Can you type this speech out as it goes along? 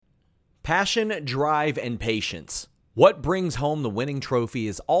Passion, drive, and patience. What brings home the winning trophy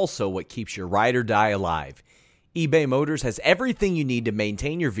is also what keeps your ride or die alive. eBay Motors has everything you need to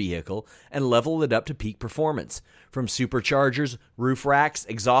maintain your vehicle and level it up to peak performance. From superchargers, roof racks,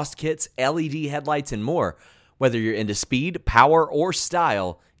 exhaust kits, LED headlights, and more. Whether you're into speed, power, or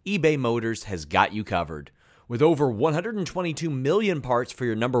style, eBay Motors has got you covered. With over 122 million parts for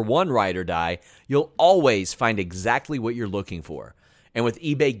your number one ride or die, you'll always find exactly what you're looking for. And with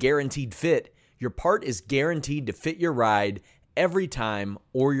eBay Guaranteed Fit, your part is guaranteed to fit your ride every time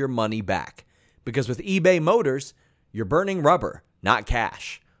or your money back. Because with eBay Motors, you're burning rubber, not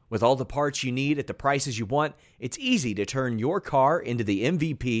cash. With all the parts you need at the prices you want, it's easy to turn your car into the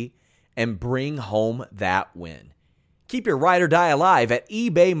MVP and bring home that win. Keep your ride or die alive at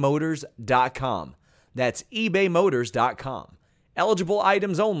ebaymotors.com. That's ebaymotors.com. Eligible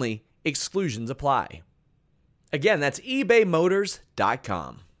items only. Exclusions apply. Again, that's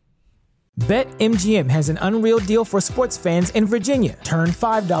ebaymotors.com. BetMGM has an unreal deal for sports fans in Virginia. Turn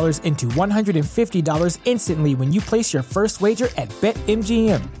 $5 into $150 instantly when you place your first wager at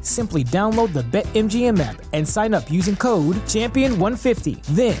BetMGM. Simply download the BetMGM app and sign up using code Champion150.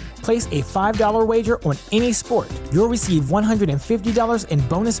 Then, place a $5 wager on any sport. You'll receive $150 in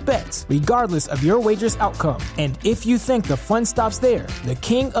bonus bets, regardless of your wager's outcome. And if you think the fun stops there, the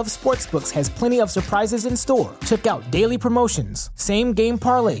King of Sportsbooks has plenty of surprises in store. Check out daily promotions, same-game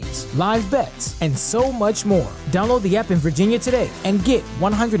parlays, live bets, and so much more. Download the app in Virginia today and get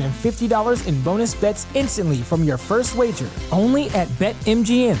 $150 in bonus bets instantly from your first wager. Only at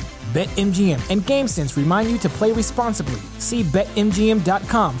BetMGM. BetMGM and GameSense remind you to play responsibly. See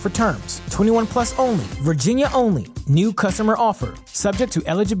BetMGM.com for terms. 21 plus only. Virginia only. New customer offer. Subject to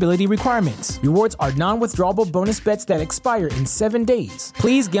eligibility requirements. Rewards are non-withdrawable bonus bets that expire in 7 days.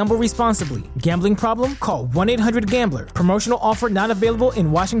 Please gamble responsibly. Gambling problem? Call 1-800-GAMBLER. Promotional offer not available in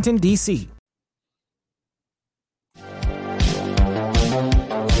Washington, D.C.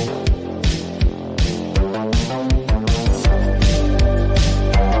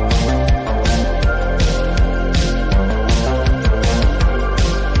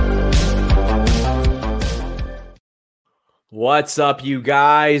 What's up, you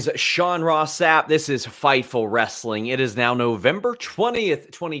guys? Sean Ross Sapp. This is Fightful Wrestling. It is now November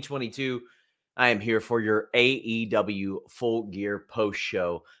 20th, 2022. I am here for your AEW Full Gear post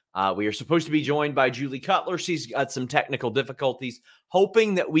show. We are supposed to be joined by Julie Cutler. She's got some technical difficulties,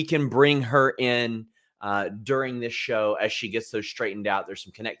 hoping that we can bring her in during this show as she gets those straightened out. There's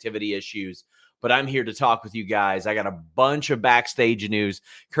some connectivity issues, but I'm here to talk with you guys. I got a bunch of backstage news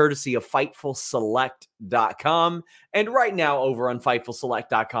courtesy of FightfulSelect.com. And right now over on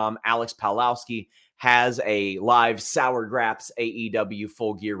FightfulSelect.com, Alex Pawlowski has a live Sour Graps AEW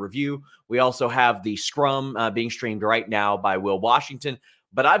Full Gear review. We also have the Scrum being streamed right now by Will Washington.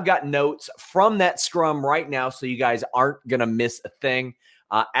 But I've got notes from that Scrum right now, so you guys aren't going to miss a thing.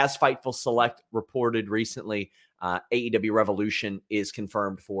 As Fightful Select reported recently, AEW Revolution is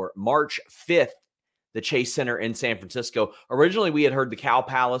confirmed for March 5th, the Chase Center in San Francisco. Originally, we had heard the Cow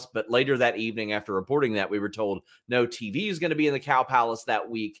Palace, but later that evening after reporting that, we were told no, TV is going to be in the Cow Palace that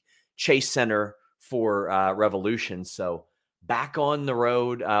week, Chase Center for Revolution. So back on the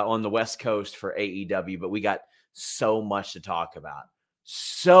road on the West Coast for AEW, but we got so much to talk about.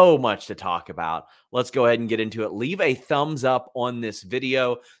 So much to talk about. Let's go ahead and get into it. Leave a thumbs up on this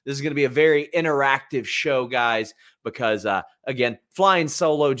video. This is going to be a very interactive show, guys, because, again, flying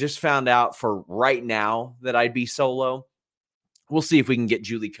solo, just found out for right now that I'd be solo. We'll see if we can get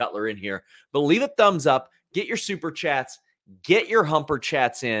Julie Cutler in here. But leave a thumbs up. Get your super chats. Get your humper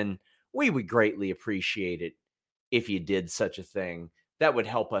chats in. We would greatly appreciate it if you did such a thing. That would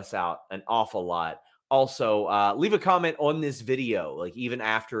help us out an awful lot. Also, leave a comment on this video, like even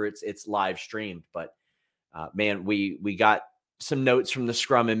after it's live streamed. But man, we got some notes from the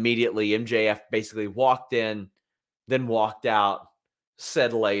Scrum immediately. MJF basically walked in, then walked out,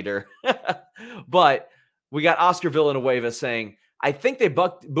 said later. But we got Oscar Villanueva saying, I think they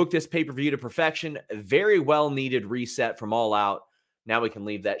booked this pay-per-view to perfection. Very well needed reset from All Out. Now we can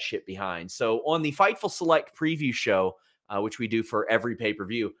leave that shit behind. So on the Fightful Select preview show, which we do for every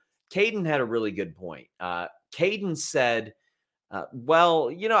pay-per-view, Caden had a really good point. Caden said,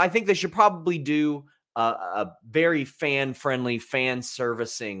 well, you know, I think they should probably do a very fan-friendly,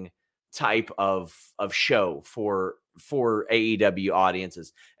 fan-servicing type of show for AEW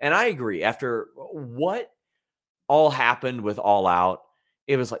audiences. And I agree. After what all happened with All Out,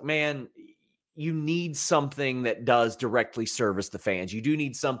 it was like, man, you need something that does directly service the fans. You do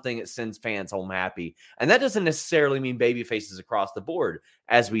need something that sends fans home happy. And that doesn't necessarily mean baby faces across the board,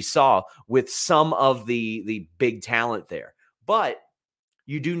 as we saw with some of the big talent there. But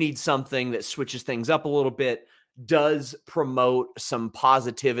you do need something that switches things up a little bit, does promote some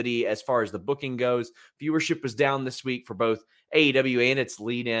positivity as far as the booking goes. Viewership was down this week for both AEW and its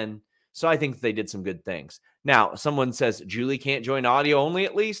lead-in, so I think they did some good things. Now, someone says Julie can't join audio only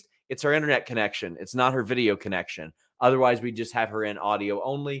at least. It's her internet connection. It's not her video connection. Otherwise, we just have her in audio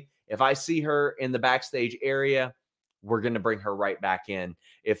only. If I see her in the backstage area, we're going to bring her right back in.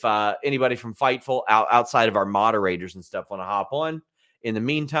 If anybody from Fightful outside of our moderators and stuff want to hop on, in the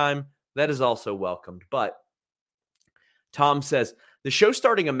meantime, that is also welcomed. But Tom says, the show's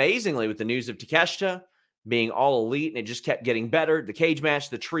starting amazingly with the news of Takeshita being all elite, and it just kept getting better. The cage match,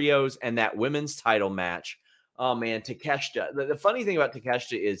 the trios, and that women's title match. Oh, man, Takeshita. The funny thing about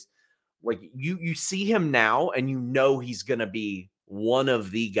Takeshita is, like, you see him now, and you know he's going to be one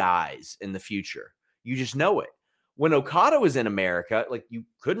of the guys in the future. You just know it. When Okada was in America, like, you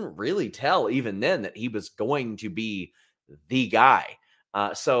couldn't really tell even then that he was going to be the guy.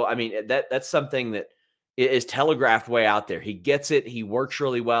 So, I mean, that's something that is telegraphed way out there. He gets it. He works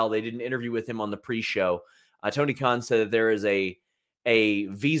really well. They did an interview with him on the pre-show. Tony Khan said that there is a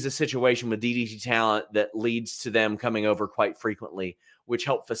visa situation with DDT Talent that leads to them coming over quite frequently, which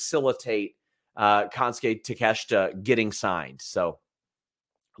helped facilitate Kansuke Takeshita getting signed. So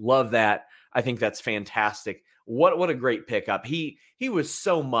love that. I think that's fantastic. What a great pickup. He was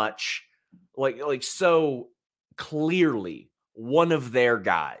so much like so clearly one of their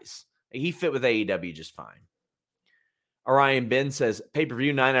guys. He fit with AEW just fine. Orion Ben says,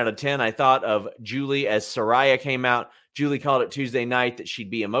 pay-per-view 9 out of 10. I thought of Julie as Saraya came out. Julie called it Tuesday night that she'd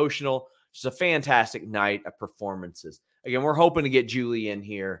be emotional. It's a fantastic night of performances. Again, we're hoping to get Julie in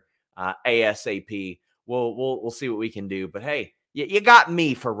here ASAP. We'll see what we can do. But hey, you got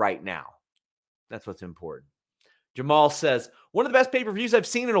me for right now. That's what's important. Jamal says, one of the best pay-per-views I've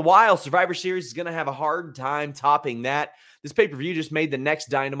seen in a while. Survivor Series is going to have a hard time topping that. This pay-per-view just made the next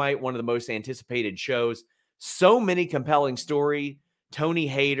Dynamite one of the most anticipated shows. So many compelling story. Tony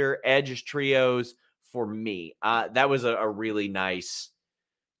Hayter, Edge's trios for me. That was a really nice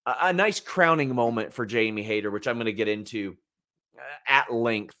crowning moment for Jamie Hayter, which I'm going to get into at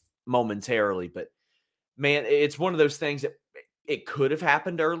length momentarily. But man, it's one of those things that it could have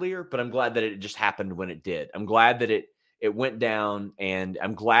happened earlier, but I'm glad that it just happened when it did. I'm glad that it went down, and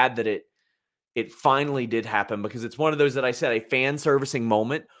I'm glad that it finally did happen, because it's one of those that I said, a fan servicing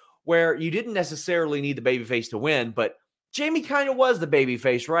moment where you didn't necessarily need the babyface to win, but Jamie kind of was the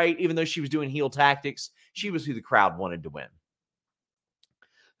babyface, right? Even though she was doing heel tactics, she was who the crowd wanted to win.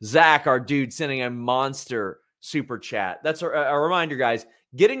 Zach, our dude, sending a monster super chat. That's a reminder, guys.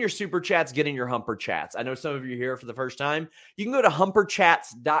 Get in your super chats, get in your Humper chats. I know some of you are here for the first time. You can go to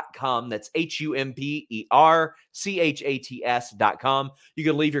humperchats.com. That's HUMPERCHATS.com. You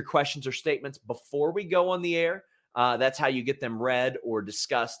can leave your questions or statements before we go on the air. That's how you get them read or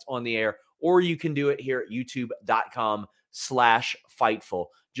discussed on the air. Or you can do it here at youtube.com/Fightful.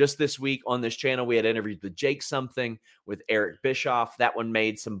 Just this week on this channel, we had interviews with Jake Something, with Eric Bischoff. That one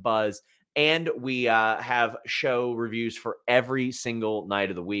made some buzz. And we have show reviews for every single night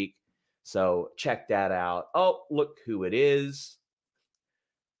of the week. So check that out. Oh, look who it is.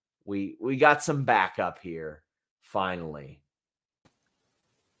 We got some backup here. Finally.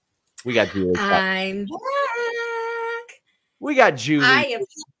 We got Julie. I'm back. We got Julie.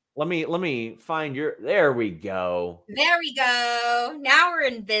 Let me find your. There we go. There we go. Now we're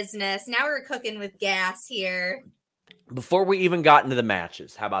in business. Now we're cooking with gas here. Before we even got into the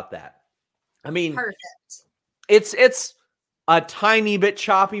matches, how about that? I mean, perfect. It's a tiny bit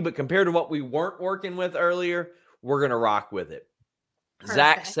choppy, but compared to what we weren't working with earlier, we're going to rock with it. Perfect.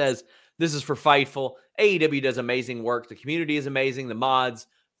 Zach says, this is for Fightful. AEW does amazing work. The community is amazing. The mods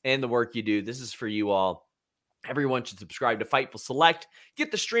and the work you do. This is for you all. Everyone should subscribe to Fightful Select.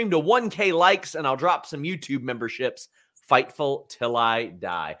 Get the stream to 1K likes, and I'll drop some YouTube memberships. Fightful till I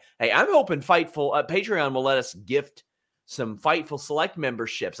die. Hey, I'm hoping Fightful Patreon will let us gift some Fightful Select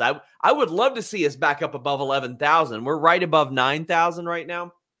memberships. I would love to see us back up above 11,000. We're right above 9,000 right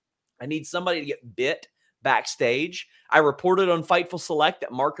now. I need somebody to get bit backstage. I reported on Fightful Select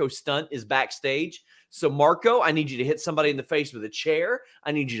that Marco Stunt is backstage. So Marco, I need you to hit somebody in the face with a chair.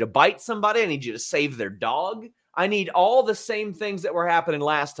 I need you to bite somebody. I need you to save their dog. I need all the same things that were happening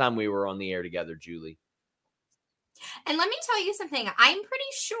last time we were on the air together, Julie. And let me tell you something. I'm pretty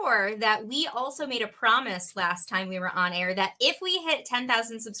sure that we also made a promise last time we were on air that if we hit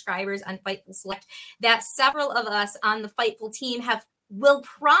 10,000 subscribers on Fightful Select, that several of us on the Fightful team have will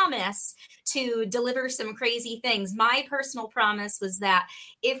promise to deliver some crazy things. My personal promise was that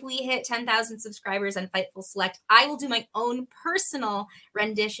if we hit 10,000 subscribers on Fightful Select, I will do my own personal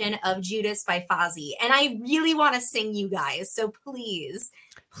rendition of Judas by Fozzy. And I really want to sing you guys. So please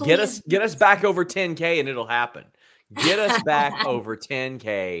get us back over 10K and it'll happen. Get us back over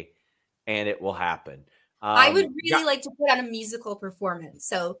 10K and it will happen. I would really like to put on a musical performance.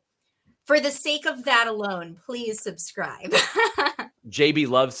 So for the sake of that alone, please subscribe. JB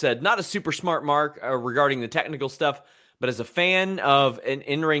Love said, not a super smart mark regarding the technical stuff, but as a fan of an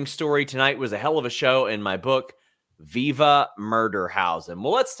in-ring story, tonight was a hell of a show in my book, Viva Murderhausen.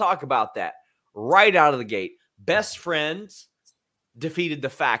 Well, let's talk about that right out of the gate. Best Friends defeated the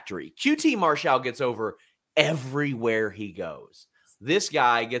Factory. QT Marshall gets over everywhere he goes. This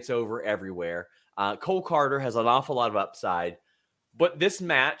guy gets over everywhere. Cole Carter has an awful lot of upside, but this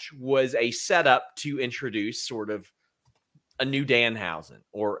match was a setup to introduce sort of a new Danhausen,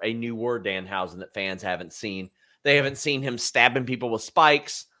 or a newer Danhausen that fans haven't seen. They haven't seen him stabbing people with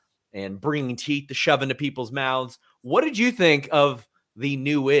spikes and bringing teeth to shove into people's mouths. What did you think of the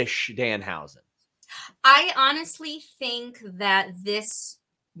newish Danhausen? I honestly think that this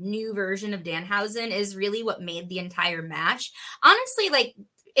new version of Danhausen is really what made the entire match. Honestly, like,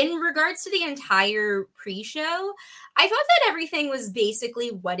 in regards to the entire pre-show, I thought that everything was basically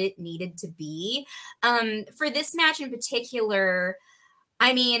what it needed to be. For this match in particular,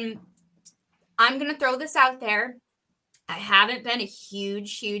 I mean, I'm going to throw this out there. I haven't been a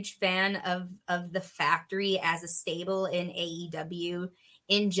huge fan of the Factory as a stable in AEW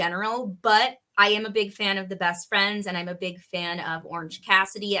in general, but I am a big fan of the Best Friends, and I'm a big fan of Orange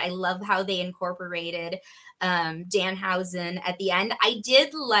Cassidy. I love how they incorporated Danhausen at the end. I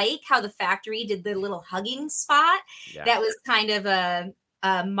did like how the Factory did the little hugging spot. Yeah. That was kind of a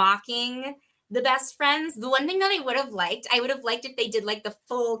mocking the Best Friends. The one thing that I would have liked if they did like the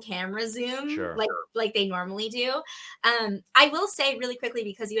full camera zoom, sure, like they normally do. I will say really quickly,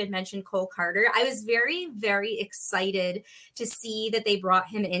 because you had mentioned Cole Carter, I was very, very excited to see that they brought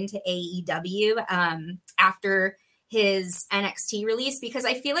him into AEW after his NXT release, because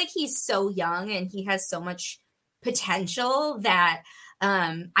I feel like he's so young and he has so much potential that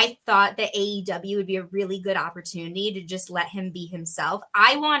I thought that AEW would be a really good opportunity to just let him be himself.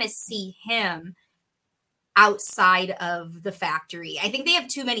 I want to see him outside of the Factory. I think they have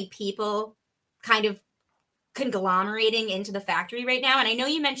too many people kind of conglomerating into the Factory right now. And I know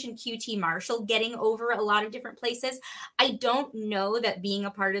you mentioned QT Marshall getting over a lot of different places. I don't know that being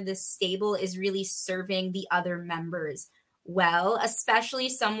a part of this stable is really serving the other members well, especially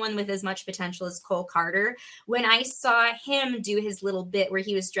someone with as much potential as Cole Carter. When I saw him do his little bit where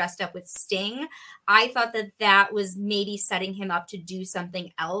he was dressed up with Sting, I thought that that was maybe setting him up to do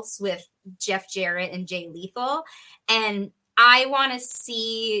something else with Jeff Jarrett and Jay Lethal. And I want to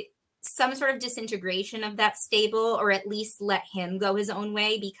see some sort of disintegration of that stable, or at least let him go his own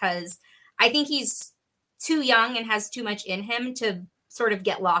way, because I think he's too young and has too much in him to sort of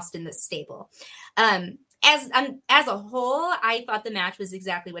get lost in this stable. As a whole, I thought the match was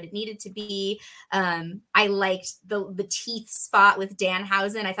exactly what it needed to be. I liked the teeth spot with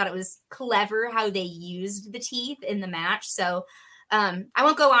Danhausen. I thought it was clever how they used the teeth in the match. So I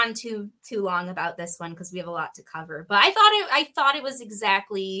won't go on too long about this one because we have a lot to cover. But I thought it was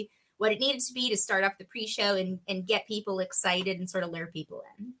exactly what it needed to be to start off the pre-show and get people excited and sort of lure people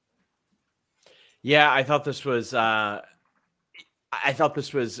in. Yeah, I thought this was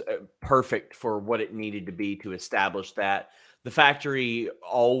perfect for what it needed to be to establish that. The Factory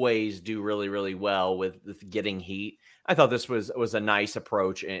always do really, really well with getting heat. I thought this was a nice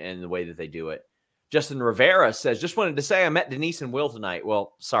approach in the way that they do it. Justin Rivera says, just wanted to say I met Denise and Will tonight.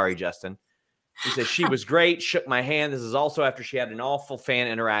 Well, sorry, Justin. He says, she was great, shook my hand. This is also after she had an awful fan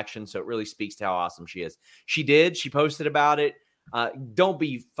interaction, so it really speaks to how awesome she is. She did. She posted about it. Don't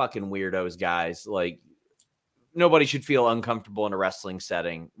be fucking weirdos, guys. Like, nobody should feel uncomfortable in a wrestling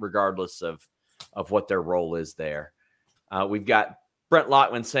setting, regardless of what their role is there. We've got Brent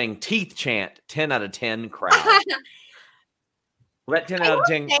Lockman saying, teeth chant, 10 out of 10 crowd. Let 10 out of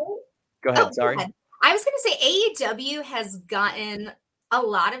 10. Go ahead. Sorry. Go ahead. I was going to say AEW has gotten a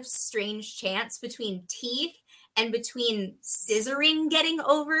lot of strange chants between teeth and between scissoring getting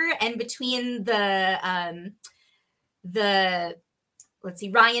over and between the let's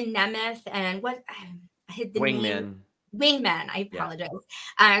see, Ryan Nemeth and what I hit the Wingman. Wingman. I apologize. Yeah.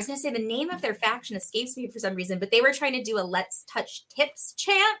 I was going to say the name of their faction escapes me for some reason, but they were trying to do a let's touch tips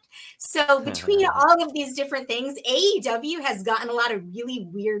chant. So between all of these different things, AEW has gotten a lot of really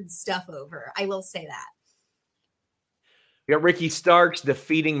weird stuff over. I will say that. You got Ricky Starks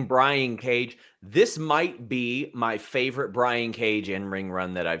defeating Brian Cage. This might be my favorite Brian Cage in-ring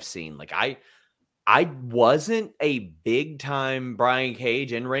run that I've seen. Like I wasn't a big-time Brian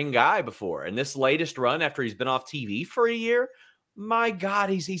Cage in-ring guy before. And this latest run after he's been off TV for a year, my God,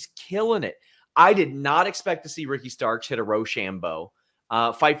 he's killing it. I did not expect to see Ricky Starks hit a Rochambeau.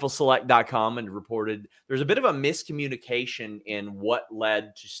 FightfulSelect.com and reported there's a bit of a miscommunication in what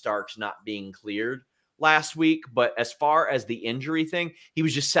led to Starks not being cleared last week. But as far as the injury thing, he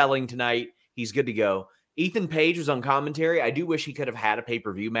was just selling tonight. He's good to go. Ethan Page was on commentary. I do wish he could have had a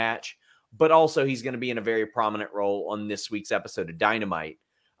pay-per-view match, but also he's going to be in a very prominent role on this week's episode of Dynamite.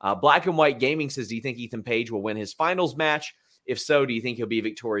 Black and White Gaming says, do you think Ethan Page will win his finals match? If so, do you think he'll be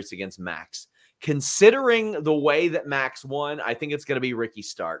victorious against Max? Considering the way that Max won, I think it's going to be Ricky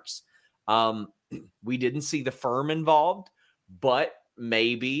Starks. We didn't see the firm involved, but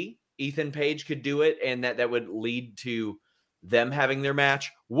maybe Ethan Page could do it, and that would lead to them having their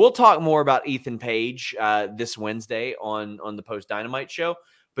match. We'll talk more about Ethan Page this Wednesday on the Post Dynamite show.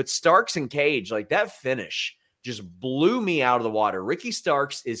 But Starks and Cage, like that finish just blew me out of the water. Ricky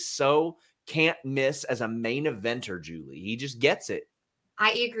Starks is so can't miss as a main eventer, Julie. He just gets it.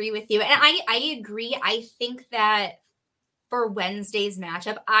 I agree with you. And I agree. I think that for Wednesday's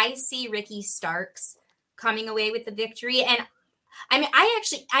matchup, I see Ricky Starks coming away with the victory. And I mean, I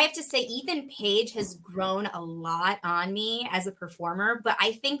have to say Ethan Page has grown a lot on me as a performer, but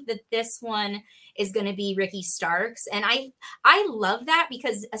I think that this one is going to be Ricky Starks. And I love that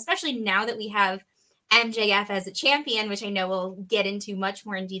because especially now that we have MJF as a champion, which I know we'll get into much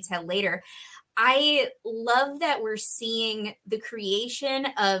more in detail later, I love that we're seeing the creation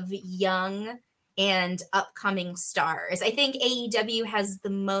of young and upcoming stars. I think AEW has the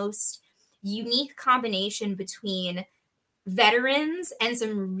most unique combination between veterans and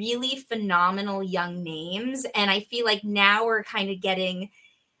some really phenomenal young names. And I feel like now we're kind of getting,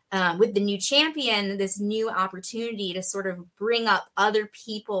 with the new champion, this new opportunity to sort of bring up other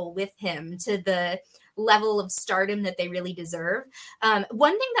people with him to the level of stardom that they really deserve.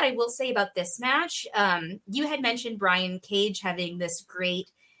 One thing that I will say about this match, you had mentioned Brian Cage having this great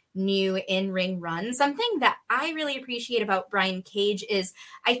new in-ring run. Something that I really appreciate about Brian Cage is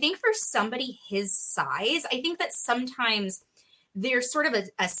I think for somebody his size, I think that sometimes there's sort of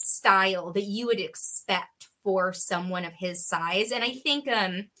a style that you would expect for someone of his size. And I think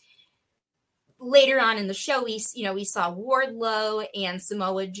later on in the show, we saw Wardlow and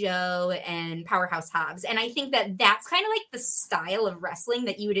Samoa Joe and Powerhouse Hobbs. And I think that that's kind of like the style of wrestling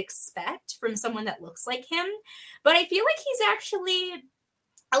that you would expect from someone that looks like him. But I feel like he's actually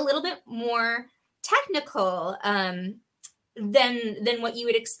a little bit more technical than what you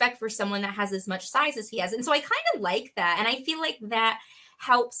would expect for someone that has as much size as he has. And so I kind of like that. And I feel like that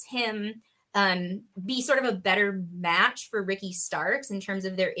helps him be sort of a better match for Ricky Starks in terms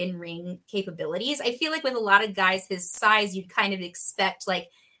of their in-ring capabilities. I feel like with a lot of guys his size, you'd kind of expect like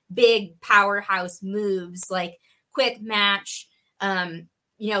big powerhouse moves, like quick match, do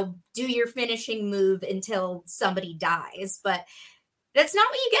your finishing move until somebody dies. But that's not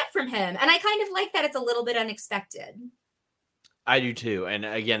what you get from him. And I kind of like that it's a little bit unexpected. I do too. And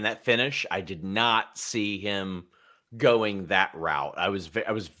again, that finish, I did not see him going that route. I was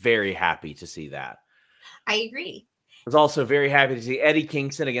very happy to see that. I agree. I was also very happy to see Eddie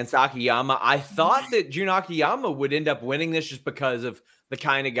Kingston against Akiyama. I thought that Jun Akiyama would end up winning this just because of the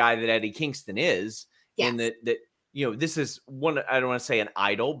kind of guy that Eddie Kingston is. Yes. And that this is one, I don't want to say an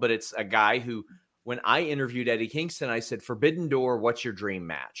idol, but it's a guy who, when I interviewed Eddie Kingston, I said, Forbidden Door, what's your dream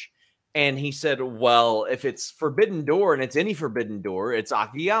match? And he said, well, if it's Forbidden Door and it's any Forbidden Door, it's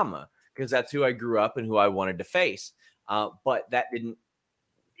Akiyama, because that's who I grew up and who I wanted to face. But that didn't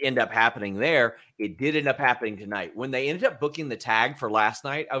end up happening there. It did end up happening tonight. When they ended up booking the tag for last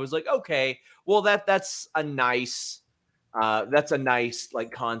night, I was like, okay, well, that's a nice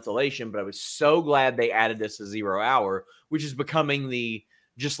like consolation. But I was so glad they added this to 0 Hour, which is becoming the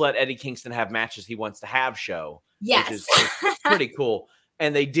just let Eddie Kingston have matches he wants to have show. Yes. Which is pretty cool.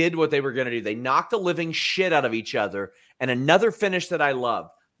 And they did what they were going to do. They knocked the living shit out of each other. And another finish that I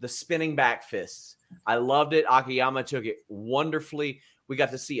love, the spinning back fists. I loved it. Akiyama took it wonderfully. We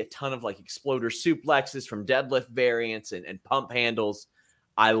got to see a ton of like exploder suplexes from deadlift variants and pump handles.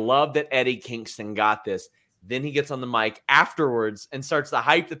 I love that Eddie Kingston got this. Then he gets on the mic afterwards and starts to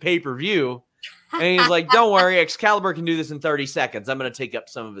hype the pay-per-view. And he's like, don't worry, Excalibur can do this in 30 seconds. I'm going to take up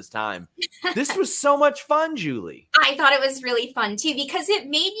some of his time. This was so much fun, Julie. I thought it was really fun too, because it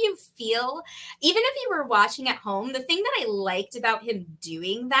made you feel, even if you were watching at home, the thing that I liked about him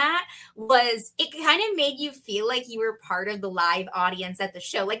doing that was it kind of made you feel like you were part of the live audience at the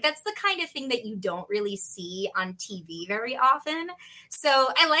show. Like that's the kind of thing that you don't really see on TV very often. So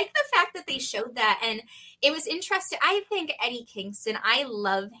I like the fact that they showed that. And it was interesting. I think Eddie Kingston, I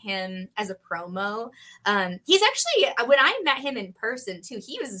love him as a promo. He's actually, when I met him in person too,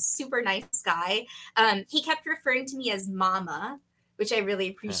 he was a super nice guy. He kept referring to me as Mama, which I really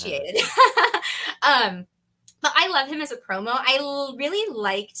appreciated. But I love him as a promo. I really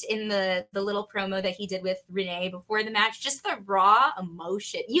liked in the little promo that he did with Renee before the match, just the raw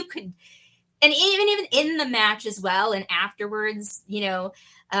emotion. You could, and even in the match as well, and afterwards,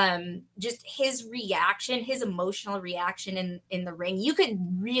 just his reaction, his emotional reaction in the ring, you could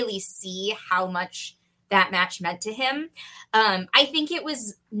really see how much that match meant to him. I think it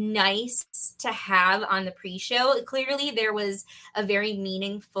was nice to have on the pre-show. Clearly, there was a very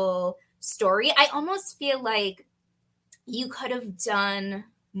meaningful story. I almost feel like you could have done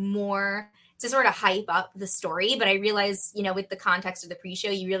more to sort of hype up the story, but I realize, with the context of the pre-show,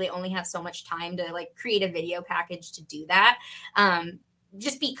 you really only have so much time to like create a video package to do that.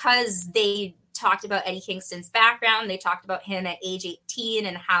 Just because they talked about Eddie Kingston's background, they talked about him at age 18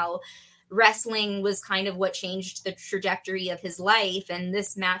 and how wrestling was kind of what changed the trajectory of his life. And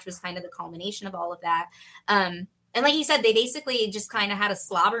this match was kind of the culmination of all of that. And like you said, they basically just kind of had a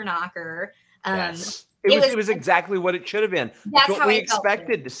slobber knocker. Yes. It was exactly what it should have been. That's what we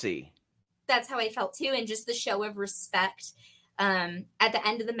expected to see. That's how I felt too. And just the show of respect. At the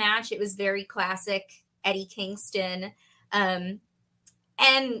end of the match, it was very classic Eddie Kingston.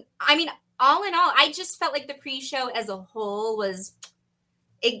 And I mean, all in all, I just felt like the pre-show as a whole was,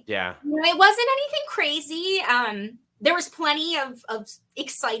 it wasn't anything crazy. There was plenty of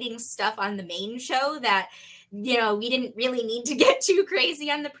exciting stuff on the main show that, we didn't really need to get too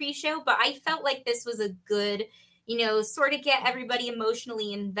crazy on the pre-show, but I felt like this was a good, sort of get everybody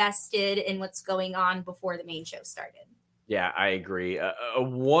emotionally invested in what's going on before the main show started. Yeah, I agree. A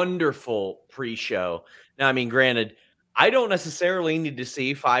wonderful pre-show. Now, I mean, granted, I don't necessarily need to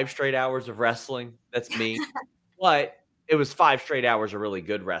see 5 straight hours of wrestling. That's me. But it was 5 straight hours of really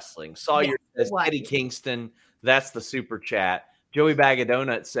good wrestling. Sawyer says, Eddie Kingston, that's the super chat. Joey Bag of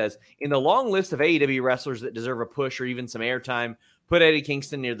Donuts says, in the long list of AEW wrestlers that deserve a push or even some airtime, put Eddie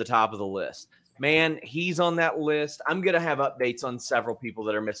Kingston near the top of the list. Man, he's on that list. I'm going to have updates on several people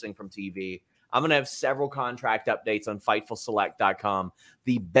that are missing from TV. I'm going to have several contract updates on FightfulSelect.com.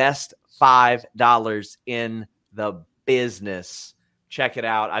 The best $5 in the business. Check it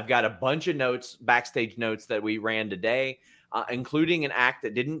out. I've got a bunch of notes, backstage notes that we ran today, including an act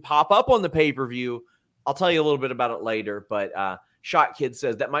that didn't pop up on the pay-per-view. I'll tell you a little bit about it later, but Shot Kid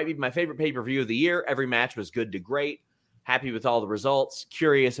says, that might be my favorite pay-per-view of the year. Every match was good to great. Happy with all the results.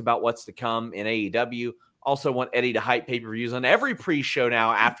 Curious about what's to come in AEW. Also want Eddie to hype pay-per-views on every pre-show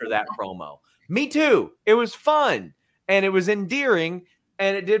now after that promo. Me too. It was fun, and it was endearing,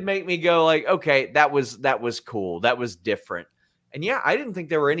 and it did make me go like, okay, that was cool. That was different. And yeah, I didn't think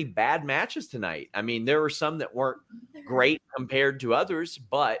there were any bad matches tonight. I mean, there were some that weren't great compared to others,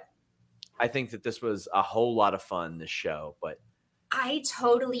 but I think that this was a whole lot of fun, this show. But I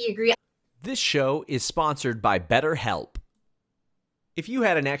totally agree. This show is sponsored by BetterHelp. If you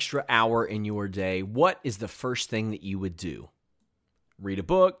had an extra hour in your day, what is the first thing that you would do? Read a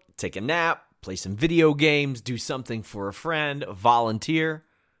book, take a nap, play some video games, do something for a friend, volunteer.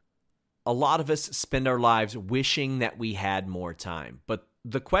 A lot of us spend our lives wishing that we had more time. But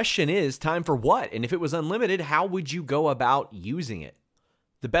the question is, time for what? And if it was unlimited, how would you go about using it?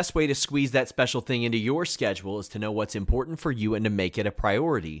 The best way to squeeze that special thing into your schedule is to know what's important for you and to make it a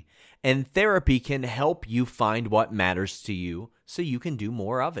priority. And therapy can help you find what matters to you so you can do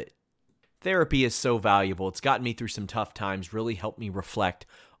more of it. Therapy is so valuable. It's gotten me through some tough times, really helped me reflect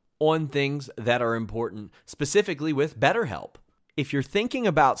on things that are important, specifically with BetterHelp. If you're thinking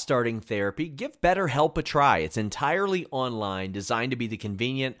about starting therapy, give BetterHelp a try. It's entirely online, designed to be the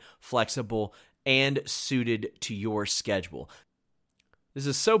convenient, flexible, and suited to your schedule. This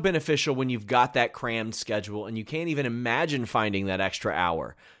is so beneficial when you've got that crammed schedule and you can't even imagine finding that extra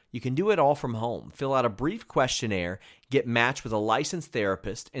hour. You can do it all from home. Fill out a brief questionnaire, get matched with a licensed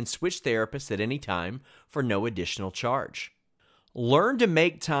therapist, and switch therapists at any time for no additional charge. Learn to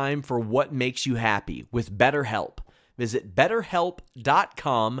make time for what makes you happy with BetterHelp. Visit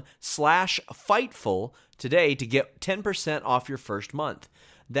BetterHelp.com/Fightful today to get 10% off your first month.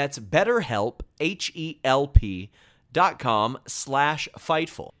 That's BetterHelp,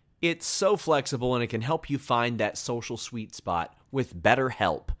 HELP.com/Fightful. It's so flexible, and it can help you find that social sweet spot with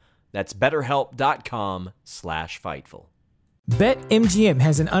BetterHelp. That's betterhelp.com/Fightful. BetMGM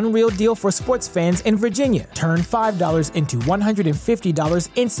has an unreal deal for sports fans in Virginia. Turn $5 into $150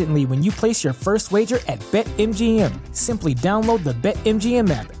 instantly when you place your first wager at BetMGM. Simply download the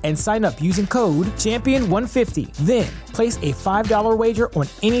BetMGM app and sign up using code Champion150. Then, place a $5 wager on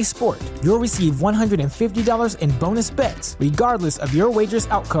any sport. You'll receive $150 in bonus bets, regardless of your wager's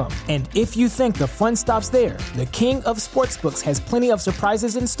outcome. And if you think the fun stops there, the King of Sportsbooks has plenty of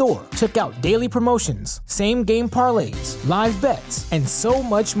surprises in store. Check out daily promotions, same-game parlays, live bets, and so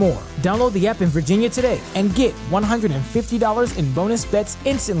much more. Download the app in Virginia today and get $150 in bonus bets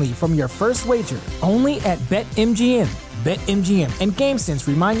instantly from your first wager. Only at BetMGM. BetMGM and GameSense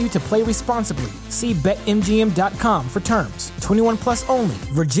remind you to play responsibly. See BetMGM.com for terms. 21 plus only.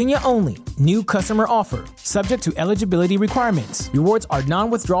 Virginia only. New customer offer. Subject to eligibility requirements. Rewards are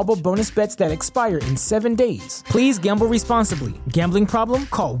non-withdrawable bonus bets that expire in 7 days. Please gamble responsibly. Gambling problem?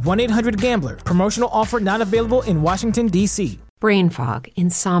 Call 1-800-GAMBLER. Promotional offer not available in Washington, D.C. Brain fog,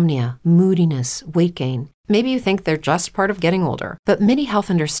 insomnia, moodiness, weight gain. Maybe you think they're just part of getting older, but MIDI Health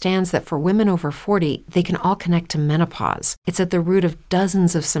understands that for women over 40, they can all connect to menopause. It's at the root of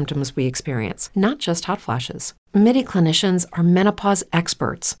dozens of symptoms we experience, not just hot flashes. MIDI clinicians are menopause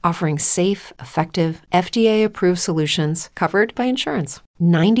experts, offering safe, effective, FDA-approved solutions covered by insurance.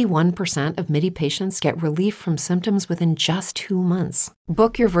 91% of MIDI patients get relief from symptoms within just 2 months.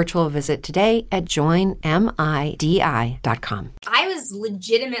 Book your virtual visit today at joinmidi.com. I was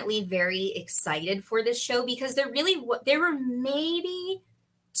legitimately very excited for this show because there were maybe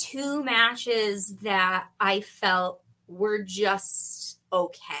 2 matches that I felt were just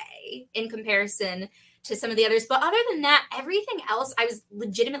okay in comparison to some of the others. But other than that, everything else I was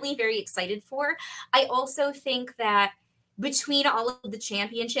legitimately very excited for. I also think that between all of the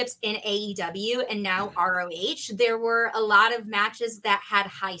championships in AEW and now ROH, there were a lot of matches that had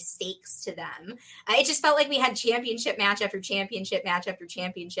high stakes to them. It just felt like we had championship match after championship match after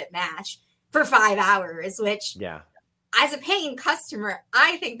championship match for 5 hours, which, as a paying customer,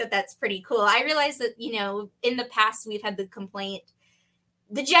 I think that that's pretty cool. I realize that, in the past we've had the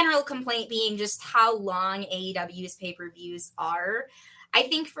general complaint being just how long AEW's pay-per-views are. I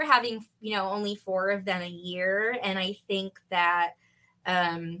think for having, only 4 of them a year, and I think that,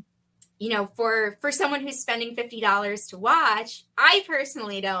 for someone who's spending $50 to watch, I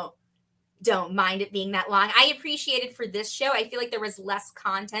personally don't mind it being that long. I appreciated for this show, I feel like there was less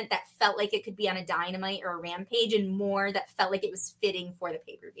content that felt like it could be on a Dynamite or a Rampage, and more that felt like it was fitting for the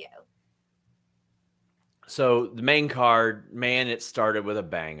pay-per-view. So the main card, man, it started with a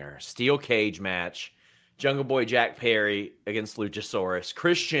banger. Steel cage match. Jungle Boy Jack Perry against Luchasaurus.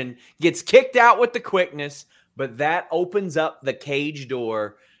 Christian gets kicked out with the quickness, but that opens up the cage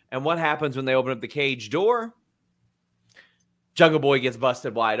door. And what happens when they open up the cage door? Jungle Boy gets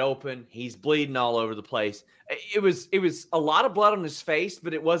busted wide open. He's bleeding all over the place. It was a lot of blood on his face,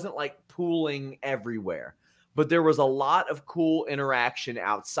 but it wasn't like pooling everywhere. But there was a lot of cool interaction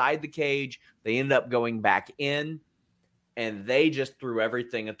outside the cage. They ended up going back in, and they just threw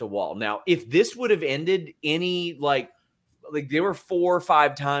everything at the wall. Now, if this would have ended any, like there were 4 or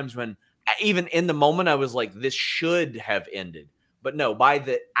 5 times when even in the moment I was like, this should have ended. But no, by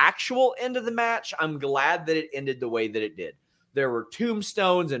the actual end of the match, I'm glad that it ended the way that it did. There were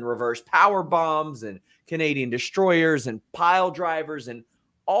tombstones and reverse power bombs and Canadian destroyers and pile drivers and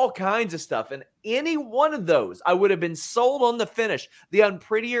all kinds of stuff. And any one of those, I would have been sold on the finish. The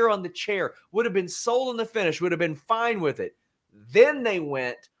unprettier on the chair would have been sold on the finish, would have been fine with it. Then they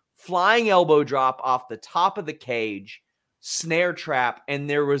went flying elbow drop off the top of the cage, snare trap, and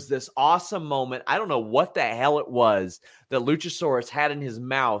there was this awesome moment. I don't know what the hell it was that Luchasaurus had in his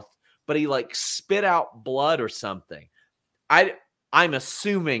mouth, but he like spit out blood or something. I'm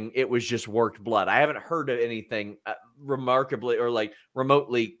assuming it was just worked blood. I haven't heard of anything remarkably or like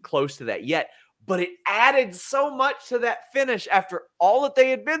remotely close to that yet, but it added so much to that finish after all that they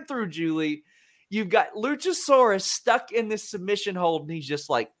had been through, Julie. You've got Luchasaurus stuck in this submission hold, and he's just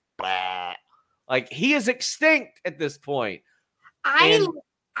like, blah. Like he is extinct at this point. I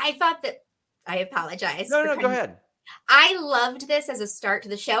thought that, I apologize. No, go ahead. I loved this as a start to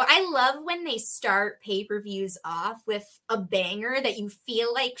the show. I love when they start pay-per-views off with a banger that you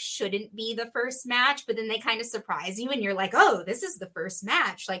feel like shouldn't be the first match, but then they kind of surprise you and you're like, oh, this is the first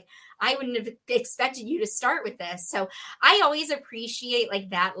match. Like, I wouldn't have expected you to start with this. So I always appreciate like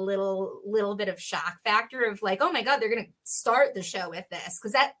that little bit of shock factor of like, oh my God, they're going to start the show with this,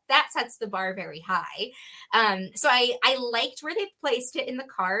 because that sets the bar very high. So I liked where they placed it in the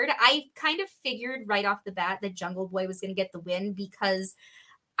card. I kind of figured right off the bat that Jungle Boy was going to get the win, because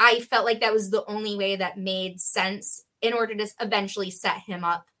I felt like that was the only way that made sense in order to eventually set him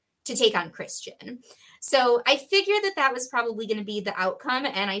up to take on Christian. So I figured that that was probably going to be the outcome,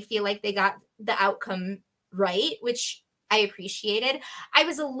 and I feel like they got the outcome right, which I appreciated. I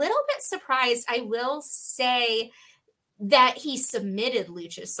was a little bit surprised, I will say, that he submitted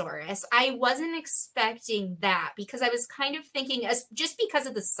Luchasaurus. I wasn't expecting that because I was kind of thinking, just because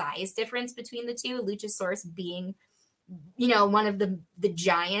of the size difference between the two, Luchasaurus being, one of the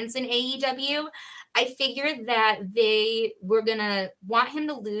giants in AEW, I figured that they were going to want him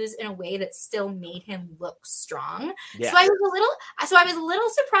to lose in a way that still made him look strong. Yeah. So I was a little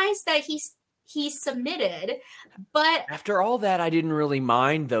surprised that he submitted, but after all that, I didn't really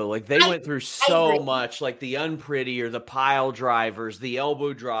mind though. Like they went through so much, like the unpretty or the pile drivers, the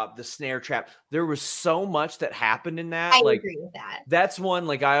elbow drop, the snare trap. There was so much that happened in that. I agree with that. That's one,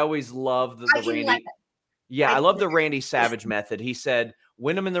 like I always love the Randy. Yeah, I love the Randy Savage method. He said,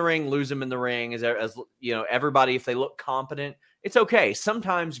 win them in the ring, lose them in the ring. As everybody, if they look competent, it's okay.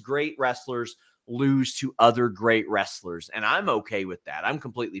 Sometimes great wrestlers lose to other great wrestlers, and I'm okay with that. I'm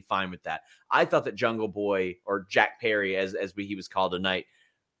completely fine with that. I thought that Jungle Boy, or Jack Perry, as he was called tonight,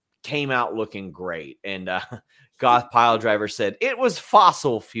 came out looking great. And Goth Pile Driver said it was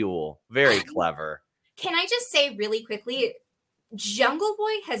fossil fuel. Very clever. Can I just say really quickly, Jungle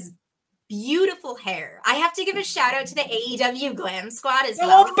Boy has beautiful hair. I have to give a shout out to the AEW Glam Squad as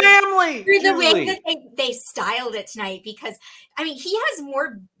well. Family! For the way that they styled it tonight, because, I mean, he has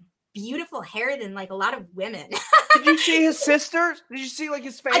more beautiful hair than like a lot of women. Did you see his sisters? Did you see like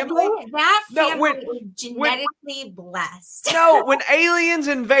his family? That family is genetically blessed. No, when aliens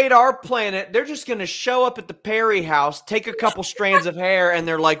invade our planet, they're just going to show up at the Perry house, take a couple strands of hair, and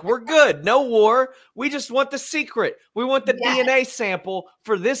they're like, we're good. No war. We just want the secret. We want the DNA sample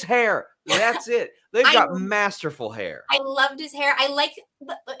for this hair. That's it. They've got masterful hair. I loved his hair. I like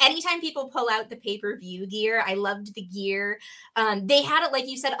anytime people pull out the pay-per-view gear. I loved the gear. They had, like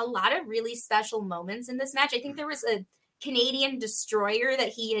you said, a lot of really special moments in this match. I think there was a Canadian destroyer that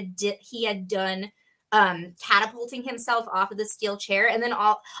he had done, catapulting himself off of the steel chair, and then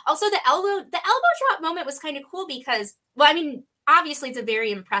also the elbow drop moment was kind of cool because, well, I mean, obviously it's a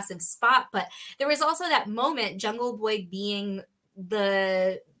very impressive spot, but there was also that moment, Jungle Boy being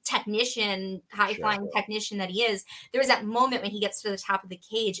the technician, high-flying technician that he is, there was that moment when he gets to the top of the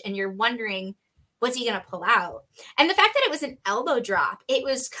cage and you're wondering, what's he going to pull out? And the fact that it was an elbow drop, it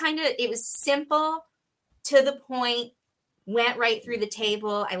was simple, to the point, went right through the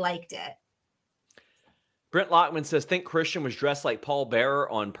table. I liked it. Brent Lockman says, think Christian was dressed like Paul Bearer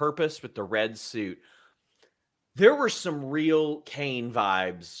on purpose with the red suit. There were some real Kane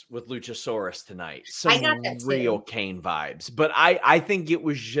vibes with Luchasaurus tonight. Some real Kane vibes. But I think it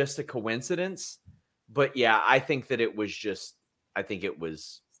was just a coincidence. But yeah, I think that it was just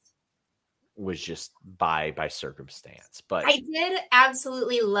by circumstance. But I did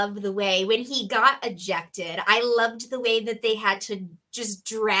absolutely love the way when he got ejected. I loved the way that they had to just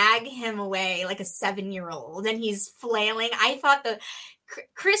drag him away like a 7-year-old and he's flailing. I thought the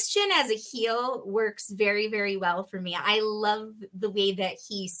Christian as a heel works very, very well for me. I love the way that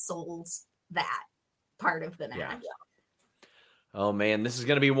he sold that part of the match. Yeah. Oh man, this is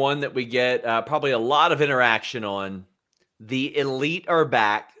going to be one that we get probably a lot of interaction on. The Elite are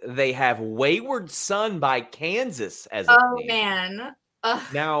back. They have Wayward Son by Kansas as a theme. Man. Ugh.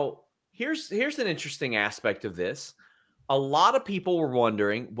 Now, here's an interesting aspect of this. A lot of people were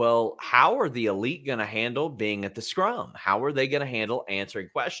wondering, well, how are the Elite going to handle being at the scrum? How are they going to handle answering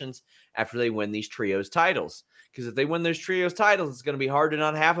questions after they win these trios titles? Because if they win those trios titles, it's going to be hard to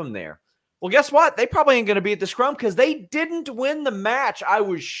not have them there. Well, guess what? They probably ain't going to be at the scrum because they didn't win the match. I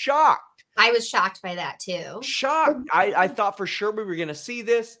was shocked. I was shocked by that too. Shocked. I thought for sure we were going to see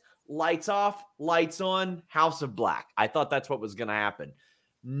this. Lights off, lights on, House of Black. I thought that's what was going to happen.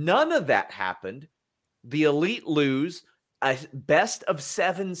 None of that happened. The Elite lose. A best of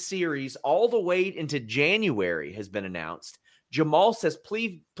 7 series all the way into January has been announced. Jamal says,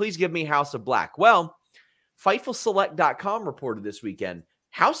 please give me House of Black. Well, FightfulSelect.com reported this weekend.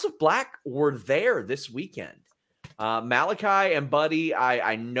 House of Black were there this weekend. Malachi and Buddy,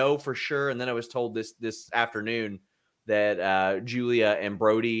 I know for sure. And then I was told this afternoon that Julia and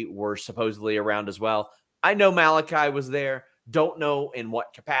Brody were supposedly around as well. I know Malachi was there. Don't know in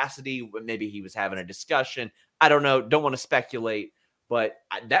what capacity. Maybe he was having a discussion. I don't know. Don't want to speculate. But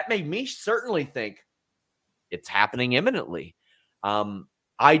that made me certainly think it's happening imminently.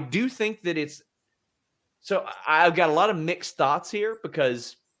 I do think that it's... So I've got a lot of mixed thoughts here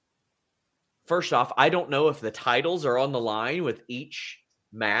because, first off, I don't know if the titles are on the line with each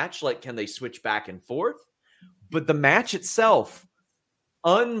match. Like, can they switch back and forth? But the match itself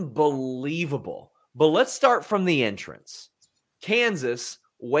Unbelievable. But let's start from the entrance. Kansas,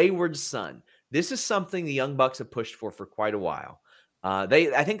 Wayward Son. This is something the Young Bucks have pushed for quite a while. I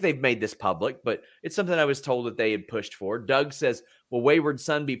think they've made this public, but it's something I was told that they had pushed for. Doug says, will Wayward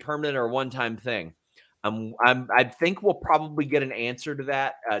Son be permanent or a one-time thing? I think we'll probably get an answer to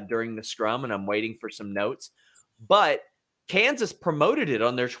that during the scrum, and I'm waiting for some notes. But Kansas promoted it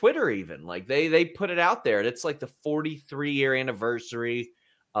on their Twitter even. Like they put it out there. And it's like the 43-year anniversary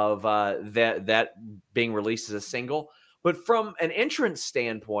of that being released as a single. But from an entrance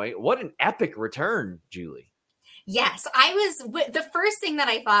standpoint, what an epic return, Julie. Yes, the first thing that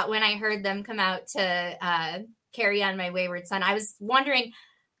I thought when I heard them come out to Carry On My Wayward Son, I was wondering,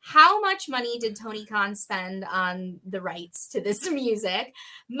 how much money did Tony Khan spend on the rights to this music?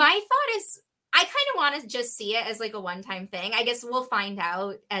 My thought is, I kind of want to just see it as like a one-time thing. I guess we'll find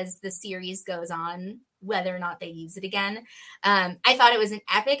out as the series goes on whether or not they use it again. I thought it was an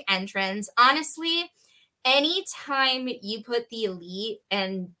epic entrance. Honestly, anytime you put the Elite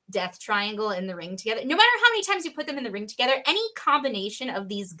and Death Triangle in the ring together, no matter how many times you put them in the ring together, any combination of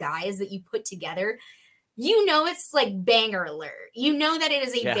these guys that you put together, you know it's like banger alert. You know that it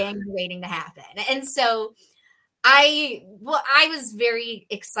is a banger waiting to happen. And so I was very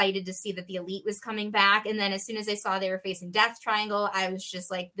excited to see that the Elite was coming back. And then as soon as I saw they were facing Death Triangle, I was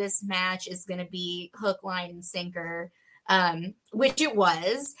just like, this match is going to be hook, line, and sinker, which it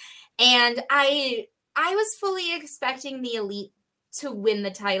was. And I was fully expecting the Elite to win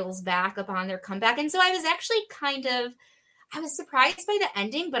the titles back upon their comeback. And so I was actually I was surprised by the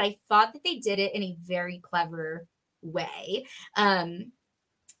ending, but I thought that they did it in a very clever way.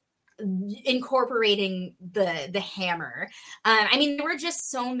 Incorporating the hammer. I mean, there were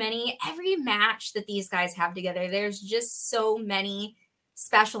just so many, every match that these guys have together, there's just so many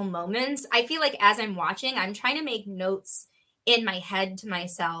special moments. I feel like as I'm watching, I'm trying to make notes in my head to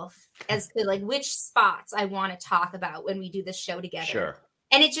myself as to like which spots I want to talk about when we do this show together. Sure.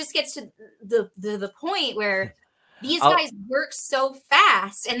 And it just gets to the point where these guys work so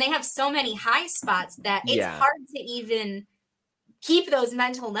fast and they have so many high spots that it's hard to even keep those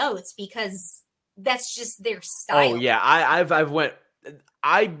mental notes because that's just their style. Oh yeah.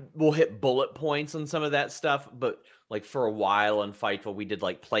 I will hit bullet points on some of that stuff, but like for a while in Fightful, we did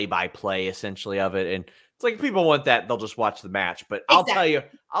like play by play essentially of it. And it's like, if people want that, they'll just watch the match, but I'll tell you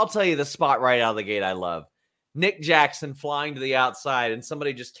the spot right out of the gate I love. Nick Jackson flying to the outside and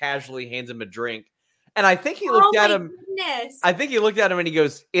somebody just casually hands him a drink. And I think he looked at him. Goodness. I think he looked at him and he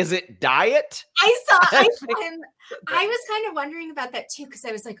goes, "Is it diet?" I saw him. I was kind of wondering about that too, because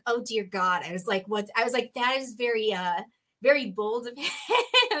I was like, "Oh dear God!" I was like, "What?" I was like, "That is very, very bold of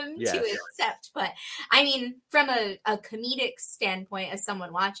him to accept." But I mean, from a comedic standpoint, as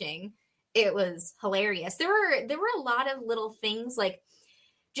someone watching, it was hilarious. There were a lot of little things like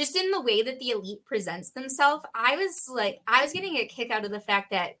just in the way that the Elite presents themselves. I was getting a kick out of the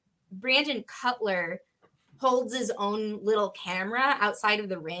fact that Brandon Cutler holds his own little camera outside of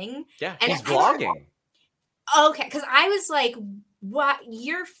the ring. Yeah, and he's vlogging. Okay, because I was like, what?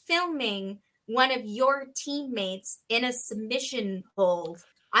 You're filming one of your teammates in a submission hold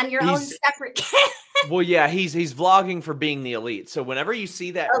on your own separate camera. Well, yeah, he's vlogging for being the Elite. So whenever you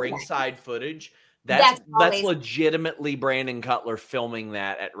see that ringside footage, that's legitimately Brandon Cutler filming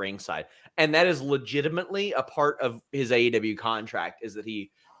that at ringside. And that is legitimately a part of his AEW contract, is that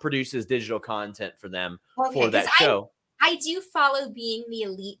he produces digital content for them for that show. I do follow Being the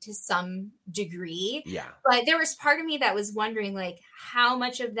Elite to some degree. Yeah. But there was part of me that was wondering like how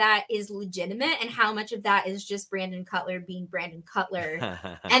much of that is legitimate and how much of that is just Brandon Cutler being Brandon Cutler.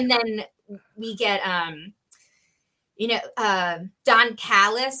 And then we get Don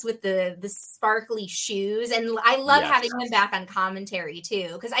Callis with the sparkly shoes. And I love having him back on commentary too,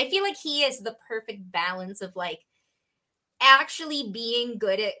 because I feel like he is the perfect balance of like actually being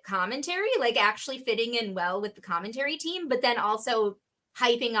good at commentary, like actually fitting in well with the commentary team, but then also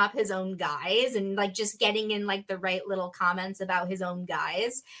hyping up his own guys and like just getting in like the right little comments about his own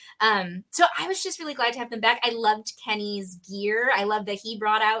guys. So I was just really glad to have them back. I loved Kenny's gear. I love that he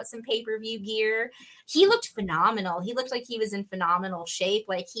brought out some pay-per-view gear. He looked phenomenal. He looked like he was in phenomenal shape.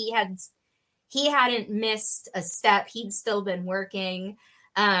 Like he hadn't missed a step. He'd still been working.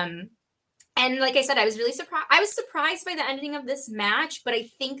 And like I said, I was really surprised. I was surprised by the ending of this match, but I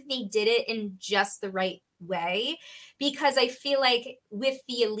think they did it in just the right way, because I feel like with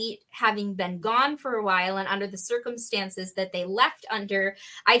the Elite having been gone for a while and under the circumstances that they left under,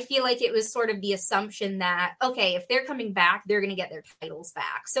 I feel like it was sort of the assumption that, okay, if they're coming back, they're going to get their titles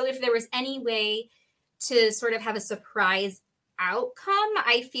back. So if there was any way to sort of have a surprise outcome,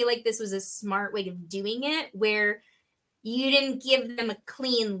 I feel like this was a smart way of doing it, where you didn't give them a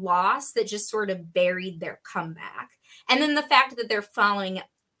clean loss that just sort of buried their comeback. And then the fact that they're following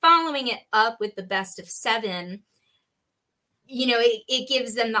it up with the best of 7, it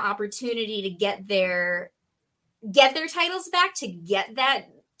gives them the opportunity to get their titles back, to get that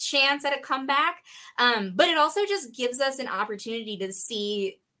chance at a comeback. But it also just gives us an opportunity to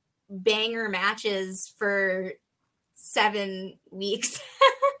see banger matches for 7 weeks.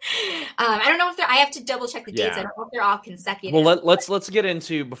 I don't know if I have to double check the dates. I don't know if they're all consecutive. Well, let's get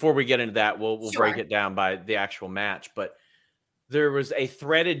into, before we get into that, we'll Sure. break it down by the actual match. But there was a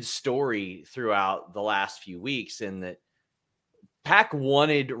threaded story throughout the last few weeks in that Pac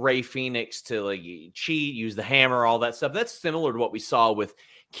wanted Ray Phoenix to cheat, use the hammer, all that stuff. That's similar to what we saw with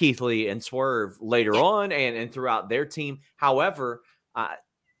Keith Lee and Swerve later on and throughout their team. However,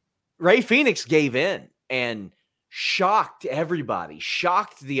 Ray Phoenix gave in and shocked everybody,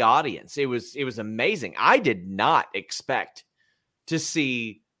 shocked the audience. It was amazing. I did not expect to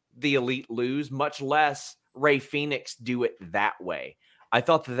see the Elite lose, much less Ray Phoenix do it that way. I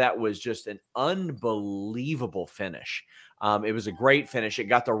thought that was just an unbelievable finish. It was a great finish. It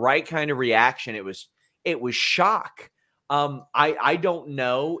got the right kind of reaction. It was shock. I don't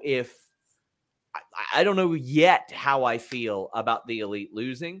know if I don't know yet how I feel about the Elite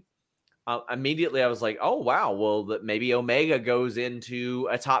losing. Immediately I was like, oh, wow, well, maybe Omega goes into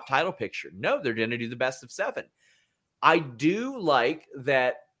a top title picture. No, they're going to do the best of 7. I do like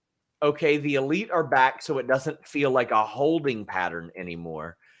that, okay, the Elite are back, so it doesn't feel like a holding pattern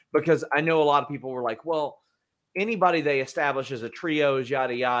anymore. Because I know a lot of people were like, well, anybody they establish as a trios,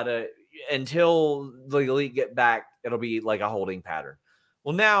 yada, yada, until the Elite get back, it'll be like a holding pattern.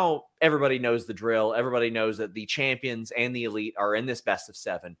 Well, now everybody knows the drill. Everybody knows that the champions and the Elite are in this best of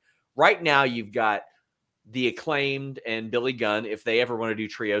 7. Right now, you've got the Acclaimed and Billy Gunn. If they ever want to do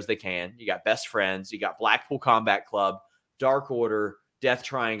trios, they can. You got Best Friends. You got Blackpool Combat Club, Dark Order, Death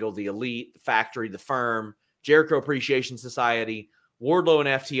Triangle, the Elite, the Factory, the Firm, Jericho Appreciation Society, Wardlow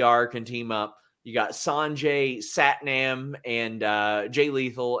and FTR can team up. You got Sanjay, Satnam, and Jay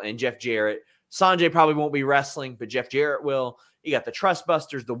Lethal and Jeff Jarrett. Sanjay probably won't be wrestling, but Jeff Jarrett will. You got the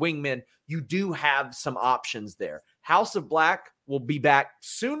Trustbusters, the Wingmen. You do have some options there. House of Black will be back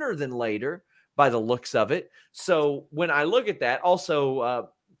sooner than later by the looks of it. So when I look at that, also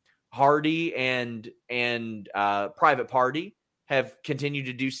Hardy and Private Party have continued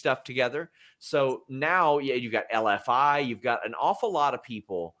to do stuff together. So now, you've got LFI, you've got an awful lot of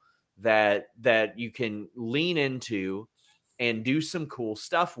people that you can lean into and do some cool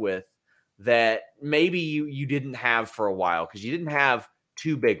stuff with that maybe you didn't have for a while, because you didn't have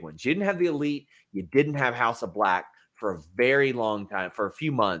 2 big ones. You didn't have the Elite. You didn't have House of Black for a very long time, for a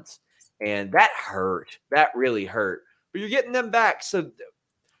few months. And that hurt. That really hurt. But you're getting them back. So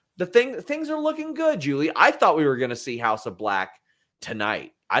things are looking good, Julie. I thought we were going to see House of Black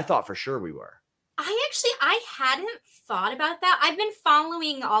tonight. I thought for sure we were. I hadn't thought about that. I've been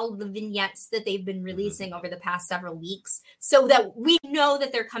following all the vignettes that they've been releasing over the past several weeks so that we know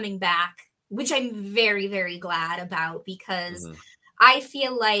that they're coming back, which I'm very, very glad about, because I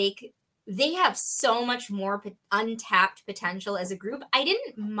feel like they have so much more untapped potential as a group. I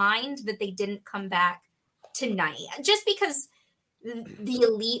didn't mind that they didn't come back tonight, just because the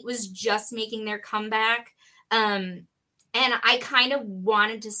Elite was just making their comeback. And I kind of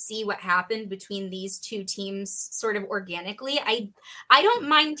wanted to see what happened between these two teams sort of organically. I don't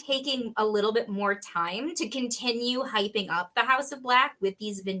mind taking a little bit more time to continue hyping up the House of Black with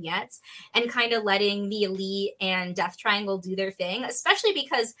these vignettes and kind of letting the Elite and Death Triangle do their thing, especially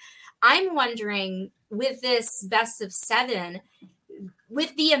because I'm wondering, with this best of 7,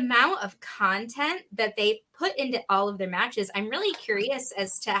 with the amount of content that they put into all of their matches, I'm really curious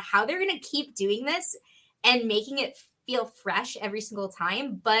as to how they're going to keep doing this and making it feel fresh every single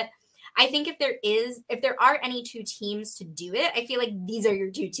time. But I think if there are any 2 teams to do it, I feel like these are your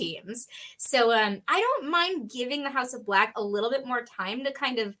 2 teams. So I don't mind giving the House of Black a little bit more time to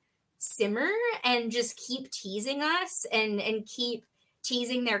kind of simmer and just keep teasing us and keep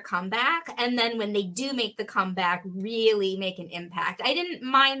teasing their comeback. And then when they do make the comeback, really make an impact. I didn't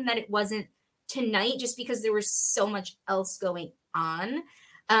mind that it wasn't tonight, just because there was so much else going on.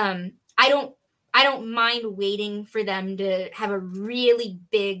 I don't mind waiting for them to have a really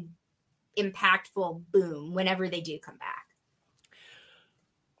big, impactful boom whenever they do come back.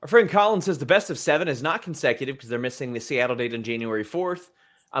 Our friend Colin says the best of 7 is not consecutive because they're missing the Seattle date on January 4th.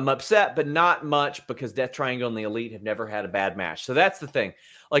 I'm upset, but not much, because Death Triangle and the Elite have never had a bad match. So that's the thing.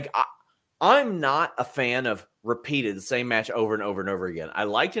 Like, I'm not a fan of repeated the same match over and over and over again. I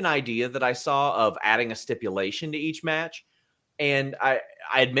liked an idea that I saw of adding a stipulation to each match. And I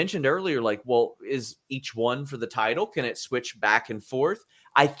had mentioned earlier, like, well, is each one for the title? Can it switch back and forth?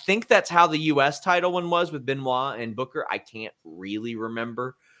 I think that's how the U.S. title one was with Benoit and Booker. I can't really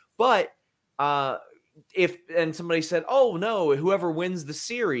remember. But and somebody said, oh, no, whoever wins the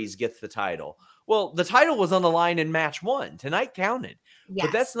series gets the title. Well, the title was on the line in match 1. Tonight counted. Yes.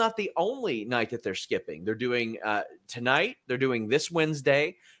 But that's not the only night that they're skipping. They're doing tonight. They're doing this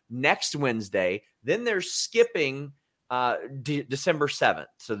Wednesday, next Wednesday. Then they're skipping December 7th.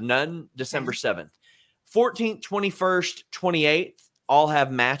 So none December 7th. 14th, 21st, 28th all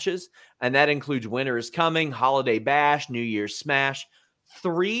have matches. And that includes Winter is Coming, Holiday Bash, New Year's Smash.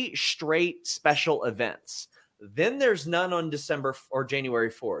 3 straight special events. Then there's none on December or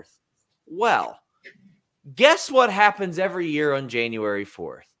January 4th. Well, guess what happens every year on January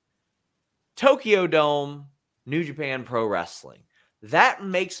 4th? Tokyo Dome, New Japan Pro Wrestling. That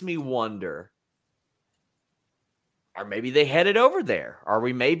makes me wonder, or maybe they headed over there. Are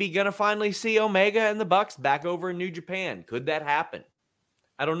we maybe going to finally see Omega and the Bucks back over in New Japan? Could that happen?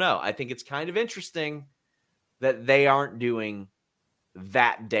 I don't know. I think it's kind of interesting that they aren't doing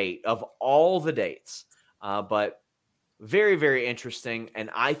that date of all the dates. But very, very interesting.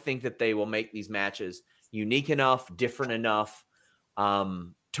 And I think that they will make these matches unique enough, different enough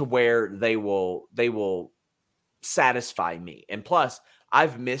to where they will satisfy me. And plus,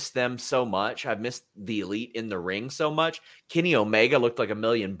 I've missed them so much. I've missed the Elite in the ring so much. Kenny Omega looked like $1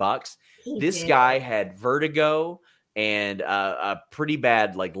 million. This guy had vertigo and a pretty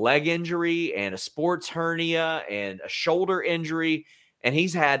bad like leg injury and a sports hernia and a shoulder injury. And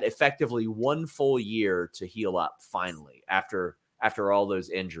he's had effectively 1 full year to heal up finally after all those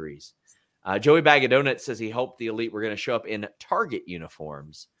injuries. Joey Bag of Donuts says he hoped the Elite were going to show up in Target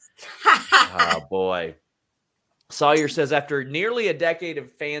uniforms. Oh, boy. Sawyer says, after nearly a decade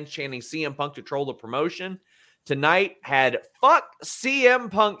of fans chanting CM Punk to troll the promotion, tonight had fuck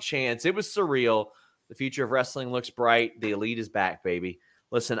CM Punk chants. It was surreal. The future of wrestling looks bright. The Elite is back, baby.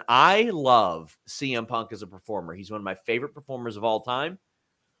 Listen, I love CM Punk as a performer. He's one of my favorite performers of all time.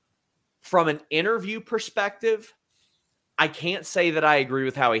 From an interview perspective, I can't say that I agree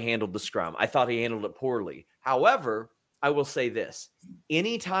with how he handled the scrum. I thought he handled it poorly. However, I will say this.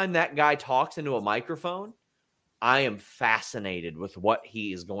 Anytime that guy talks into a microphone, I am fascinated with what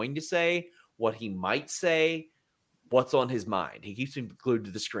he is going to say, what he might say, what's on his mind. He keeps me glued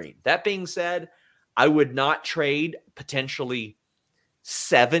to the screen. That being said, I would not trade potentially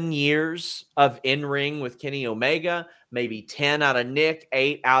 7 years of in-ring with Kenny Omega, maybe 10 out of Nick,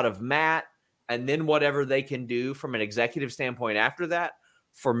 8 out of Matt, and then whatever they can do from an executive standpoint after that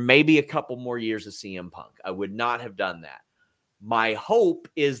for maybe a couple more years of CM Punk. I would not have done that. My hope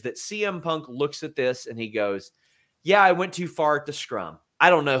is that CM Punk looks at this and he goes, yeah, I went too far at the scrum.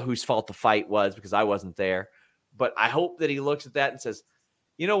 I don't know whose fault the fight was because I wasn't there, but I hope that he looks at that and says,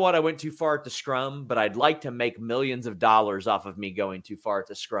 you know what? I went too far at the scrum, but I'd like to make millions of dollars off of me going too far at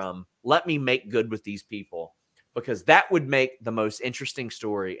the scrum. Let me make good with these people, because that would make the most interesting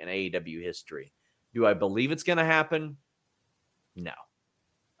story in AEW history. Do I believe it's going to happen? No,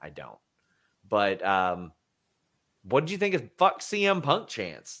 I don't. But what did you think of fuck CM Punk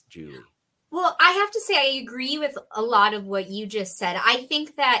chants, Julie? Well, I have to say I agree with a lot of what you just said. I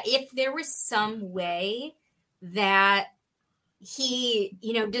think that if there was some way that he,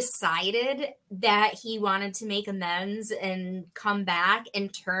 decided that he wanted to make amends and come back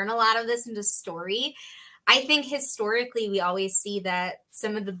and turn a lot of this into story, I think historically we always see that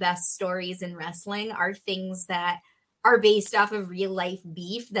some of the best stories in wrestling are things that are based off of real life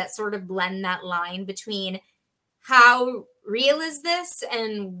beef that sort of blend that line between how real is this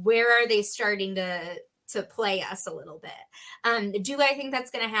and where are they starting to play us a little bit. Do I think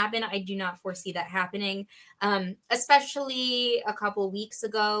that's going to happen? I do not foresee that happening, especially a couple weeks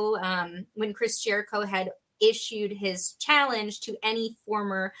ago when Chris Jericho had issued his challenge to any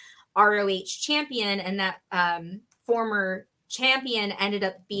former ROH champion, and that former champion ended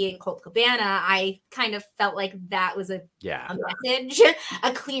up being Colt Cabana. I kind of felt like that was a message,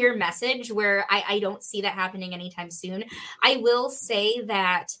 a clear message where I don't see that happening anytime soon. I will say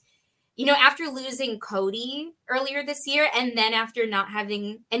that, after losing Cody earlier this year, and then after not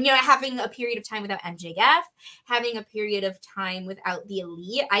having a period of time without MJF, having a period of time without the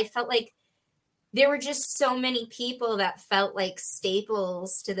Elite, I felt like there were just so many people that felt like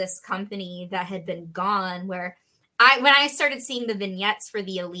staples to this company that had been gone, where when I started seeing the vignettes for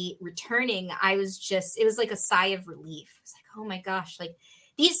the Elite returning, it was like a sigh of relief. It's like, oh my gosh, like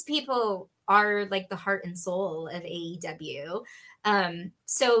these people are like the heart and soul of AEW.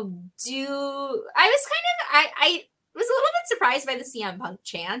 was a little bit surprised by the CM Punk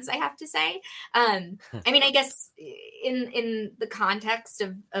chants, I have to say. I mean, I guess in the context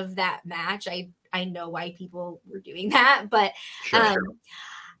of that match, I know why people were doing that, but sure.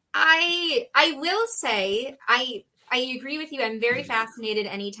 I will say I agree with you. I'm very fascinated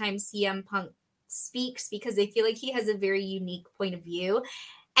anytime CM Punk speaks because I feel like he has a very unique point of view.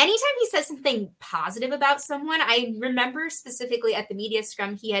 Anytime he says something positive about someone, I remember specifically at the media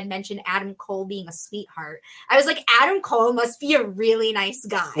scrum, he had mentioned Adam Cole being a sweetheart. I was like, Adam Cole must be a really nice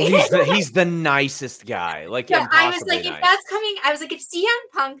guy. Well, he's the nicest guy. Like, yeah, I was like, nice. If that's coming, I was like, if CM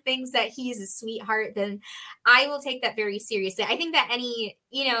Punk thinks that he's a sweetheart, then I will take that very seriously. I think that any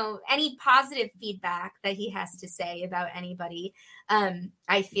positive feedback that he has to say about anybody,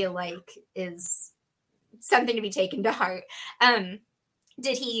 I feel like is something to be taken to heart.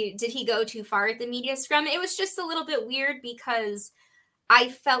 Did he go too far at the media scrum? It was just a little bit weird because I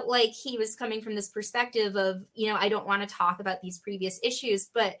felt like he was coming from this perspective of, I don't want to talk about these previous issues.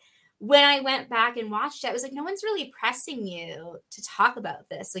 But when I went back and watched it, I was like, no one's really pressing you to talk about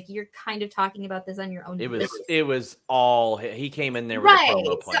this. Like, you're kind of talking about this on your own. It was all, he came in there with a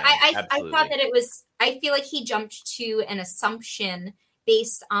promo plan. So I thought that it was, I feel like he jumped to an assumption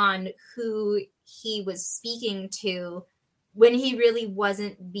based on who he was speaking to when he really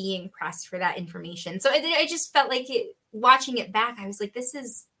wasn't being pressed for that information. So I just felt like watching it back, I was like, this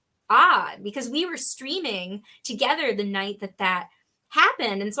is odd because we were streaming together the night that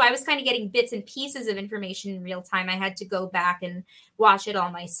happened. And so I was kind of getting bits and pieces of information in real time. I had to go back and watch it all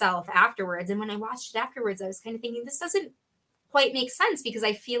myself afterwards. And when I watched it afterwards, I was kind of thinking, this doesn't quite make sense because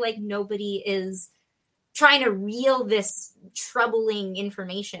I feel like nobody is trying to reel this troubling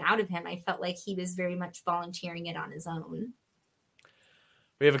information out of him. I felt like he was very much volunteering it on his own.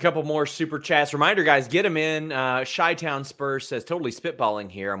 We have a couple more super chats. Reminder, guys, get them in. Chi-Town Spurs says, totally spitballing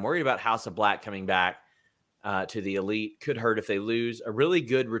here. I'm worried about House of Black coming back to the Elite. Could hurt if they lose. A really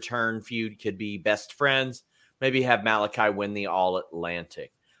good return feud could be best friends. Maybe have Malachi win the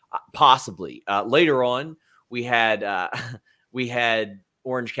All-Atlantic. Possibly. Later on, we had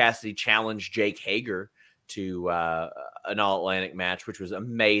Orange Cassidy challenge Jake Hager to an All-Atlantic match, which was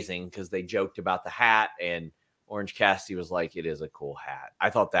amazing because they joked about the hat, and Orange Cassidy was like, it is a cool hat. I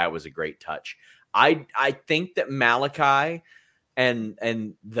thought that was a great touch. I think that Malachi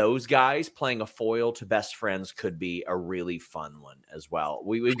and those guys playing a foil to best friends could be a really fun one as well.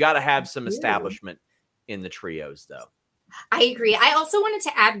 We've got to have some establishment in the trios, though. I agree. I also wanted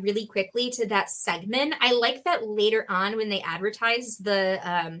to add really quickly to that segment. I like that later on when they advertised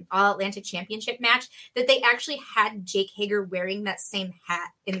the All Atlantic Championship match, that they actually had Jake Hager wearing that same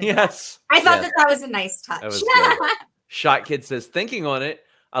hat in the match. I thought that was a nice touch. That was good. Shot Kid says, thinking on it,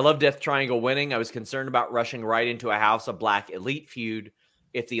 I love Death Triangle winning. I was concerned about rushing right into a House of Black Elite feud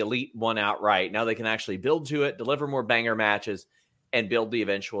if the Elite won outright. Now they can actually build to it, deliver more banger matches, and build the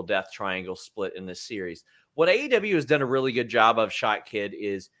eventual Death Triangle split in this series. What AEW has done a really good job of, Shot Kid,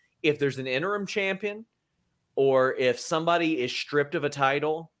 is if there's an interim champion or if somebody is stripped of a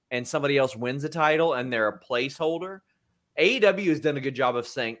title and somebody else wins a title and they're a placeholder, AEW has done a good job of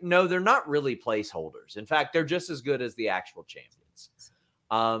saying, no, they're not really placeholders. In fact, they're just as good as the actual champions.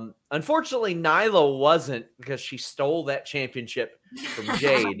 Unfortunately, Nyla wasn't because she stole that championship from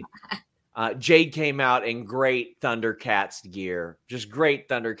Jade. Jade came out in great Thundercats gear, just great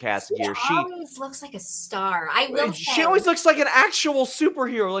Thundercats gear. She always looks like a star. She always looks like an actual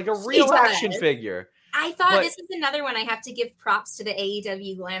superhero, like a real action figure. I thought this is another one I have to give props to the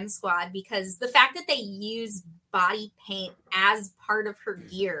AEW Glam Squad because the fact that they use body paint as part of her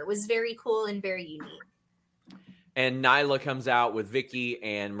gear was very cool and very unique. And Nyla comes out with Vicky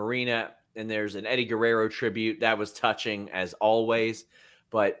and Marina, and there's an Eddie Guerrero tribute. That was touching as always,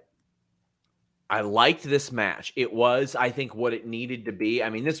 but I liked this match. It was, I think, what it needed to be. I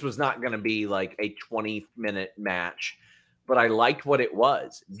mean, this was not going to be like a 20-minute match, but I liked what it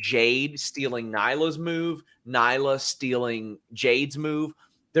was. Jade stealing Nyla's move, Nyla stealing Jade's move.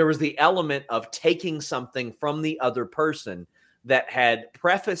 There was the element of taking something from the other person that had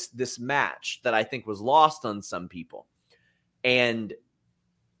prefaced this match that I think was lost on some people. And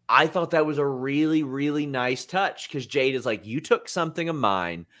I thought that was a really, really nice touch because Jade is like, you took something of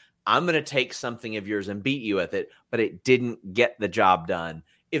mine. I'm going to take something of yours and beat you with it, but it didn't get the job done.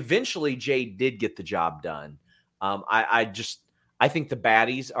 Eventually, Jade did get the job done. I think the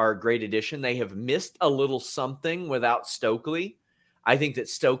baddies are a great addition. They have missed a little something without Stokely. I think that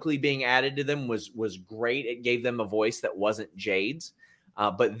Stokely being added to them was great. It gave them a voice that wasn't Jade's.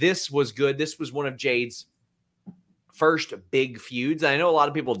 But this was good. This was one of Jade's first big feuds. I know a lot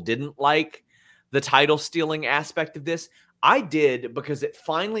of people didn't like the title stealing aspect of this. I did, because it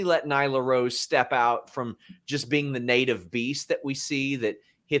finally let Nyla Rose step out from just being the native beast that we see that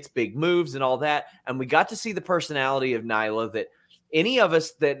hits big moves and all that. And we got to see the personality of Nyla that any of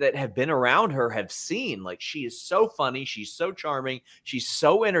us that have been around her have seen. Like, she is so funny. She's so charming. She's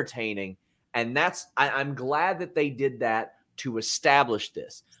so entertaining. And I'm glad that they did that to establish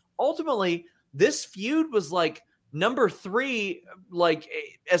this. Ultimately, this feud was like number 3, like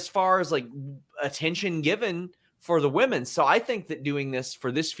as far as like attention given for the women. So I think that doing this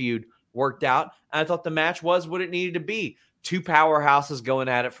for this feud worked out. And I thought the match was what it needed to be. 2 powerhouses going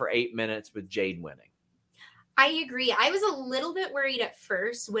at it for 8 minutes with Jade winning. I agree. I was a little bit worried at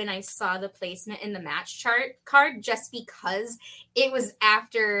first when I saw the placement in the match card, just because it was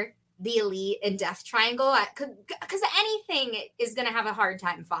after the Elite and Death Triangle, because anything is going to have a hard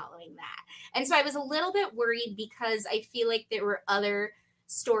time following that. And so I was a little bit worried, because I feel like there were other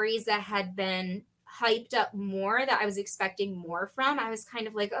stories that had been hyped up more that I was expecting more from. I was kind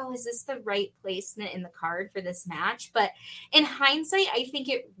of like, oh, is this the right placement in the card for this match? But in hindsight, I think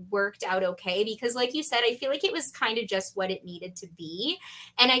it worked out okay, because like you said, I feel like it was kind of just what it needed to be.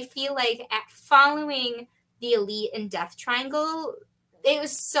 And I feel like following the Elite and Death Triangle, it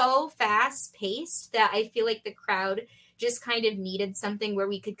was so fast paced that I feel like the crowd just kind of needed something where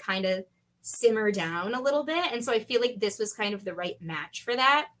we could kind of simmer down a little bit. And so I feel like this was kind of the right match for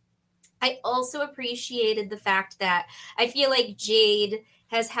that. I also appreciated the fact that I feel like Jade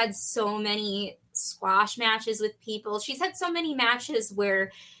has had so many squash matches with people. She's had so many matches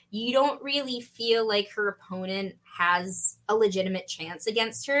where you don't really feel like her opponent has a legitimate chance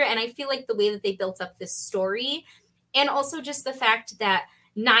against her. And I feel like the way that they built up this story, and also just the fact that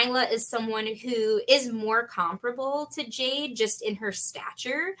Nyla is someone who is more comparable to Jade just in her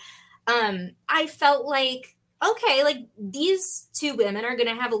stature, I felt like, okay, like these 2 women are going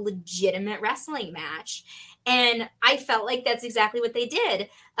to have a legitimate wrestling match. And I felt like that's exactly what they did.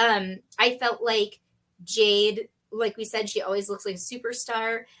 I felt like Jade, like we said, she always looks like a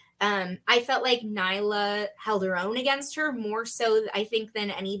superstar. I felt like Nyla held her own against her more so, I think,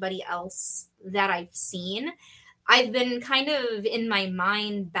 than anybody else that I've seen. I've been kind of in my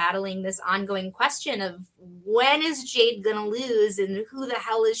mind battling this ongoing question of when is Jade going to lose and who the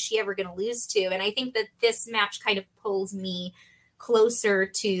hell is she ever going to lose to? And I think that this match kind of pulls me closer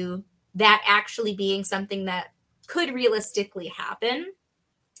to that actually being something that could realistically happen.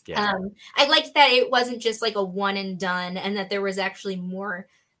 Yeah. I liked that it wasn't just like a one and done, and that there was actually more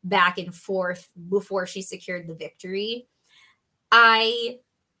back and forth before she secured the victory. I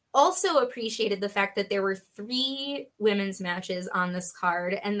also appreciated the fact that there were 3 women's matches on this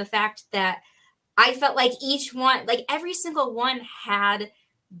card, and the fact that I felt like each one, like every single one, had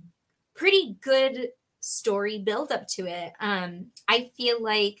pretty good story build up to it. I feel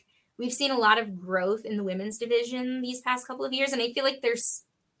like we've seen a lot of growth in the women's division these past couple of years, and I feel like there's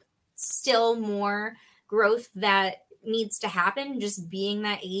still more growth that needs to happen, just being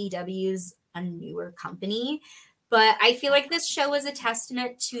that AEW's a newer company. But I feel like this show is a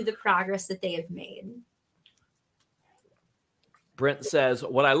testament to the progress that they have made. Brent says,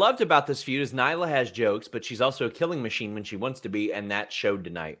 what I loved about this feud is Nyla has jokes, but she's also a killing machine when she wants to be, and that showed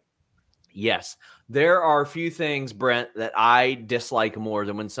tonight. Yes, there are a few things, Brent, that I dislike more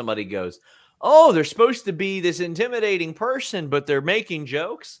than when somebody goes, oh, they're supposed to be this intimidating person, but they're making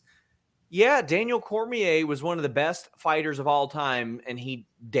jokes. Yeah, Daniel Cormier was one of the best fighters of all time, and he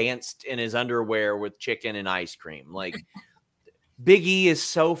danced in his underwear with chicken and ice cream. Like, Big E is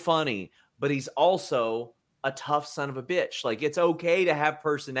so funny, but he's also a tough son of a bitch. Like, it's okay to have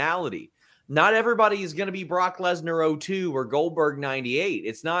personality. Not everybody is going to be Brock Lesnar 02 or Goldberg 98.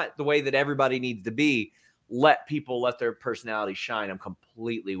 It's not the way that everybody needs to be. Let people let their personality shine. I'm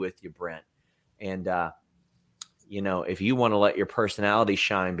completely with you, Brent. And, you know, if you want to let your personality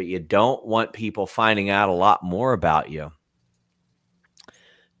shine, but you don't want people finding out a lot more about you,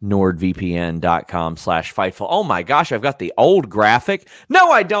 NordVPN.com/Fightful. Oh my gosh, I've got the old graphic.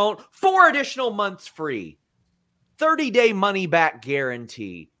 No, I don't. 4 additional months free. 30-day money-back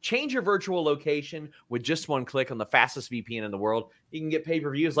guarantee. Change your virtual location with just one click on the fastest VPN in the world. You can get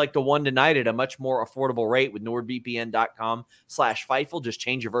pay-per-views like the one tonight at a much more affordable rate with NordVPN.com/Fightful. Just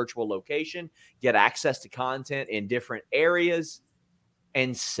change your virtual location, get access to content in different areas,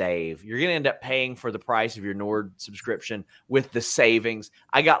 and save. You're going to end up paying for the price of your Nord subscription with the savings.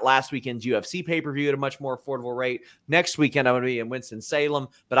 I got last weekend's UFC pay-per-view at a much more affordable rate. Next weekend, I'm going to be in Winston-Salem,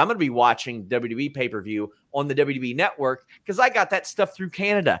 but I'm going to be watching WWE pay-per-view on the WWE network because I got that stuff through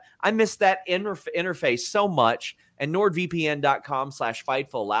Canada. I miss that interface so much, and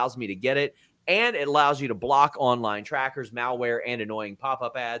NordVPN.com/Fightful allows me to get it, and it allows you to block online trackers, malware, and annoying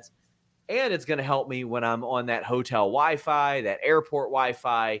pop-up ads. and it's going to help me when I'm on that hotel Wi-Fi, that airport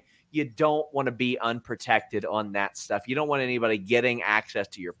Wi-Fi. You don't want to be unprotected on that stuff. You don't want anybody getting access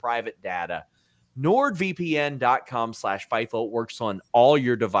to your private data. NordVPN.com/Fightful works on all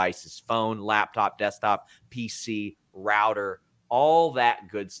your devices, phone, laptop, desktop, PC, router, all that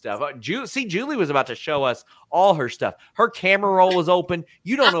good stuff. Julie was about to show us all her stuff. Her camera roll was open.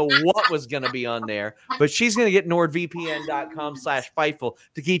 You don't know what was going to be on there, but she's going to get NordVPN.com/Fightful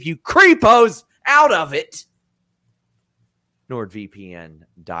to keep you creepos out of it.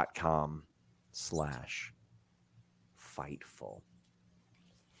 NordVPN.com/Fightful.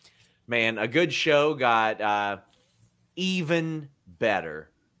 Man, a good show got even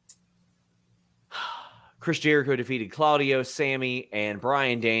better. Chris Jericho defeated Claudio, Sammy, and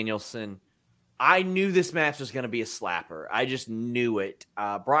Bryan Danielson. I knew this match was going to be a slapper. I just knew it.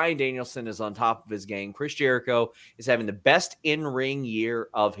 Bryan Danielson is on top of his game. Chris Jericho is having the best in-ring year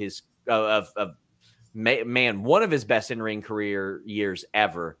of his one of his best in-ring career years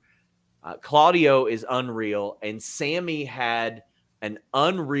ever. Claudio is unreal, and Sammy had an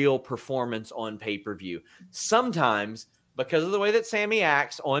unreal performance on pay-per-view. Sometimes, because of the way that Sammy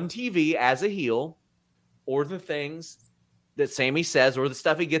acts on TV as a heel, or the things that Sammy says, or the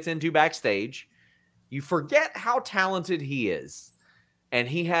stuff he gets into backstage, you forget how talented he is. And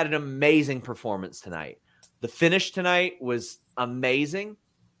he had an amazing performance tonight. The finish tonight was amazing,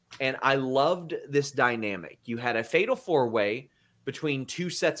 and I loved this dynamic. You had a fatal four-way between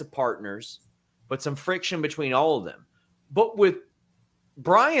two sets of partners, but some friction between all of them. But with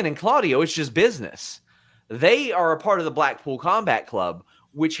Bryan and Claudio, it's just business. They are a part of the Blackpool Combat Club,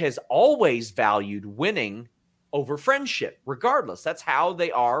 which has always valued winning over friendship, regardless. That's how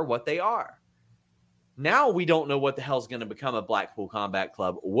they are what they are. Now we don't know what the hell's going to become of Blackpool Combat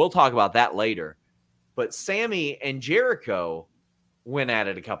Club. We'll talk about that later. But Sammy and Jericho went at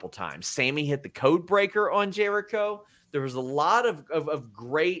it a couple times. Sammy hit the code breaker on Jericho. There was a lot of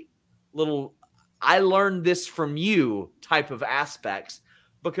great little, I learned this from you type of aspects,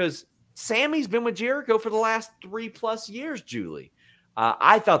 because Sammy's been with Jericho for the last 3+ years, Julie.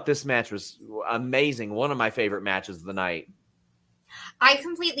 I thought this match was amazing. One of my favorite matches of the night. I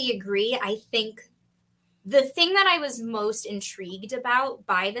completely agree. I think the thing that I was most intrigued about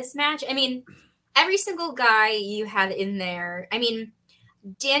by this match, I mean, every single guy you had in there, I mean,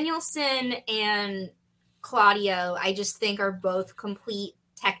 Danielson and Claudio, I just think are both complete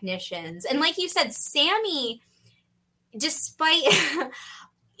technicians. And like you said, Sammy, despite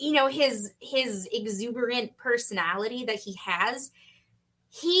his exuberant personality that he has,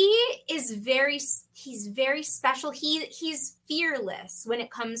 he's very special. He's fearless when it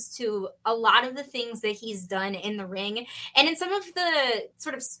comes to a lot of the things that he's done in the ring, and in some of the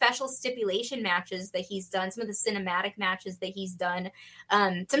sort of special stipulation matches that he's done, some of the cinematic matches that he's done.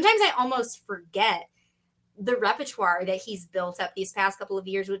 Sometimes I almost forget the repertoire that he's built up these past couple of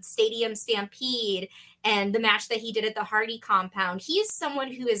years with Stadium Stampede and the match that he did at the Hardy compound. He's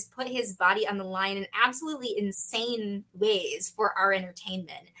someone who has put his body on the line in absolutely insane ways for our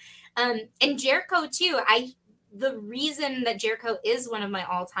entertainment. And Jericho too. The reason that Jericho is one of my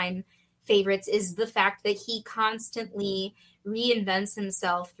all-time favorites is the fact that he constantly reinvents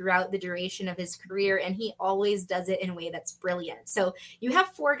himself throughout the duration of his career, and he always does it in a way that's brilliant. So you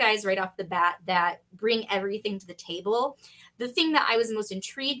have four guys right off the bat that bring everything to the table. The thing that I was most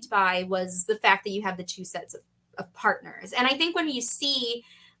intrigued by was the fact that you have the two sets of partners. And I think when you see,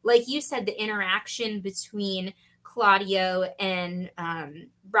 like you said, the interaction between Claudio and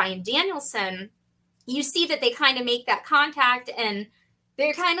Bryan Danielson, you see that they kind of make that contact, and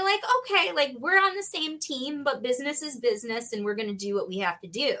they're kind of like, okay, like we're on the same team, but business is business and we're going to do what we have to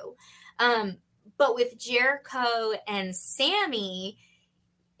do. But with Jericho and Sammy,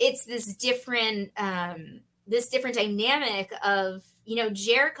 it's this different dynamic of,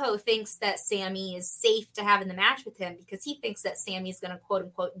 Jericho thinks that Sammy is safe to have in the match with him because he thinks that Sammy's going to quote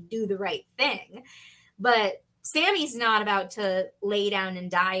unquote do the right thing. But Sammy's not about to lay down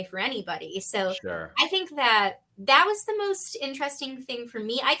and die for anybody. So sure. I think that was the most interesting thing for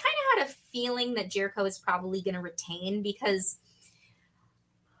me. I kind of had a feeling that Jericho is probably going to retain, because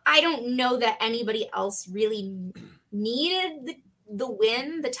I don't know that anybody else really needed the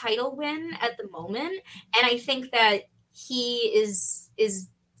win, the title win at the moment. And I think that he is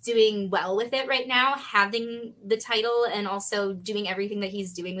doing well with it right now, having the title and also doing everything that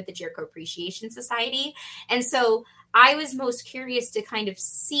he's doing with the Jericho Appreciation Society. And so I was most curious to kind of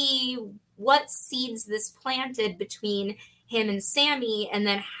see what seeds this planted between him and Sammy, and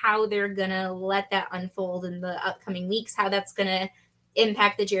then how they're going to let that unfold in the upcoming weeks, how that's going to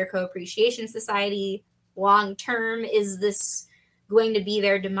impact the Jericho Appreciation Society long term. Is this going to be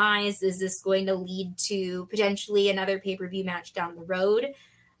their demise? Is this going to lead to potentially another pay-per-view match down the road?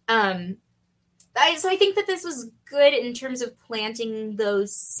 So I think that this was good in terms of planting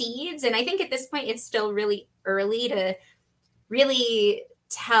those seeds. And I think at this point, it's still really early to really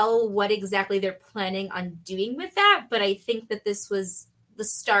tell what exactly they're planning on doing with that. But I think that this was the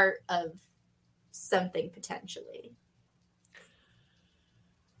start of something potentially.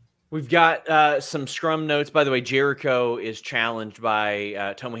 We've got some scrum notes. By the way, Jericho is challenged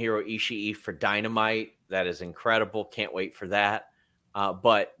by Tomohiro Ishii for Dynamite. That is incredible. Can't wait for that.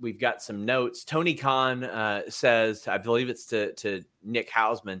 But we've got some notes. Tony Khan says, I believe it's to Nick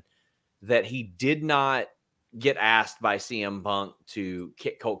Hausman, that he did not get asked by CM Punk to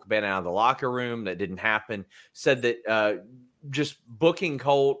kick Colt Cabana out of the locker room. That didn't happen. Said that just booking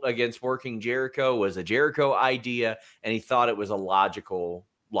Colt against working Jericho was a Jericho idea, and he thought it was a logical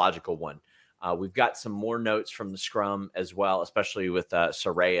one. We've got some more notes from the scrum as well, especially with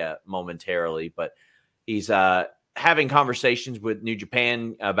Saraya momentarily, but he's having conversations with New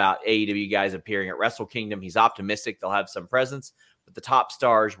Japan about AEW guys appearing at Wrestle Kingdom. He's optimistic they'll have some presence, but the top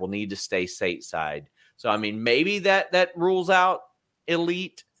stars will need to stay stateside. So, I mean, maybe that rules out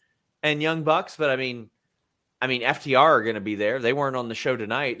Elite and Young Bucks, but I mean, FTR are going to be there. They weren't on the show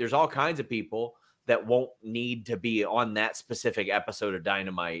tonight. There's all kinds of people that won't need to be on that specific episode of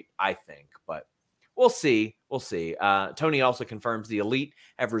Dynamite, I think, but we'll see. Tony also confirms the Elite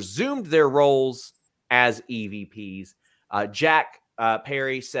have resumed their roles as EVPs. Jack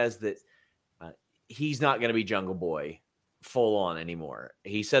Perry says that he's not going to be Jungle Boy full on anymore.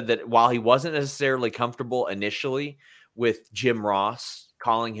 He said that while he wasn't necessarily comfortable initially with Jim Ross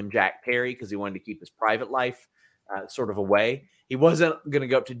calling him Jack Perry because he wanted to keep his private life sort of away, he wasn't going to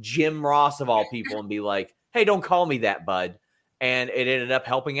go up to Jim Ross of all people and be like, hey, don't call me that, bud. And it ended up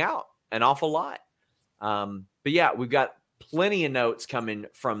helping out an awful lot. But yeah, we've got plenty of notes coming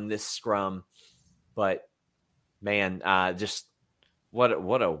from this scrum. But man, just what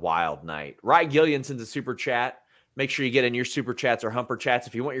a wild night. Rye Gillian sends a super chat. Make sure you get in your super chats or humper chats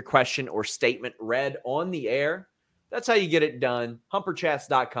if you want your question or statement read on the air. That's how you get it done.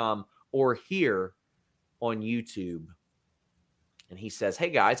 Humperchats.com or here on YouTube. And he says, hey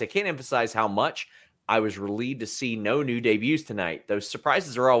guys, I can't emphasize how much I was relieved to see no new debuts tonight. Those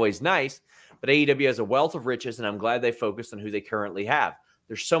surprises are always nice, but AEW has a wealth of riches, and I'm glad they focused on who they currently have.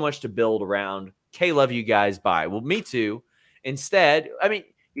 There's so much to build around. K, love you guys. Bye. Well, me too. Instead, I mean,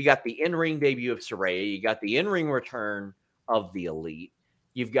 you got the in-ring debut of Saraya. You got the in-ring return of the Elite.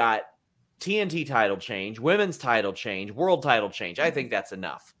 You've got TNT title change, women's title change, world title change. I think that's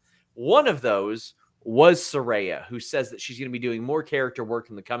enough. One of those was Saraya, who says that she's going to be doing more character work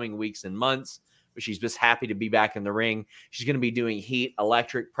in the coming weeks and months, but she's just happy to be back in the ring. She's going to be doing heat,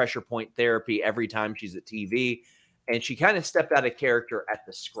 electric, pressure point therapy every time she's at TV. And she kind of stepped out of character at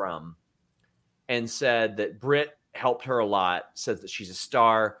the scrum and said that Britt helped her a lot, says that she's a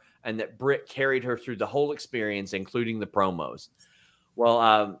star, and that Britt carried her through the whole experience, including the promos.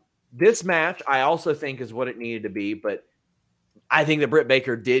 Well, this match, I also think, is what it needed to be, but I think that Britt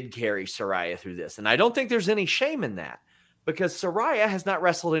Baker did carry Saraya through this, and I don't think there's any shame in that, because Saraya has not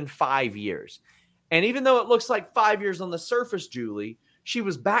wrestled in 5 years. And even though it looks like 5 years on the surface, Julie, she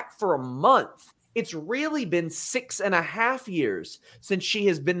was back for a month. It's really been 6.5 years since she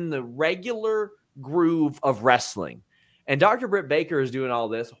has been in the regular groove of wrestling. And Dr. Britt Baker is doing all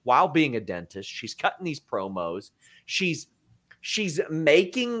this while being a dentist. She's cutting these promos. She's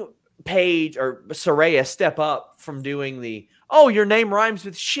making Paige or Saraya step up from doing the, oh, your name rhymes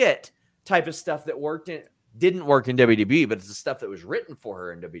with shit type of stuff that didn't work in WWE, but it's the stuff that was written for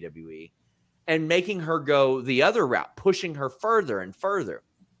her in WWE, and making her go the other route, pushing her further and further.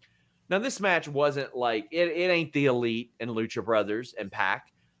 Now, this match wasn't like, it ain't the Elite and Lucha Brothers and Pac.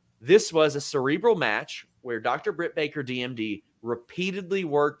 This was a cerebral match where Dr. Britt Baker, DMD, repeatedly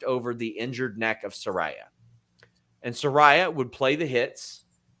worked over the injured neck of Saraya. And Saraya would play the hits.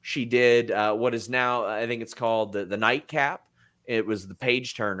 She did what is now, I think it's called the nightcap. It was the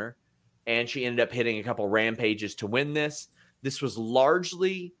page turner. And she ended up hitting a couple rampages to win this. This was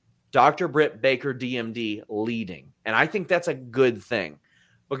largely Dr. Britt Baker, DMD, leading. And I think that's a good thing,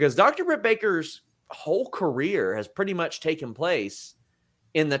 because Dr. Britt Baker's whole career has pretty much taken place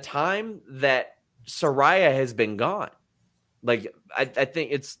in the time that Saraya has been gone. Like, I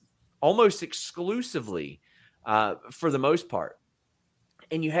think it's almost exclusively for the most part.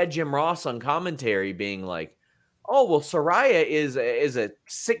 And you had Jim Ross on commentary being like, oh, well, Saraya is a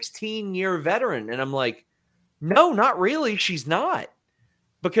 16-year veteran. And I'm like, no, not really. She's not,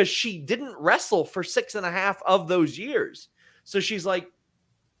 because she didn't wrestle for 6.5 of those years. So she's like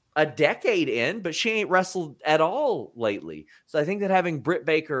a decade in, but she ain't wrestled at all lately. So I think that having Britt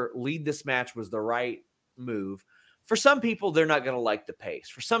Baker lead this match was the right move. For some people, they're not going to like the pace.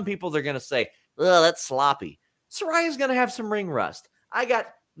 For some people, they're going to say, "Oh, that's sloppy." Saraya's going to have some ring rust. I got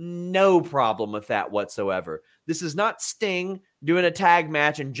no problem with that whatsoever. This is not Sting doing a tag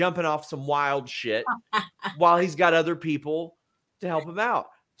match and jumping off some wild shit while he's got other people to help him out.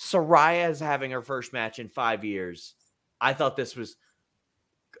 Saraya is having her first match in 5 years. I thought this was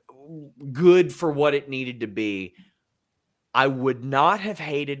good for what it needed to be. I would not have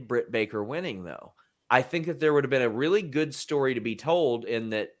hated Britt Baker winning, though. I think that there would have been a really good story to be told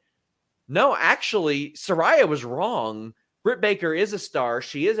in that, no, actually, Saraya was wrong. Britt Baker is a star.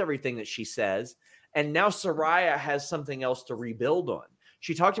 She is everything that she says. And now Saraya has something else to rebuild on.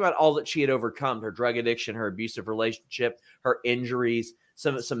 She talked about all that she had overcome, her drug addiction, her abusive relationship, her injuries,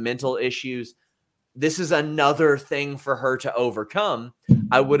 some mental issues. This is another thing for her to overcome.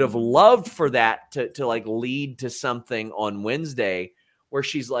 I would have loved for that to like lead to something on Wednesday where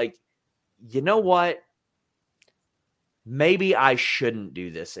she's like, you know what? Maybe I shouldn't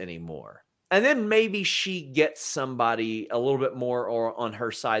do this anymore. And then maybe she gets somebody a little bit more or on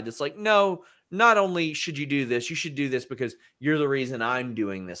her side that's like, no, not only should you do this, you should do this because you're the reason I'm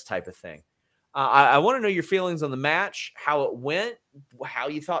doing this type of thing. I want to know your feelings on the match, how it went, how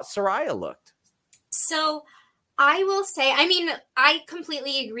you thought Saraya looked. So I will say, I mean, I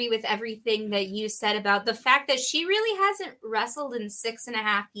completely agree with everything that you said about the fact that she really hasn't wrestled in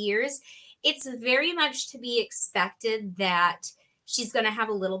 6.5 years. It's very much to be expected that she's going to have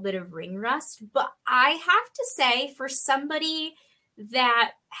a little bit of ring rust. But I have to say, for somebody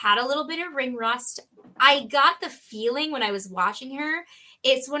that had a little bit of ring rust, I got the feeling when I was watching her,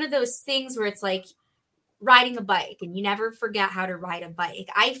 it's one of those things where it's like riding a bike and you never forget how to ride a bike.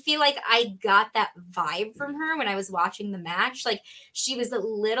 I feel like I got that vibe from her when I was watching the match. Like she was a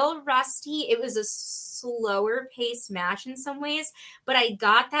little rusty. It was a slower paced match in some ways, but I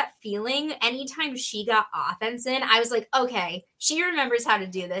got that feeling anytime she got offense in. I was like, okay, she remembers how to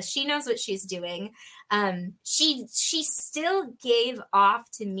do this. She knows what she's doing. She still gave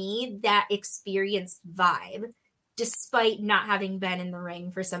off to me that experienced vibe, despite not having been in the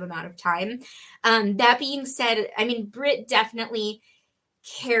ring for some amount of time. That being said, I mean, Britt definitely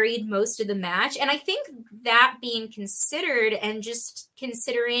carried most of the match. And I think that being considered and just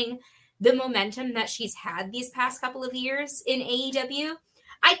considering the momentum that she's had these past couple of years in AEW,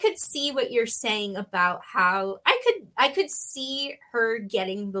 I could see what you're saying about how I could see her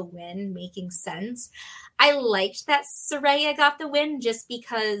getting the win making sense. I liked that Saraya got the win just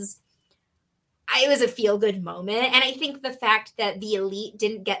because it was a feel-good moment. And I think the fact that the Elite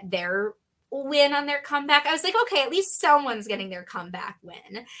didn't get their win on their comeback, I was like, okay, at least someone's getting their comeback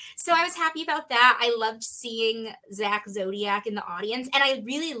win. So I was happy about that. I loved seeing Zach Zodiac in the audience. And I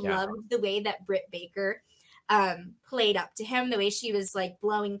really loved the way that Britt Baker played up to him, the way she was like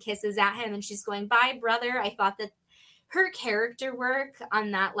blowing kisses at him and she's going, bye, brother. I thought that her character work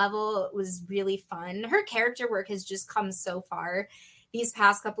on that level was really fun. Her character work has just come so far these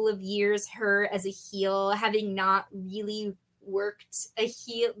past couple of years, her as a heel, having not really worked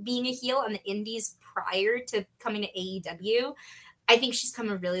being a heel on the indies prior to coming to AEW. I think she's come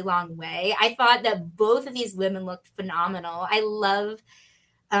a really long way. I thought that both of these women looked phenomenal. I love,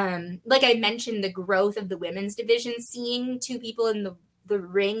 like I mentioned, the growth of the women's division, seeing two people in the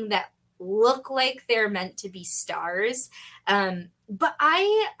ring that look like they're meant to be stars. But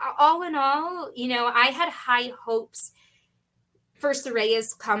all in all, I had high hopes for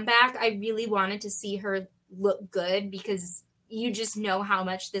Saraya's comeback. I really wanted to see her look good because you just know how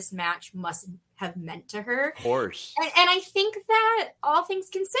much this match must have meant to her. Of course. And I think that all things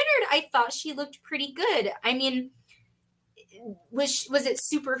considered, I thought she looked pretty good. I mean, was it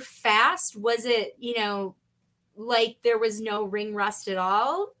super fast? Was it, like there was no ring rust at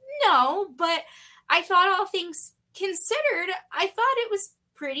all? No, but I thought all things considered, I thought it was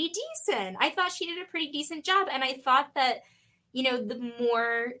pretty decent. I thought she did a pretty decent job. And I thought that, the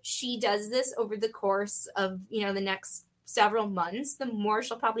more she does this over the course of, the next several months, the more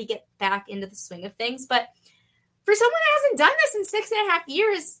she'll probably get back into the swing of things. But for someone that hasn't done this in 6.5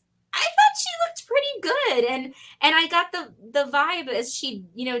 years, I thought she looked pretty good. And I got the vibe as she,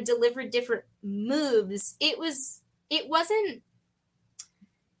 delivered different moves. It wasn't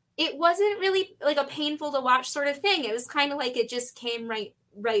really like a painful to watch sort of thing. It was kind of like it just came right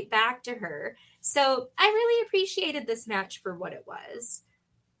back to her. So I really appreciated this match for what it was.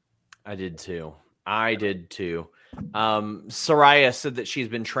 I did too. Saraya said that she's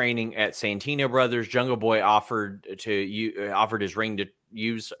been training at Santino Brothers. Jungle Boy offered his ring to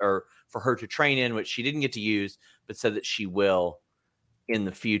use or for her to train in, which she didn't get to use, but said that she will. in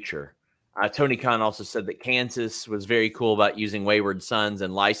the future. Tony Khan also said that Kansas was very cool about using Wayward Sons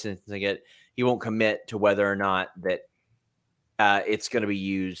and licensing it. He won't commit to whether or not that it's going to be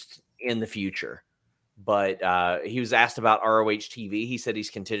used in the future. But he was asked about ROH TV. He said he's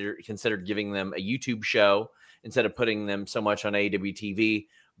considered giving them a YouTube show instead of putting them so much on AEW TV.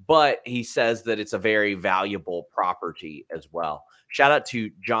 But he says that it's a very valuable property as well. Shout out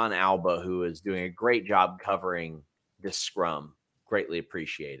to John Alba, who is doing a great job covering this scrum. Greatly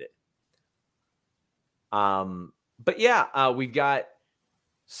appreciate it. But yeah, we've got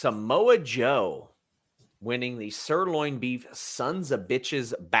Samoa Joe winning the sirloin beef sons of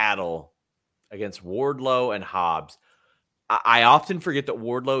bitches battle against Wardlow and Hobbs. I often forget that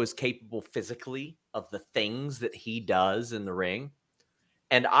Wardlow is capable physically of the things that he does in the ring.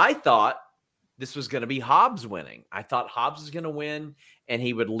 And I thought this was going to be Hobbs winning. I thought Hobbs was going to win, and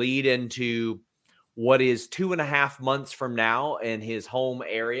he would lead into what is 2.5 months from now in his home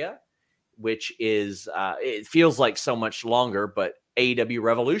area, which is, it feels like so much longer, but AEW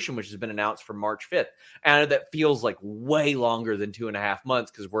Revolution, which has been announced for March 5th. And that feels like way longer than 2.5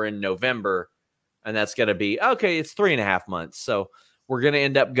 months because we're in November, and that's going to be, okay, it's 3.5 months. So we're going to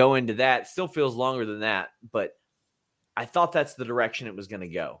end up going to that. Still feels longer than that, but I thought that's the direction it was going to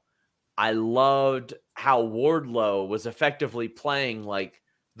go. I loved how Wardlow was effectively playing like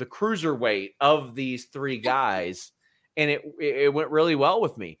the cruiserweight of these three guys, and it went really well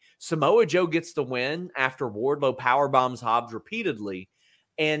with me. Samoa Joe gets the win after Wardlow powerbombs Hobbs repeatedly,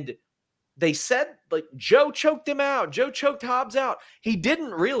 and they said, like, Joe choked him out. Joe choked Hobbs out. He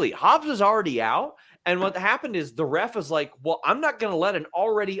didn't really. Hobbs was already out, and what happened is the ref was like, well, I'm not going to let an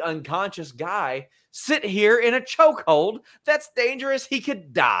already unconscious guy sit here in a chokehold. That's dangerous. He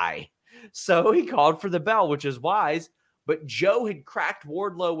could die. So he called for the bell, which is wise. But Joe had cracked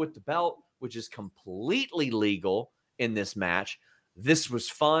Wardlow with the belt, which is completely legal in this match. This was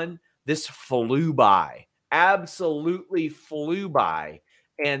fun. This flew by. Absolutely flew by.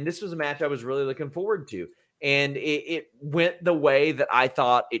 And this was a match I was really looking forward to. And it went the way that I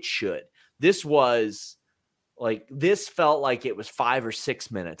thought it should. This felt like it was 5 or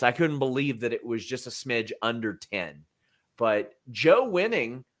 6 minutes. I couldn't believe that it was just a smidge under 10. But Joe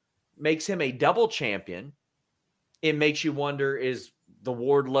winning makes him a double champion. It makes you wonder, is the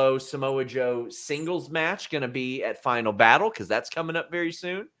Wardlow Samoa Joe singles match going to be at Final Battle? Because that's coming up very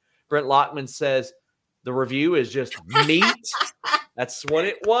soon. Brent Lockman says the review is just meat. That's what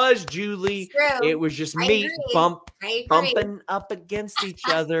it was, Julie. It was just meat bumping up against each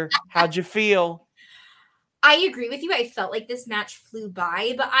other. How'd you feel? I agree with you. I felt like this match flew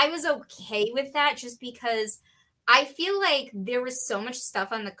by, but I was okay with that just because I feel like there was so much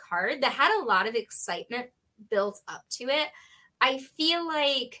stuff on the card that had a lot of excitement built up to it. I feel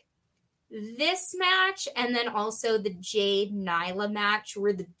like this match and then also the Jade Nyla match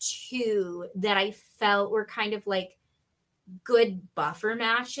were the two that I felt were kind of like good buffer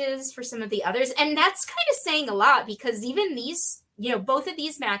matches for some of the others. And that's kind of saying a lot because even these, both of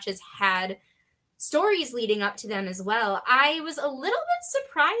these matches had stories leading up to them as well. I was a little bit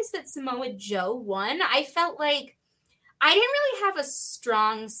surprised that Samoa Joe won. I felt like I didn't really have a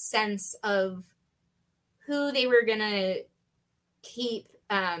strong sense of who they were going to keep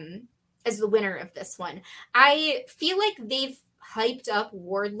as the winner of this one. I feel like they've hyped up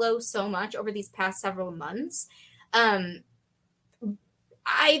Wardlow so much over these past several months.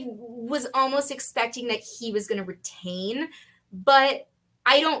 I was almost expecting that he was going to retain, but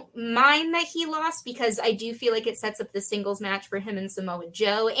I don't mind that he lost because I do feel like it sets up the singles match for him and Samoa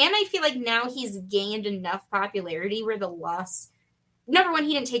Joe. And I feel like now he's gained enough popularity where the loss, number one,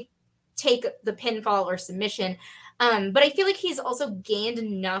 he didn't take the pinfall or submission. But I feel like he's also gained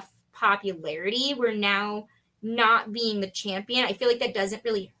enough popularity where now not being the champion, I feel like that doesn't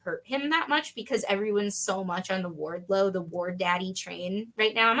really hurt him that much because everyone's so much on the Wardlow, the War Daddy train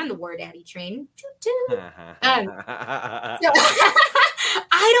right now. I'm on the War Daddy train. So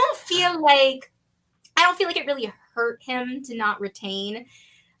I don't feel like it really hurt him to not retain.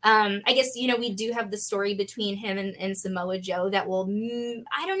 I guess, we do have the story between him and Samoa Joe that will,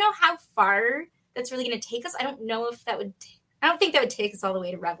 I don't know how far that's really going to take us. I don't think that would take us all the way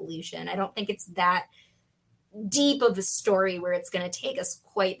to Revolution. I don't think it's that deep of a story where it's going to take us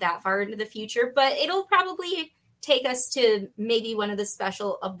quite that far into the future, but it'll probably take us to maybe one of the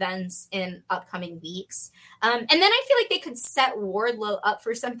special events in upcoming weeks. And then I feel like they could set Wardlow up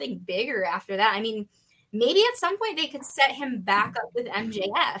for something bigger after that. I mean, maybe at some point they could set him back up with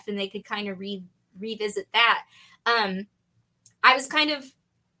MJF and they could kind of revisit that. I was kind of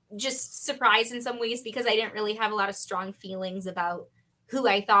just surprised in some ways because I didn't really have a lot of strong feelings about who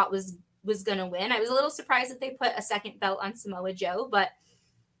I thought was was going to win. I was a little surprised that they put a second belt on Samoa Joe, but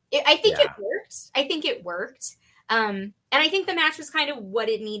I think it worked. I think it worked. And I think the match was kind of what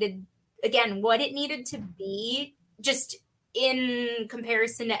it needed. Again, what it needed to be, just in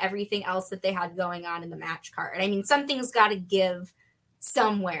comparison to everything else that they had going on in the match card. I mean, something's got to give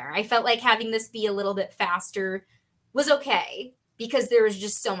somewhere. I felt like having this be a little bit faster was okay because there was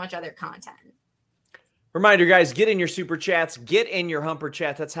just so much other content. Reminder, guys, get in your super chats, get in your humper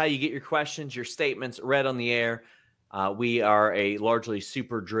chat. That's how you get your questions, your statements read on the air. We are a largely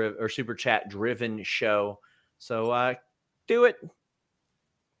super chat driven show. So do it.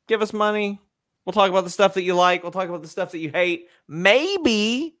 Give us money. We'll talk about the stuff that you like. We'll talk about the stuff that you hate.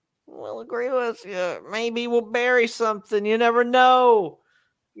 Maybe we'll agree with you. Maybe we'll bury something. You never know.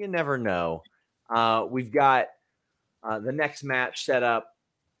 You never know. We've got the next match set up.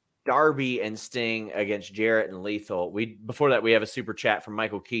 Darby and Sting against Jarrett and Lethal. Before that, we have a super chat from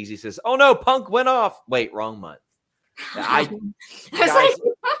Michael Keys. He says, "Oh no, Punk went off." Wait, wrong month. I was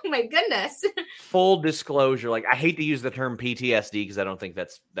like, oh my goodness. Full disclosure, like I hate to use the term PTSD because I don't think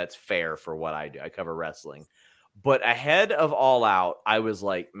that's fair for what I do. I cover wrestling. But ahead of All Out, I was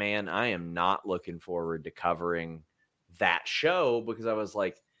like, man, I am not looking forward to covering that show because I was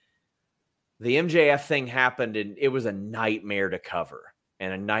like, the MJF thing happened and it was a nightmare to cover.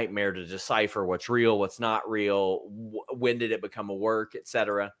 And a nightmare to decipher what's real, what's not real, when did it become a work,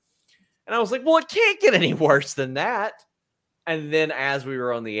 etc. And I was like, well, it can't get any worse than that. And then as we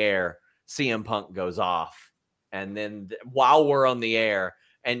were on the air, CM Punk goes off. And then while we're on the air,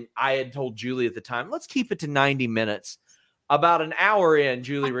 and I had told Julie at the time, let's keep it to 90 minutes. About an hour in,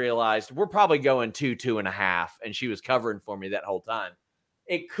 Julie realized we're probably going 2.5. And she was covering for me that whole time.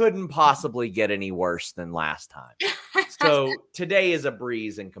 It couldn't possibly get any worse than last time. So today is a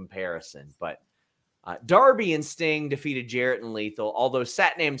breeze in comparison. But Darby and Sting defeated Jarrett and Lethal, although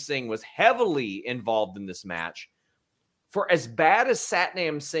Satnam Singh was heavily involved in this match. For as bad as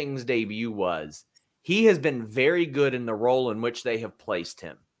Satnam Singh's debut was, he has been very good in the role in which they have placed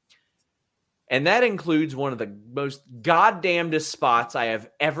him. And that includes one of the most goddamnedest spots I have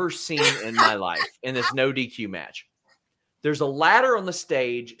ever seen in my life in this no DQ match. There's a ladder on the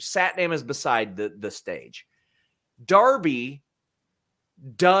stage. Satnam is beside the stage. Darby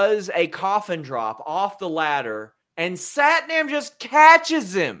does a coffin drop off the ladder, and Satnam just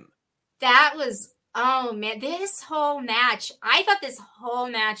catches him. That was, oh man, this whole match, I thought this whole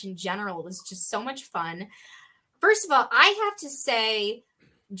match in general was just so much fun. First of all, I have to say,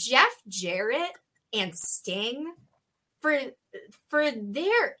 Jeff Jarrett and Sting, for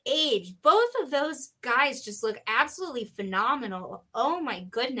their age, both of those guys just look absolutely phenomenal. Oh my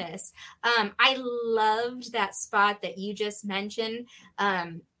goodness. I loved that spot that you just mentioned,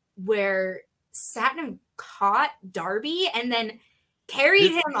 where Satnam caught Darby and then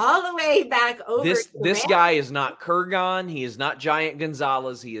carried him all the way back over. This guy is not Kurgan. He is not Giant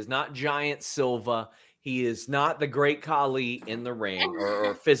Gonzalez. He is not Giant Silva. He is not the great Khali in the ring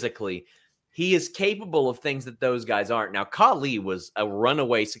or physically. He is capable of things that those guys aren't. Now, Khali was a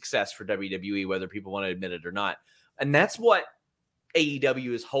runaway success for WWE, whether people want to admit it or not. And that's what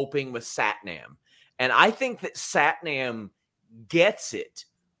AEW is hoping with Satnam. And I think that Satnam gets it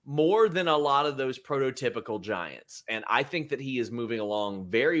more than a lot of those prototypical giants. And I think that he is moving along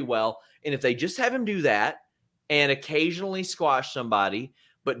very well. And if they just have him do that and occasionally squash somebody,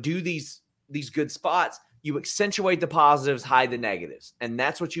 but do these good spots, you accentuate the positives, hide the negatives. And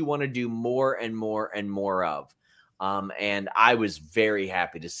that's what you want to do more and more and more of. And I was very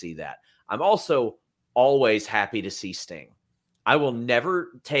happy to see that. I'm also always happy to see Sting. I will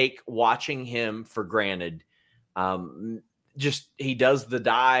never take watching him for granted. He does the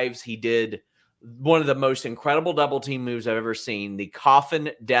dives. He did one of the most incredible double team moves I've ever seen, the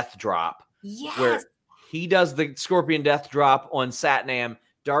coffin death drop. Yes. Where he does the scorpion death drop on Satnam.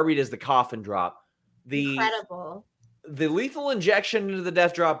 Darby does the coffin drop. Incredible. The lethal injection into the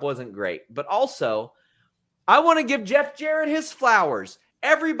death drop wasn't great, but also I want to give Jeff Jarrett his flowers.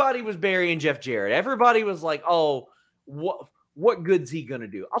 Everybody was burying Jeff Jarrett. Everybody was like, oh, what good's he going to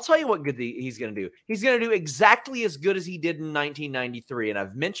do? I'll tell you what good he's going to do. He's going to do exactly as good as he did in 1993. And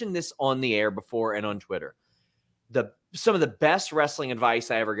I've mentioned this on the air before and on Twitter. Some of the best wrestling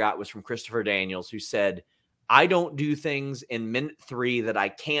advice I ever got was from Christopher Daniels, who said, I don't do things in minute 3 that I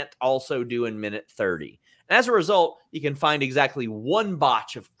can't also do in minute 30. And as a result, you can find exactly one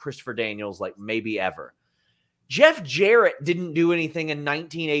botch of Christopher Daniels, like maybe ever. Jeff Jarrett didn't do anything in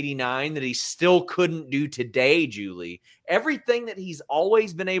 1989 that he still couldn't do today, Julie. Everything that he's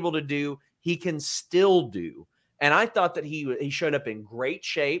always been able to do, he can still do. And I thought that he showed up in great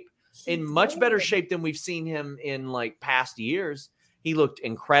shape, in much better shape than we've seen him in like past years. He looked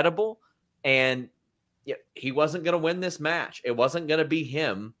incredible. And he wasn't going to win this match. It wasn't going to be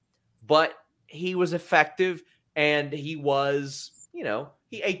him, but he was effective, and he was,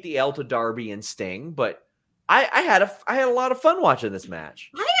 he ate the L to Darby and Sting, but I had a lot of fun watching this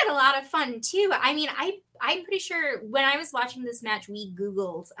match. I had a lot of fun too. I mean, I'm pretty sure when I was watching this match, we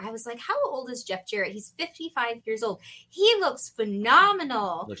Googled, I was like, how old is Jeff Jarrett? He's 55 years old. He looks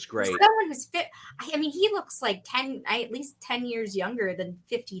phenomenal. Looks great. Someone who's fit. I mean, he looks like at least 10 years younger than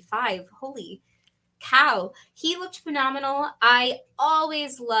 55. Holy cow. He looked phenomenal. I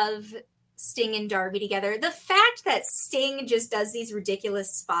always love Sting and Darby together. The fact that Sting just does these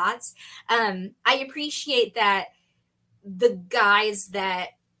ridiculous spots, I appreciate that the guys that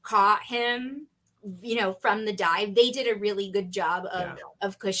caught him, from the dive, they did a really good job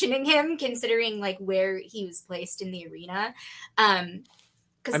of cushioning him, considering like where he was placed in the arena.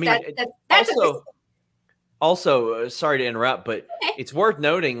 Also, sorry to interrupt, but it's worth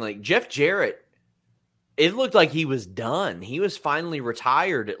noting, like, Jeff Jarrett, it looked like he was done. He was finally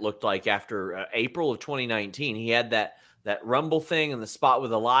retired, it looked like, after April of 2019. He had that Rumble thing and the spot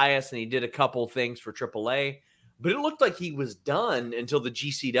with Elias, and he did a couple things for AAA. But it looked like he was done until the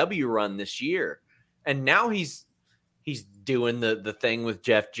GCW run this year. And now he's doing the thing with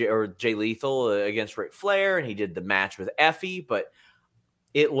Jay Lethal against Ric Flair, and he did the match with Effie. But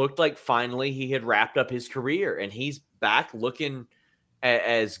it looked like finally he had wrapped up his career, and he's back looking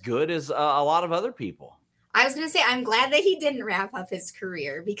as good as a lot of other people. I was going to say, I'm glad that he didn't wrap up his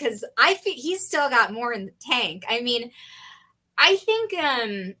career, because I think he's still got more in the tank. I mean, I think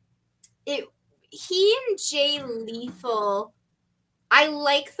he and Jay Lethal, I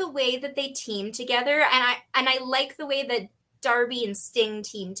like the way that they team together, and I like the way that Darby and Sting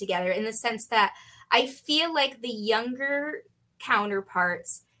team together, in the sense that I feel like the younger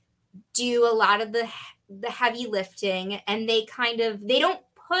counterparts do a lot of the heavy lifting, and they don't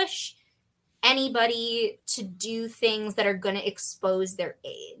push anybody to do things that are going to expose their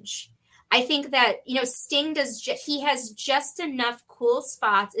age. I think that, Sting he has just enough cool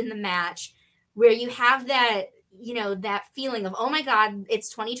spots in the match where you have that, that feeling of, oh my God, it's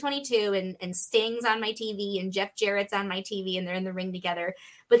 2022 and Sting's on my TV and Jeff Jarrett's on my TV and they're in the ring together,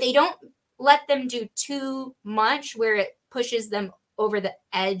 but they don't let them do too much where it pushes them over the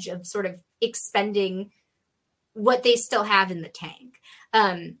edge of sort of expending what they still have in the tank.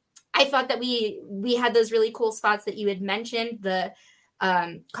 I thought that we had those really cool spots that you had mentioned, the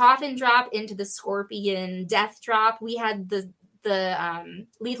coffin drop into the scorpion death drop. We had the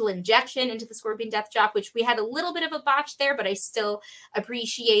lethal injection into the scorpion death drop, which we had a little bit of a botch there, but I still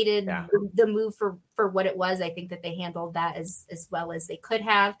appreciated the move for what it was. I think that they handled that as well as they could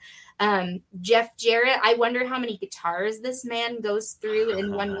have. Jeff Jarrett, I wonder how many guitars this man goes through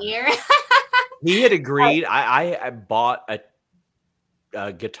in 1 year. He had agreed. I bought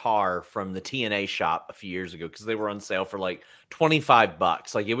a guitar from the TNA shop a few years ago because they were on sale for like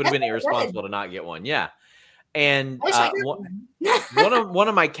 $25. Like, it would have been irresponsible to not get one. Yeah. And one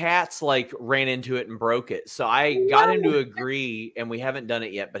of my cats like ran into it and broke it. So I got him to agree, and we haven't done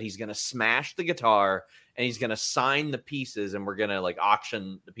it yet, but he's going to smash the guitar and he's going to sign the pieces, and we're going to like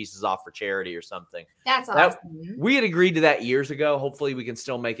auction the pieces off for charity or something. That's awesome. We had agreed to that years ago. Hopefully we can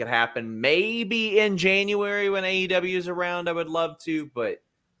still make it happen. Maybe in January when AEW is around, I would love to, but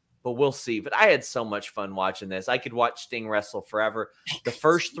we'll see. But I had so much fun watching this. I could watch Sting wrestle forever. The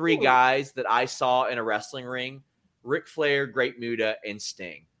first three guys that I saw in a wrestling ring, Ric Flair, Great Muta, and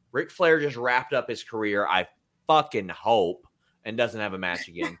Sting. Ric Flair just wrapped up his career, I fucking hope, and doesn't have a match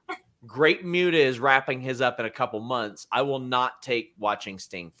again. Great Muta is wrapping his up in a couple months. I will not take watching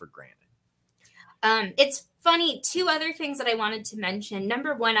Sting for granted. It's funny. Two other things that I wanted to mention.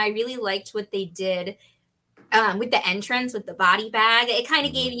 Number one, I really liked what they did with the entrance, with the body bag. It kind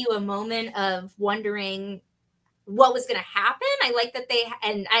of gave you a moment of wondering what was going to happen. I like that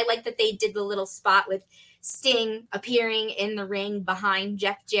they did the little spot with Sting appearing in the ring behind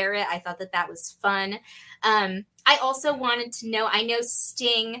Jeff Jarrett. I thought that was fun. I also wanted to know, I know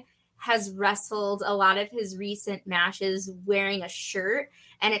Sting has wrestled a lot of his recent matches wearing a shirt.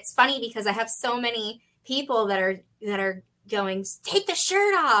 And it's funny because I have so many people that are going, take the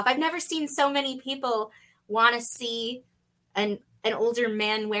shirt off. I've never seen so many people want to see an older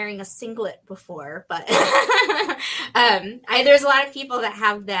man wearing a singlet before, but there's a lot of people that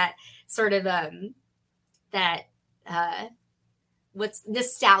have that sort of what's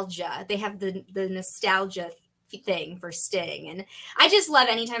nostalgia. They have the nostalgia thing for Sting, and I just love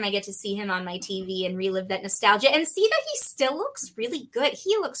anytime I get to see him on my TV and relive that nostalgia and see that he still looks really good.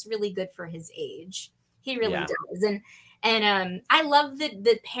 He looks really good for his age. He really does. And I love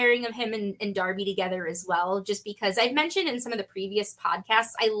the pairing of him and Darby together as well, just because I've mentioned in some of the previous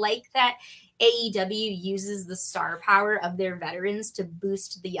podcasts, I like that AEW uses the star power of their veterans to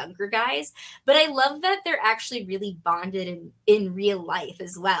boost the younger guys. But I love that they're actually really bonded in real life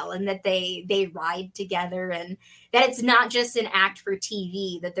as well, and that they ride together, and that it's not just an act for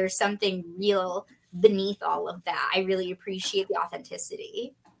TV, that there's something real beneath all of that. I really appreciate the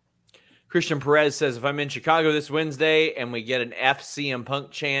authenticity. Christian Perez says, if I'm in Chicago this Wednesday and we get an FCM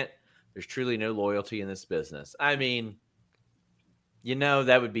Punk chant, there's truly no loyalty in this business. I mean,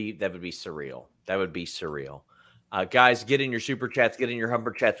 that would be surreal. That would be surreal. Guys, get in your super chats, get in your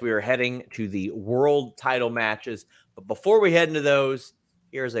humper chats. We are heading to the world title matches. But before we head into those,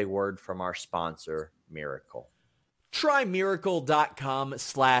 here's a word from our sponsor, Miracle. Try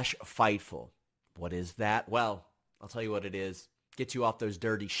miracle.com/Fightful. What is that? Well, I'll tell you what it is. Get you off those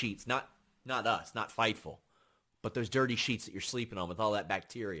dirty sheets. Not us, not Fightful, but those dirty sheets that you're sleeping on with all that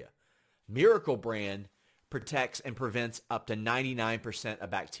bacteria. Miracle brand protects and prevents up to 99% of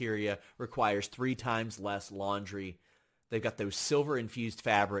bacteria, requires 3 times less laundry. They've got those silver-infused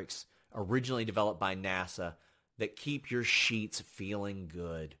fabrics originally developed by NASA that keep your sheets feeling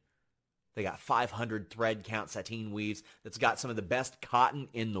good. They got 500 thread count sateen weaves that's got some of the best cotton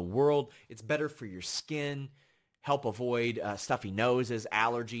in the world. It's better for your skin, help avoid stuffy noses,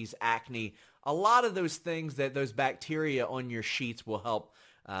 allergies, acne, a lot of those things that those bacteria on your sheets will help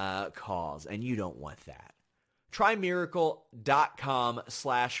cause, and you don't want that. Try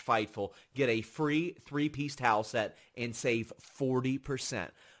miracle.com/Fightful. Get a free 3-piece towel set and save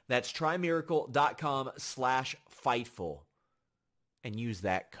 40%. That's trymiracle.com/Fightful and use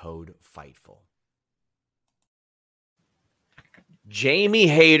that code Fightful. Jamie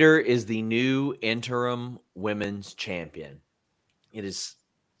Hayter is the new interim women's champion. It is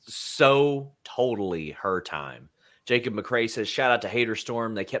so totally her time. Jacob McCrae says, shout out to Hayter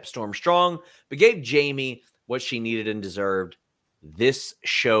Storm. They kept Storm strong, but gave Jamie what she needed and deserved. This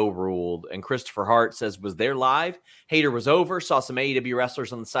show ruled. And Christopher Hart says, was there live? Hayter was over. Saw some AEW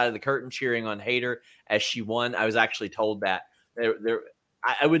wrestlers on the side of the curtain cheering on Hayter as she won. I was actually told that.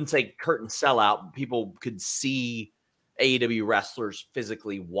 I wouldn't say curtain sellout. People could see AEW wrestlers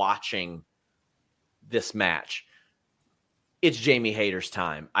physically watching this match. It's Jamie Hayter's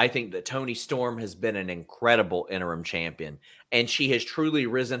time. I think that Toni Storm has been an incredible interim champion, and she has truly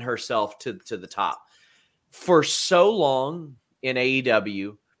risen herself to the top. For so long in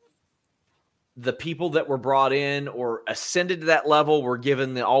AEW, the people that were brought in or ascended to that level were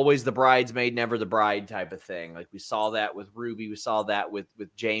given always the bridesmaid, never the bride type of thing. Like we saw that with Ruby. We saw that with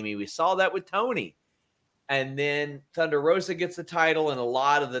Jamie. We saw that with Toni. And then Thunder Rosa gets the title, and a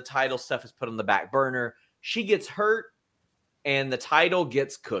lot of the title stuff is put on the back burner. She gets hurt, and the title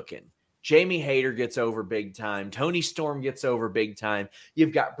gets cooking. Jamie Hayter gets over big time. Toni Storm gets over big time.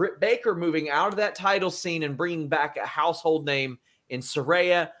 You've got Britt Baker moving out of that title scene and bringing back a household name in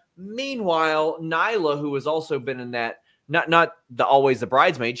Saraya. Meanwhile, Nyla, who has also been in that, not always the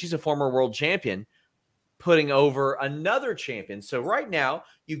bridesmaid, she's a former world champion, putting over another champion. So right now,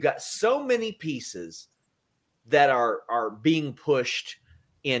 you've got so many pieces that are being pushed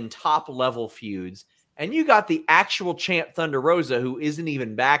in top-level feuds. And you got the actual champ Thunder Rosa, who isn't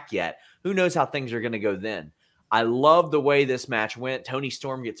even back yet. Who knows how things are going to go then? I love the way this match went. Toni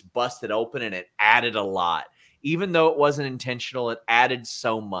Storm gets busted open, and it added a lot. Even though it wasn't intentional, it added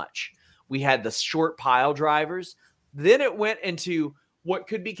so much. We had the short pile drivers. Then it went into what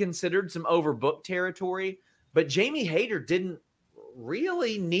could be considered some overbooked territory. But Jamie Hayter didn't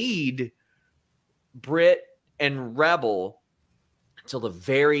really need Britt and Rebel till the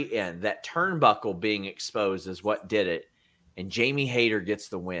very end. That turnbuckle being exposed is what did it. And Jamie Hayter gets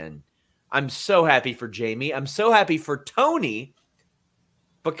the win. I'm so happy for Jamie. I'm so happy for Toni,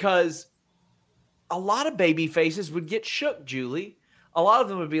 because a lot of baby faces would get shook, Julie. A lot of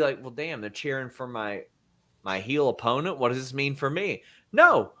them would be like, well, damn, they're cheering for my heel opponent. What does this mean for me?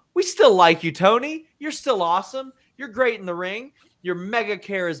 No, we still like you, Toni. You're still awesome. You're great in the ring. You're mega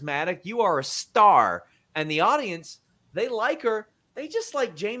charismatic. You are a star. And the audience, they like her. They just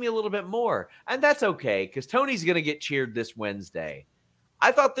like Jamie a little bit more. And that's okay, because Toni's going to get cheered this Wednesday.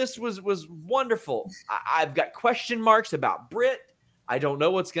 I thought this was wonderful. I've got question marks about Britt. I don't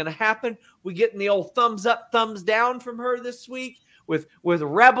know what's going to happen. We getting the old thumbs up, thumbs down from her this week with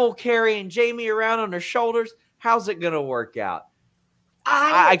Rebel carrying Jamie around on her shoulders. How's it going to work out?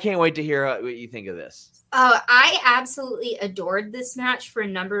 I can't wait to hear what you think of this. I absolutely adored this match for a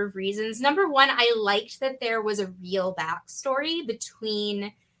number of reasons. Number one, I liked that there was a real backstory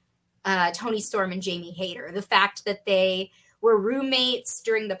between Toni Storm and Jamie Hayter. The fact that they were roommates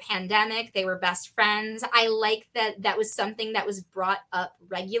during the pandemic. They were best friends. I like that was something that was brought up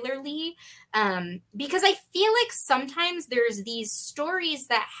regularly, because I feel like sometimes there's these stories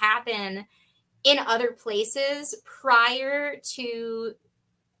that happen in other places prior to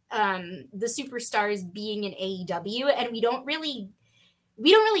the superstars being in AEW, and we don't really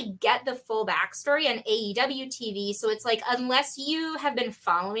get the full backstory on AEW TV. So it's like, unless you have been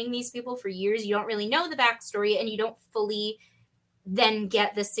following these people for years, you don't really know the backstory, and you don't fully then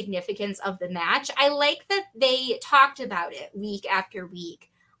get the significance of the match. I like that they talked about it week after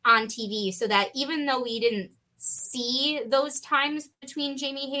week on TV, so that even though we didn't see those times between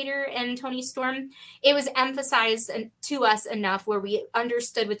Jamie Hayter and Toni Storm, it was emphasized to us enough where we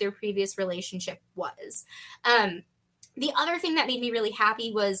understood what their previous relationship was. The other thing that made me really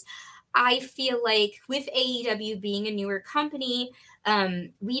happy was, I feel like with AEW being a newer company,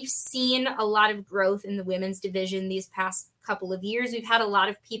 we've seen a lot of growth in the women's division these past couple of years. We've had a lot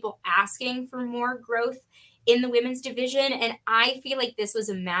of people asking for more growth in the women's division, and I feel like this was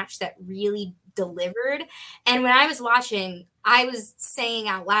a match that really delivered. And when I was watching, I was saying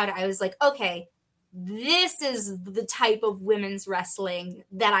out loud, I was like, okay, this is the type of women's wrestling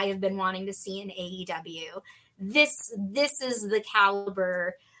that I have been wanting to see in AEW. This is the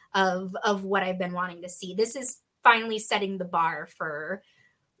caliber of what I've been wanting to see. This is finally setting the bar for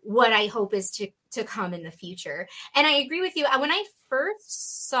what I hope is to come in the future. And I agree with you. When I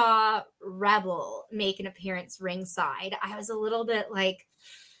first saw Rebel make an appearance ringside, I was a little bit like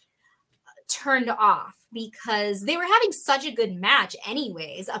turned off, because they were having such a good match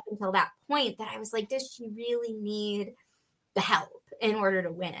anyways up until that point, that I was like, does she really need the help in order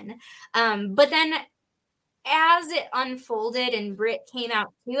to win? But then as it unfolded and Britt came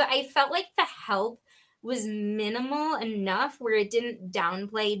out too, I felt like the help was minimal enough where it didn't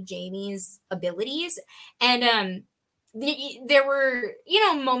downplay Jamie's abilities. And there were,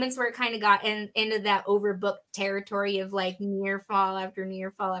 moments where it kind of got into that overbooked territory of like near fall after near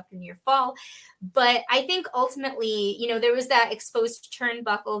fall after near fall. But I think ultimately, there was that exposed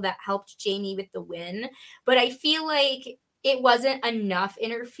turnbuckle that helped Jamie with the win. But I feel like it wasn't enough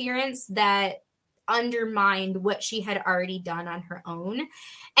interference that undermined what she had already done on her own. And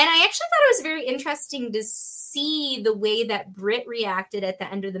I actually thought it was very interesting to see the way that Britt reacted at the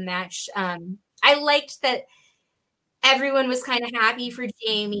end of the match. I liked that everyone was kind of happy for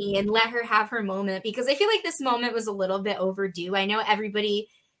Jamie and let her have her moment, because I feel like this moment was a little bit overdue. I know everybody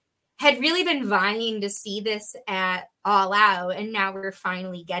had really been vying to see this at All Out, and now we're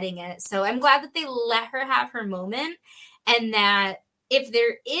finally getting it. So I'm glad that they let her have her moment, and that if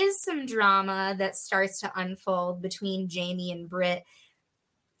there is some drama that starts to unfold between Jamie and Britt,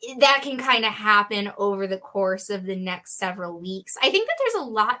 that can kind of happen over the course of the next several weeks. I think that there's a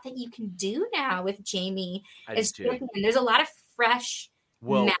lot that you can do now with Jamie as champion. There's a lot of fresh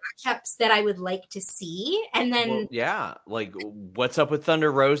matchups that I would like to see. And then, like what's up with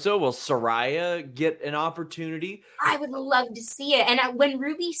Thunder Rosa? Will Saraya get an opportunity? I would love to see it. And when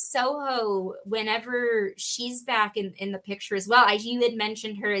Ruby Soho, whenever she's back in the picture as well, you had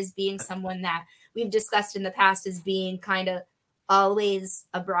mentioned her as being someone that we've discussed in the past as being kind of always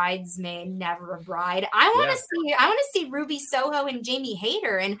a bridesmaid, never a bride. I want to see Ruby Soho and Jamie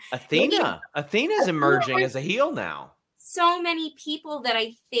Hayter, and Athena's emerging as a heel now. So many people that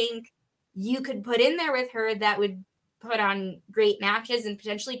I think you could put in there with her that would put on great matches and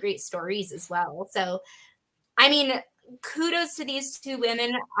potentially great stories as well. So, I mean, kudos to these two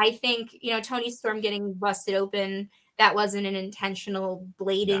women. I think, Toni Storm getting busted open, that wasn't an intentional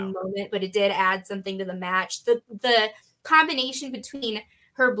blading moment, but it did add something to the match. The combination between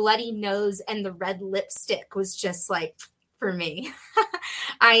her bloody nose and the red lipstick was just like, for me,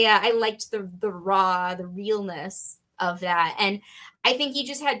 I liked the realness of that. And I think you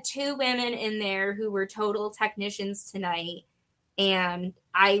just had two women in there who were total technicians tonight. And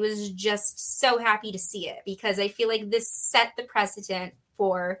I was just so happy to see it, because I feel like this set the precedent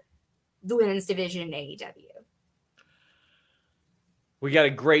for the women's division in AEW. We got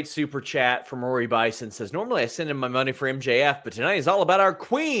a great super chat from Rory Bison. Says, normally I send in my money for MJF, but tonight is all about our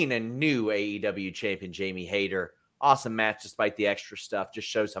queen and new AEW champion, Jamie Hayter. Awesome match despite the extra stuff. Just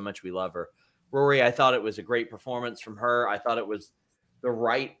shows how much we love her. Rory, I thought it was a great performance from her. I thought it was the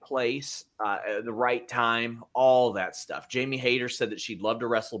right place, the right time, all that stuff. Jamie Hayter said that she'd love to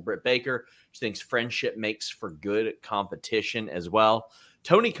wrestle Britt Baker. She thinks friendship makes for good competition as well.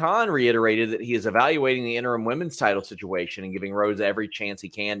 Tony Khan reiterated that he is evaluating the interim women's title situation and giving Rosa every chance he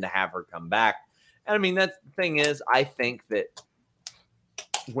can to have her come back. And I mean, that's the thing is, I think that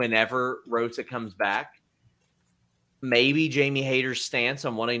whenever Rosa comes back, maybe Jamie Hayter's stance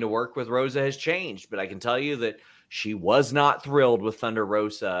on wanting to work with Rosa has changed, but I can tell you that she was not thrilled with Thunder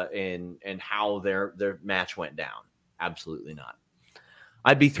Rosa and how their match went down. Absolutely not.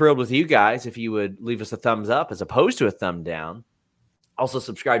 I'd be thrilled with you guys if you would leave us a thumbs up as opposed to a thumb down. Also,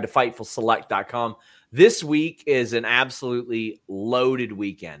 subscribe to FightfulSelect.com. This week is an absolutely loaded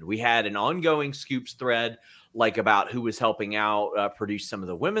weekend. We had an ongoing Scoops thread, like about who was helping out produce some of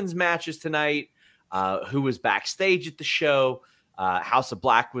the women's matches tonight, who was backstage at the show. House of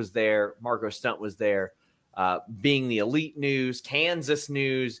Black was there. Margot Stunt was there. Being the Elite news, Kansas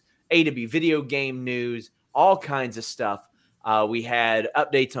news, AEW video game news, all kinds of stuff. We had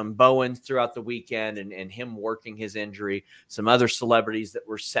updates on Bowens throughout the weekend and him working his injury, some other celebrities that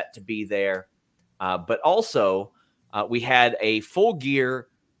were set to be there. But also, we had a Full Gear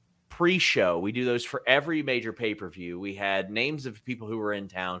pre-show. We do those for every major pay-per-view. We had names of people who were in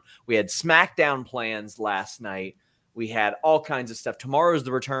town. We had SmackDown plans last night. We had all kinds of stuff. Tomorrow's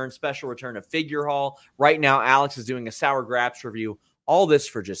the special return of Figure Hall. Right now, Alex is doing a Sour Graps review. All this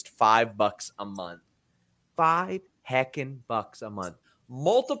for just $5 a month. $5 a month.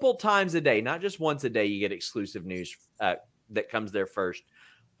 Multiple times a day, not just once a day, you get exclusive news that comes there first.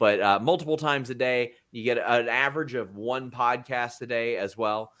 But multiple times a day, you get an average of one podcast a day as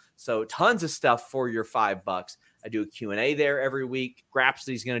well. So tons of stuff for your $5. I do a Q&A there every week.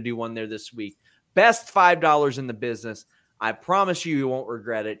 Grapsy's going to do one there this week. Best $5 in the business. I promise you won't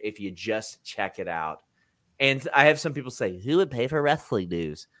regret it if you just check it out. And I have some people say, who would pay for wrestling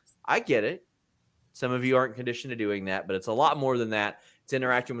news? I get it. Some of you aren't conditioned to doing that, but it's a lot more than that. It's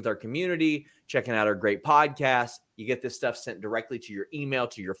interacting with our community, checking out our great podcast. You get this stuff sent directly to your email,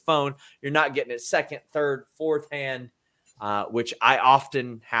 to your phone. You're not getting it second, third, fourth hand, which I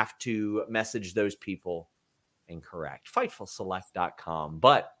often have to message those people and correct. FightfulSelect.com.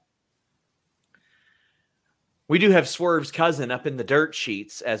 But we do have Swerve's cousin up in the dirt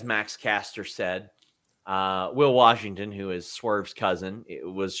sheets, as Max Caster said. Will Washington, who is Swerve's cousin,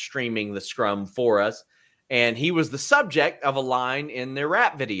 was streaming the scrum for us. And he was the subject of a line in their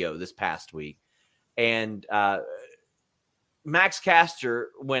rap video this past week. And Max Caster,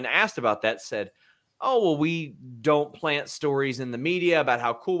 when asked about that, said, oh, well, we don't plant stories in the media about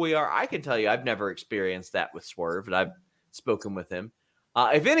how cool we are. I can tell you I've never experienced that with Swerve, and I've spoken with him.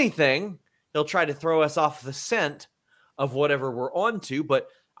 If anything, he'll try to throw us off the scent of whatever we're on to. But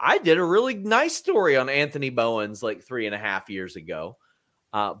I did a really nice story on Anthony Bowens like 3.5 years ago.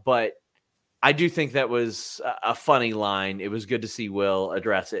 But I do think that was a funny line. It was good to see Will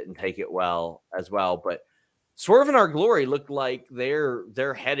address it and take it well as well. But Swerve and Our Glory look like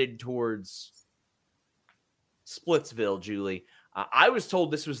they're headed towards Splitsville, Julie. I was told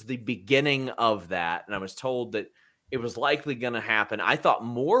this was the beginning of that, and I was told that it was likely going to happen. I thought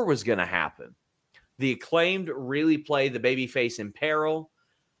more was going to happen. The Acclaimed really play the babyface in peril.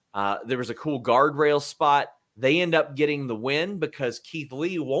 There was a cool guardrail spot. They end up getting the win because Keith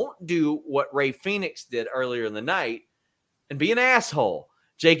Lee won't do what Ray Phoenix did earlier in the night and be an asshole.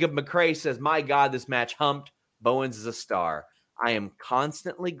 Jacob McCrae says, my God, this match humped. Bowens is a star. I am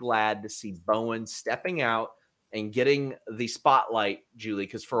constantly glad to see Bowens stepping out and getting the spotlight, Julie,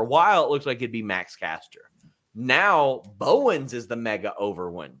 because for a while it looked like it'd be Max Caster. Now Bowens is the mega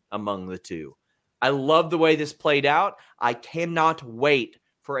over one among the two. I love the way this played out. I cannot wait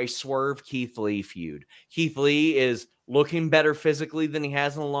for a Swerve Keith Lee feud. Keith Lee is looking better physically than he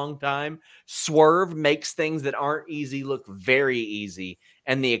has in a long time. Swerve makes things that aren't easy look very easy,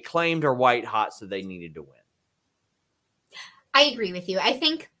 and the Acclaimed are white hot, so they needed to win. I agree with you. I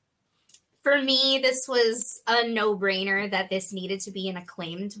think for me, this was a no-brainer that this needed to be an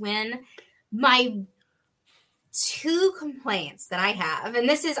Acclaimed win. My two complaints that I have, and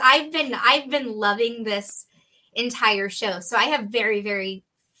this is I've been loving this entire show, so I have very, very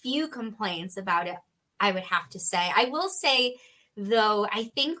few complaints about it, I would have to say. I will say, though, I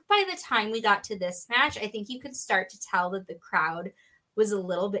think by the time we got to this match, I think you could start to tell that the crowd was a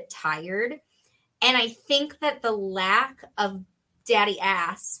little bit tired. And I think that the lack of daddy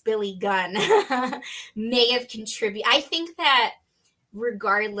ass, Billy Gunn, may have contributed. I think that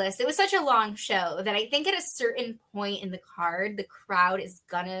regardless, it was such a long show that I think at a certain point in the card, the crowd is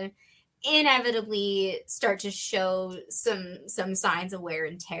gonna inevitably start to show some signs of wear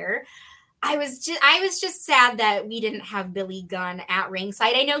and tear. I was just sad that we didn't have Billy Gunn at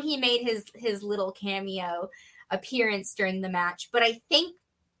ringside. I know he made his little cameo appearance during the match, but I think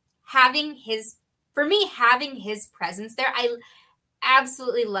having his presence there, I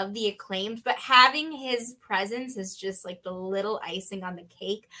absolutely love the Acclaimed, but having his presence is just like the little icing on the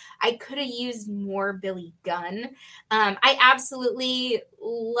cake. I could have used more Billy Gunn. I absolutely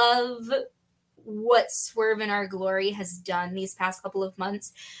love what Swerve in Our Glory has done these past couple of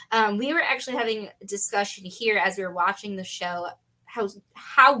months. We were actually having a discussion here as we were watching the show,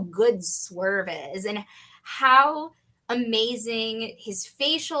 how good Swerve is and how amazing his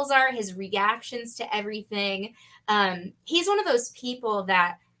facials are, his reactions to everything. He's one of those people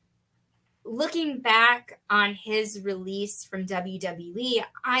that, looking back on his release from WWE,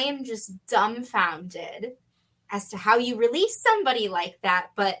 I am just dumbfounded as to how you release somebody like that.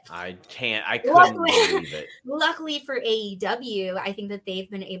 But I couldn't believe it. Luckily for AEW, I think that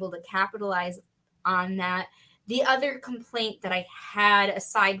they've been able to capitalize on that. The other complaint that I had,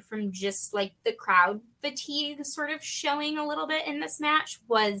 aside from just like the crowd fatigue sort of showing a little bit in this match,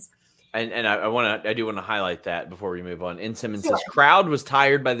 was, and I do want to highlight that before we move on. In Simmons says crowd was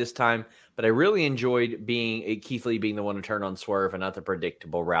tired by this time, but I really enjoyed Keith Lee being the one to turn on Swerve and not the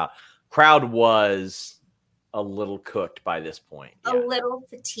predictable route. Crowd was a little cooked by this point. Yeah. A little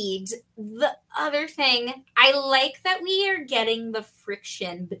fatigued. The other thing, I like that we are getting the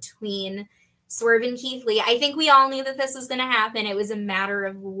friction between Swerve and Keith Lee. I think we all knew that this was going to happen. It was a matter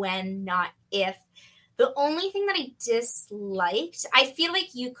of when, not if. The only thing that I disliked, I feel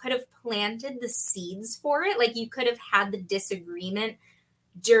like you could have planted the seeds for it. Like you could have had the disagreement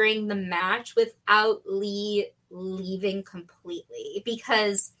during the match without Lee leaving completely.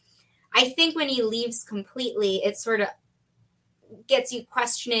 Because I think when he leaves completely, it sort of gets you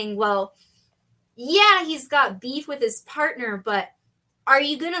questioning, well, yeah, he's got beef with his partner, but are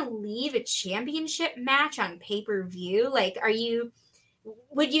you going to leave a championship match on pay-per-view? Like,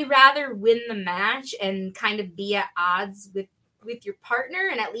 would you rather win the match and kind of be at odds with your partner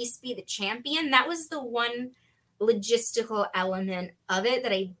and at least be the champion? That was the one logistical element of it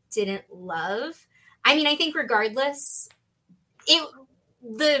that I didn't love. I mean, I think regardless,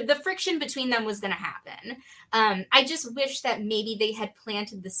 the friction between them was going to happen. I just wish that maybe they had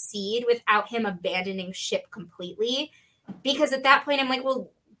planted the seed without him abandoning ship completely. Because at that point, I'm like, well,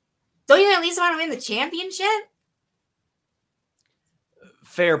 don't you at least want to win the championship?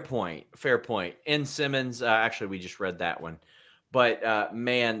 Fair point. In Simmons, actually, we just read that one. But,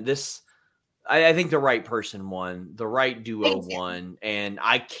 man, I think the right person won. The right duo won. And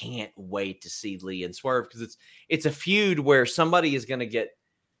I can't wait to see Lee and Swerve because it's a feud where somebody is going to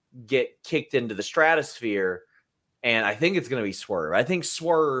get kicked into the stratosphere. And I think it's going to be Swerve. I think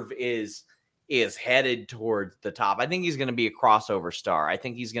Swerve is headed towards the top. I think he's going to be a crossover star. I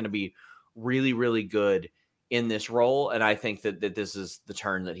think he's going to be really, really good in this role. And I think that this is the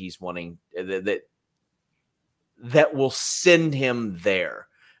turn that he's wanting, that will send him there.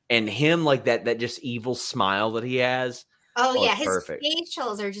 And him, like that just evil smile that he has. Oh yeah, his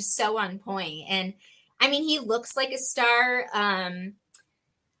facials are just so on point. And I mean, he looks like a star. The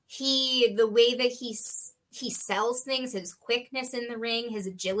way that he sells things, his quickness in the ring, his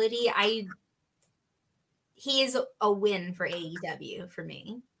agility, he is a win for AEW for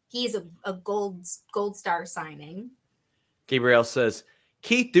me. He's a gold star signing. Gabriel says,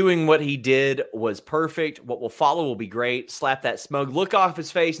 Keith doing what he did was perfect. What will follow will be great. Slap that smug look off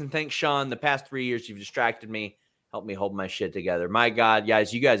his face and thank Sean. The past 3 years, you've distracted me. Helped me hold my shit together. My God,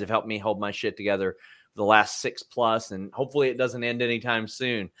 guys, you guys have helped me hold my shit together for the last 6+, and hopefully it doesn't end anytime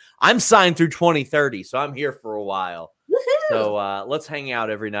soon. I'm signed through 2030, so I'm here for a while. Woo-hoo! So let's hang out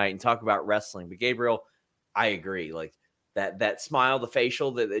every night and talk about wrestling. But Gabriel, I agree. Like that smile, the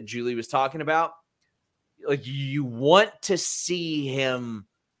facial that Julie was talking about, like you want to see him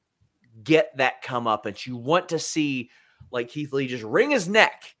get that come up, and you want to see like Keith Lee just wring his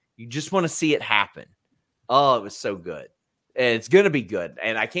neck. You just want to see it happen. Oh, it was so good. And it's going to be good.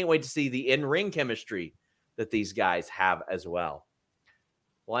 And I can't wait to see the in-ring chemistry that these guys have as well.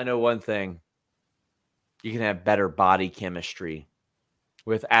 Well, I know one thing. You can have better body chemistry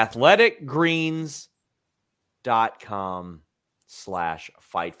with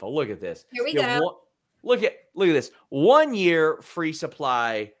athleticgreens.com/Fightful. Look at this. Here we go. Look at this. 1 year free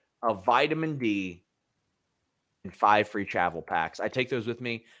supply of vitamin D and 5 free travel packs. I take those with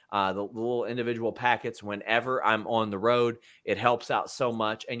me, the little individual packets whenever I'm on the road. It helps out so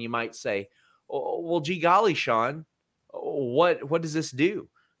much. And you might say, oh, well, gee golly, Sean, what does this do?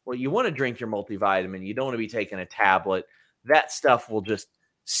 Well, you want to drink your multivitamin. You don't want to be taking a tablet. That stuff will just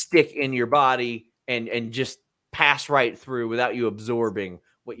stick in your body and just pass right through without you absorbing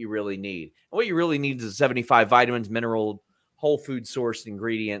what you really need. And what you really need is 75 vitamins, mineral, whole food sourced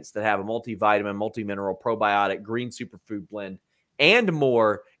ingredients that have a multivitamin, multi-mineral, probiotic, green superfood blend, and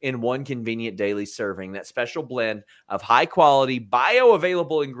more in one convenient daily serving. That special blend of high-quality,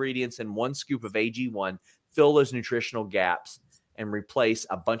 bioavailable ingredients and 1 scoop of AG1 fill those nutritional gaps and replace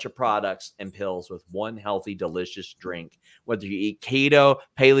a bunch of products and pills with one healthy, delicious drink. Whether you eat keto,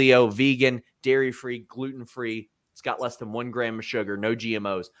 paleo, vegan, dairy-free, gluten-free. It's got less than 1 gram of sugar, no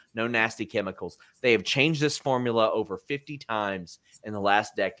GMOs, no nasty chemicals. They have changed this formula over 50 times in the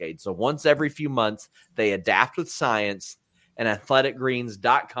last decade. So once every few months, they adapt with science, and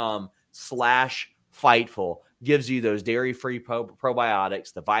athleticgreens.com/Fightful gives you those dairy-free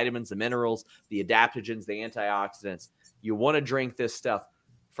probiotics, the vitamins, the minerals, the adaptogens, the antioxidants. You want to drink this stuff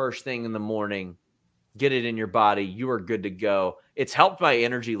first thing in the morning. Get it in your body. You are good to go. It's helped my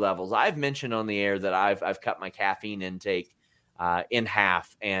energy levels. I've mentioned on the air that I've cut my caffeine intake in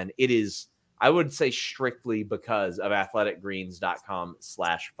half, and it is, I would say, strictly because of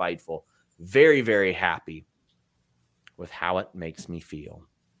athleticgreens.com/Fightful. Very, very happy with how it makes me feel.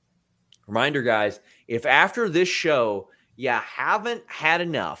 Reminder, guys, if after this show you haven't had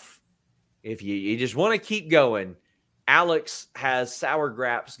enough, if you just want to keep going, Alex has Sour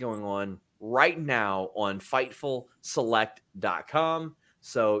Graps going on right now on FightfulSelect.com.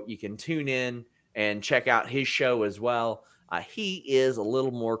 So you can tune in and check out his show as well. He is a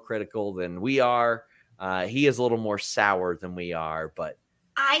little more critical than we are. He is a little more sour than we are, but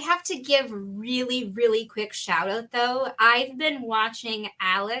I have to give really, really quick shout out though. I've been watching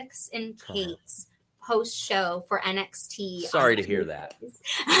Alex and Kate's post show for NXT. Sorry to hear that.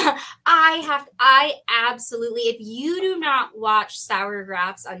 I absolutely, if you do not watch Sour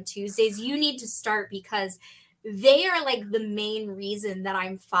Graps on Tuesdays, you need to start, because they are like the main reason that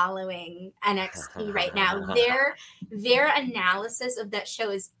I'm following NXT right now. Their analysis of that show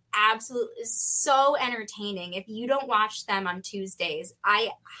is absolutely so entertaining. If you don't watch them on Tuesdays,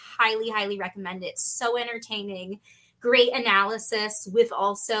 I highly, highly recommend it. So entertaining, great analysis with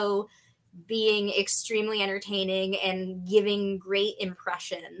also being extremely entertaining and giving great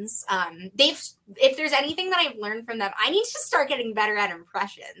impressions. If there's anything that I've learned from them, I need to start getting better at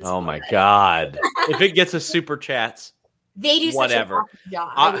impressions. Oh my God. If it gets us super chats, they do whatever. Such a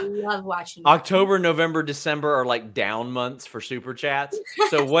job. I love watching October, November, December are like down months for super chats.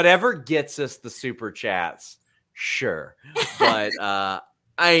 So whatever gets us the super chats, sure. But I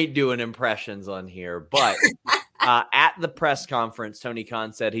ain't doing impressions on here. But at the press conference, Tony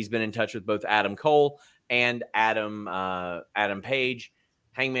Khan said he's been in touch with both Adam Cole and Adam Page,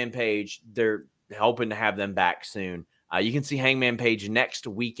 Hangman Page. They're hoping to have them back soon. You can see Hangman Page next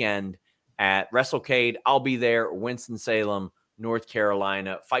weekend at WrestleCade. I'll be there, Winston-Salem, North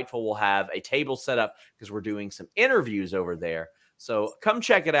Carolina. Fightful will have a table set up because we're doing some interviews over there. So come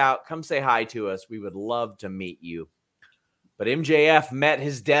check it out. Come say hi to us. We would love to meet you. But MJF met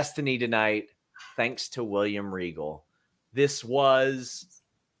his destiny tonight thanks to William Regal. This was,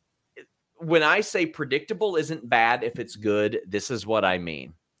 when I say predictable isn't bad if it's good, this is what I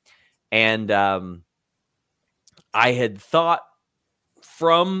mean. And I had thought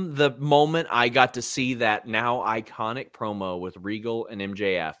from the moment I got to see that now iconic promo with Regal and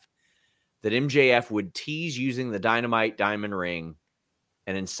MJF, that MJF would tease using the Dynamite Diamond Ring,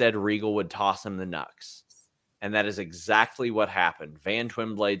 and instead Regal would toss him the Nux. And that is exactly what happened. Van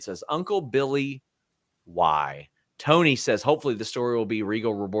Twinblade says, Uncle Billy, why? Tony says, hopefully the story will be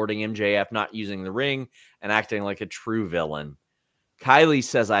Regal rewarding MJF not using the ring and acting like a true villain. Kylie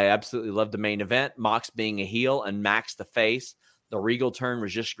says, I absolutely love the main event. Mox being a heel and Max the face. The Regal turn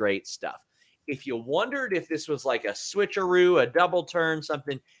was just great stuff. If you wondered if this was like a switcheroo, a double turn,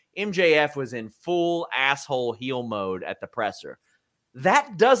 something, MJF was in full asshole heel mode at the presser.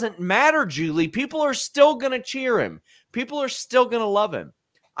 That doesn't matter, Julie. People are still going to cheer him. People are still going to love him.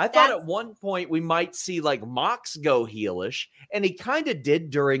 I thought at one point we might see like Mox go heelish, and he kind of did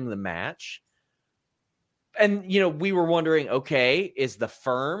during the match. And, you know, we were wondering, okay, is the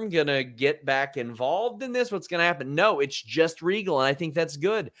firm going to get back involved in this? What's going to happen? No, it's just Regal, and I think that's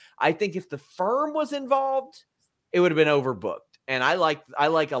good. I think if the firm was involved, it would have been overbooked. And I like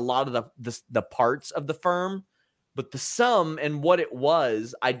a lot of the parts of the firm, but the sum and what it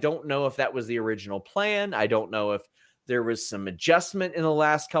was, I don't know if that was the original plan. I don't know if there was some adjustment in the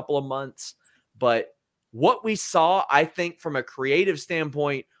last couple of months, but what we saw, I think from a creative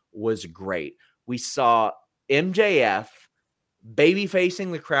standpoint, was great. We saw MJF baby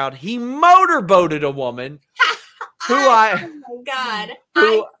facing the crowd. He motorboated a woman who oh my God.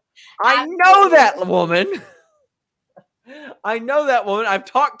 I know that woman. I know that woman. I've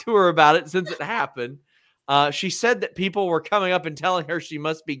talked to her about it since it happened. She said that people were coming up and telling her she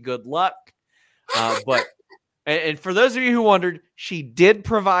must be good luck. But for those of you who wondered, she did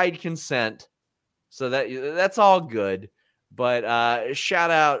provide consent. So that's all good. But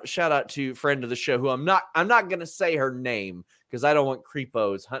shout out to friend of the show who I'm not going to say her name because I don't want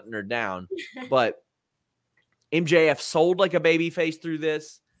creepos hunting her down. But MJF sold like a babyface through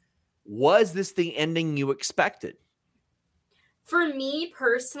this. Was this the ending you expected? For me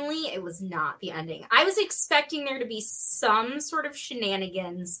personally, it was not the ending. I was expecting there to be some sort of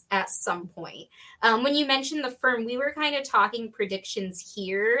shenanigans at some point. When you mentioned the firm, we were kind of talking predictions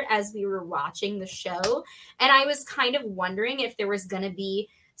here as we were watching the show. And I was kind of wondering if there was going to be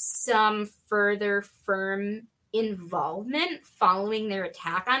some further firm involvement following their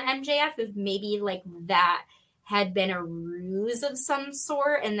attack on MJF, if maybe like that had been a ruse of some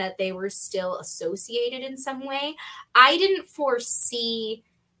sort and that they were still associated in some way. I didn't foresee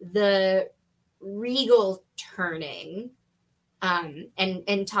the Regal turning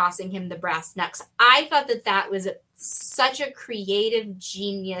and tossing him the brass knucks. I thought that was such a creative,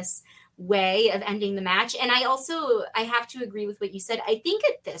 genius way of ending the match. And I have to agree with what you said. I think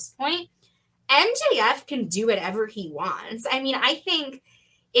at this point, MJF can do whatever he wants. I mean, I think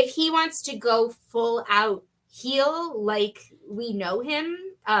if he wants to go full out heel like we know him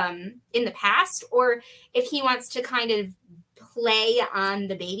in the past, or if he wants to kind of play on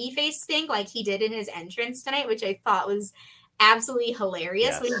the babyface thing like he did in his entrance tonight, which I thought was absolutely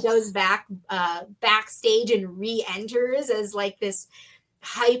hilarious. Yes. When he goes back backstage and re-enters as like this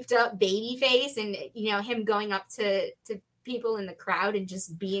hyped up babyface, and you know, him going up to people in the crowd and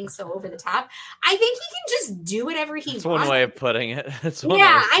just being so over the top. I think he can just do whatever he wants. One way of putting it. I think he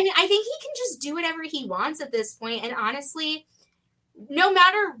can just do whatever he wants at this point. And honestly, no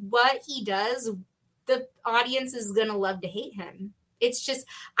matter what he does, the audience is going to love to hate him. It's just,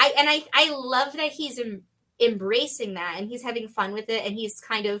 I love that he's embracing that and he's having fun with it. And he's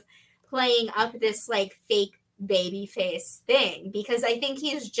kind of playing up this like fake baby face thing, because I think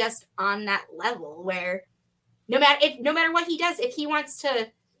he's just on that level where no matter what he does, if he wants to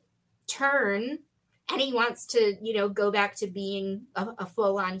turn and he wants to, you know, go back to being a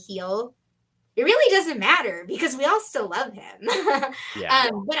full-on heel, it really doesn't matter because we all still love him. Yeah.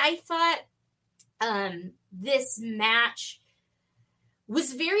 But I thought this match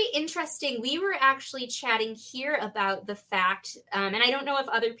was very interesting. We were actually chatting here about the fact, and I don't know if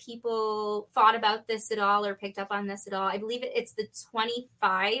other people thought about this at all or picked up on this at all. I believe it's the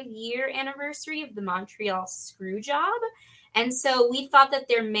 25-year anniversary of the Montreal Screwjob. And so we thought that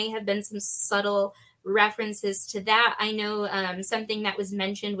there may have been some subtle references to that. I know something that was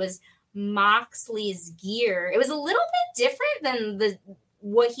mentioned was Moxley's gear. It was a little bit different than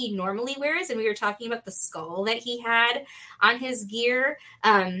what he normally wears, and we were talking about the skull that he had on his gear,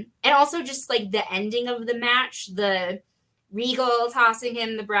 and also just like the ending of the match, the Regal tossing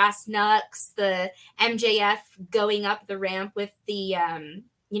him the brass knucks, the MJF going up the ramp with the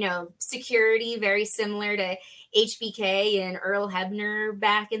security, very similar to HBK and Earl Hebner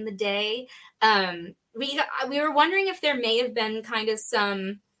back in the day. We were wondering if there may have been kind of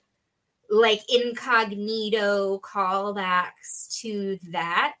some like incognito callbacks to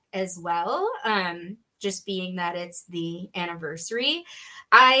that as well. Just being that it's the anniversary.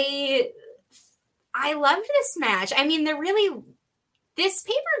 I loved this match. I mean, this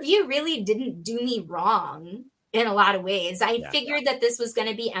pay-per-view really didn't do me wrong in a lot of ways. I figured that this was going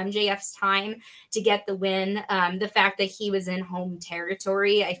to be MJF's time to get the win. The fact that he was in home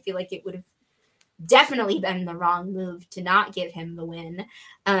territory, I feel like it would have definitely been the wrong move to not give him the win.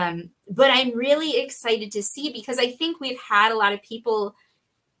 But I'm really excited to see, because I think we've had a lot of people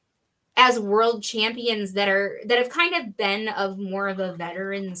as world champions that have kind of been of more of a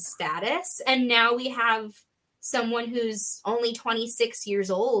veteran status. And now we have someone who's only 26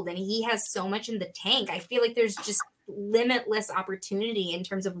 years old and he has so much in the tank. I feel like there's just limitless opportunity in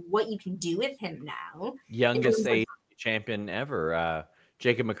terms of what you can do with him now. Youngest AEW champion ever.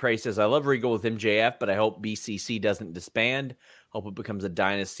 Jacob McCrae says, I love Regal with MJF, but I hope BCC doesn't disband. Hope it becomes a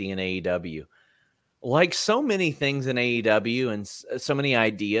dynasty in AEW. Like so many things in AEW and so many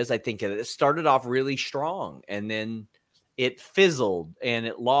ideas, I think it started off really strong and then it fizzled and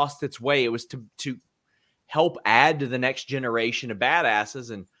it lost its way. It was to help add to the next generation of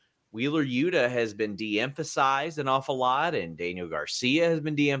badasses. And Wheeler Yuta has been de-emphasized an awful lot, and Daniel Garcia has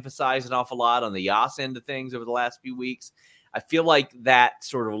been de-emphasized an awful lot on the Yas end of things over the last few weeks. I feel like that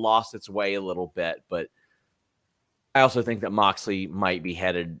sort of lost its way a little bit, but I also think that Moxley might be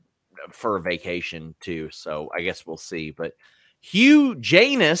headed for a vacation too. So I guess we'll see. But Hugh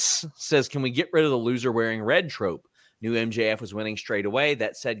Janus says, can we get rid of the loser wearing red trope? New MJF was winning straight away.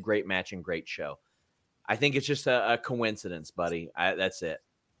 That said, great match and great show. I think it's just a coincidence, buddy. That's it.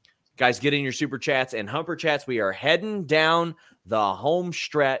 Guys, get in your super chats and humper chats. We are heading down the home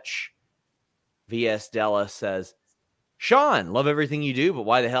stretch. VS Della says, Sean, love everything you do, but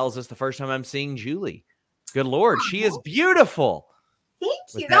why the hell is this the first time I'm seeing Julie? Good Lord, she is beautiful.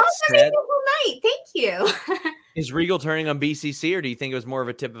 Thank you. That was a beautiful night. Thank you. Is Regal turning on BCC, or do you think it was more of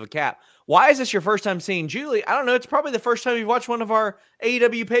a tip of a cap? Why is this your first time seeing Julie? I don't know. It's probably the first time you've watched one of our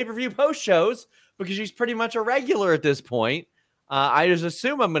AEW pay-per-view post shows, because she's pretty much a regular at this point. I just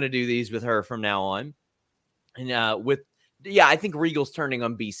assume I'm going to do these with her from now on. And I think Regal's turning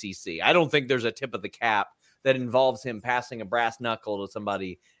on BCC. I don't think there's a tip of the cap that involves him passing a brass knuckle to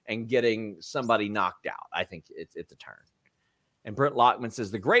somebody and getting somebody knocked out. I think it's a turn. And Brent Lockman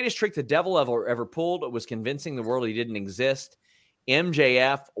says, the greatest trick the devil ever pulled was convincing the world he didn't exist.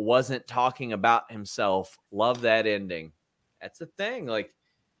 MJF wasn't talking about himself. Love that ending. That's the thing. Like,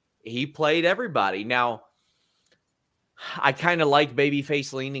 he played everybody. Now, I kind of like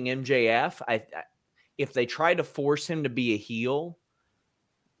babyface leaning MJF. If they try to force him to be a heel,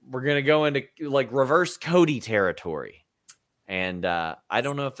 we're going to go into like reverse Cody territory. And I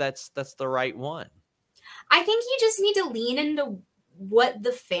don't know if that's the right one. I think you just need to lean into what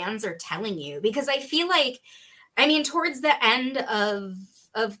the fans are telling you, because I feel like, towards the end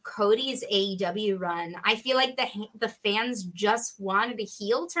of Cody's AEW run, I feel like the fans just wanted a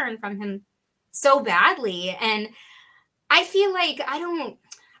heel turn from him so badly. And I feel like I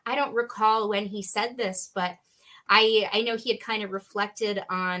don't recall when he said this, but I know he had kind of reflected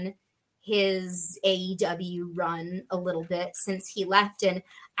on his AEW run a little bit since he left, and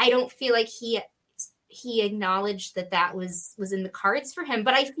I don't feel like he acknowledged that was in the cards for him.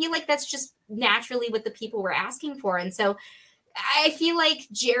 But I feel like that's just naturally what the people were asking for. And so I feel like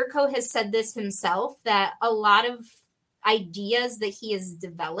Jericho has said this himself, that a lot of ideas that he has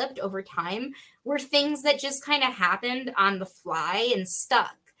developed over time were things that just kind of happened on the fly and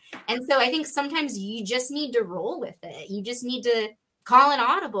stuck. And so I think sometimes you just need to roll with it. You just need to call an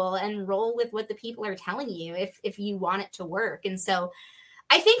audible and roll with what the people are telling you if you want it to work. And so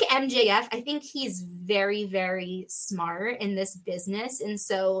I think MJF, I think he's very, very smart in this business. And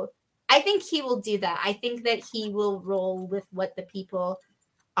so I think he will do that. I think that he will roll with what the people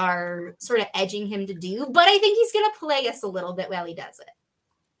are sort of edging him to do. But I think he's going to play us a little bit while he does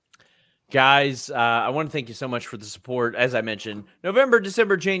it. Guys, I want to thank you so much for the support. As I mentioned, November,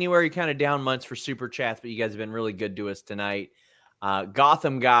 December, January, kind of down months for Super Chats, but you guys have been really good to us tonight.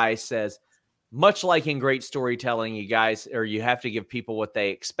 Gotham Guy says, much like in great storytelling, you guys, or you have to give people what they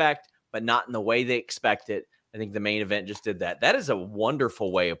expect, but not in the way they expect it. I think the main event just did that. That is a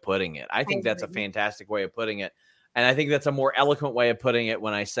wonderful way of putting it. I think that's a fantastic way of putting it. And I think that's a more eloquent way of putting it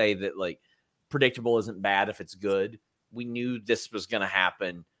when I say that, like, predictable isn't bad if it's good. We knew this was going to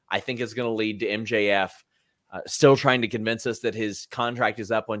happen. I think it's going to lead to MJF still trying to convince us that his contract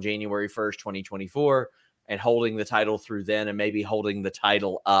is up on January 1st, 2024, and holding the title through then, and maybe holding the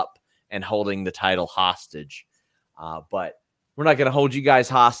title up and holding the title hostage. But we're not going to hold you guys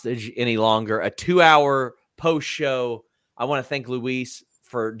hostage any longer. A 2-hour post show. I want to thank Luis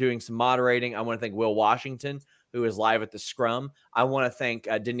for doing some moderating. I want to thank Will Washington, who is live at the Scrum. I want to thank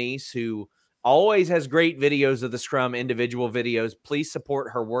Denise, who always has great videos of the Scrum, individual videos. Please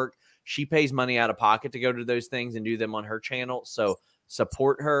support her work. She pays money out of pocket to go to those things and do them on her channel. So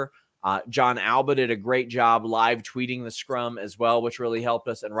support her. John Alba did a great job live tweeting the Scrum as well, which really helped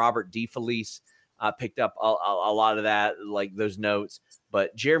us. And Robert DeFelice picked up a lot of that, like those notes.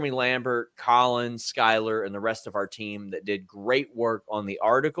 But Jeremy Lambert, Colin, Skylar, and the rest of our team that did great work on the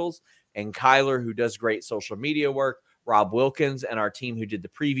articles, and Kyler, who does great social media work, Rob Wilkins, and our team who did the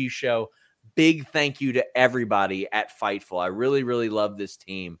preview show. Big thank you to everybody at Fightful. I really, really love this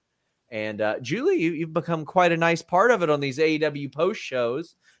team. And Julie, you've become quite a nice part of it on these AEW post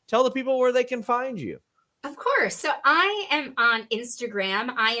shows. Tell the people where they can find you. Of course. So I am on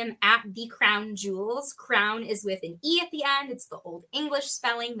Instagram. I am at The Crown Jewels. Crown is with an E at the end. It's the old English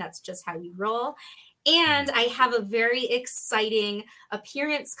spelling. That's just how we roll. And I have a very exciting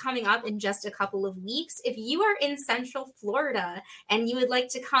appearance coming up in just a couple of weeks. If you are in Central Florida and you would like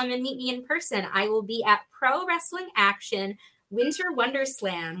to come and meet me in person, I will be at Pro Wrestling Action Winter Wonder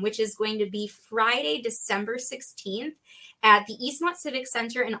Slam, which is going to be Friday, December 16th at the Eastmont Civic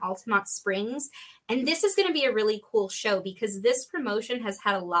Center in Altamont Springs. And this is going to be a really cool show because this promotion has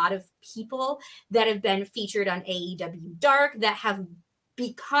had a lot of people that have been featured on AEW Dark that have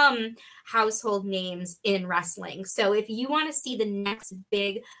become household names in wrestling. So if you want to see the next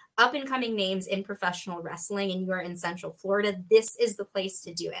big up-and-coming names in professional wrestling and you are in Central Florida, this is the place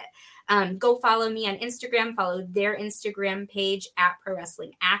to do it. Go follow me on Instagram, follow their Instagram page at Pro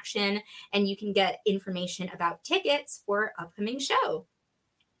Wrestling Action, and you can get information about tickets for upcoming show.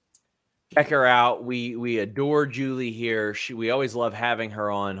 Check her out. We adore Julie here. We always love having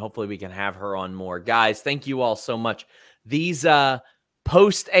her on. Hopefully we can have her on more. Guys, thank you all so much. These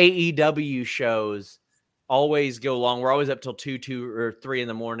post AEW shows always go long. We're always up till 2 or 3 in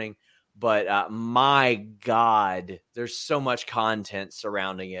the morning, But my God, there's so much content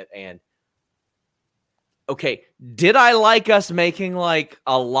surrounding it. And okay, did I like us making like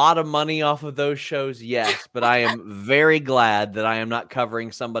a lot of money off of those shows? Yes, but I am very glad that I am not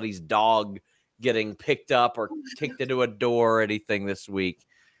covering somebody's dog getting picked up or kicked into a door or anything this week.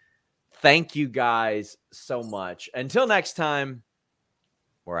 Thank you guys so much. Until next time,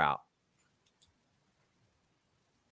 we're out.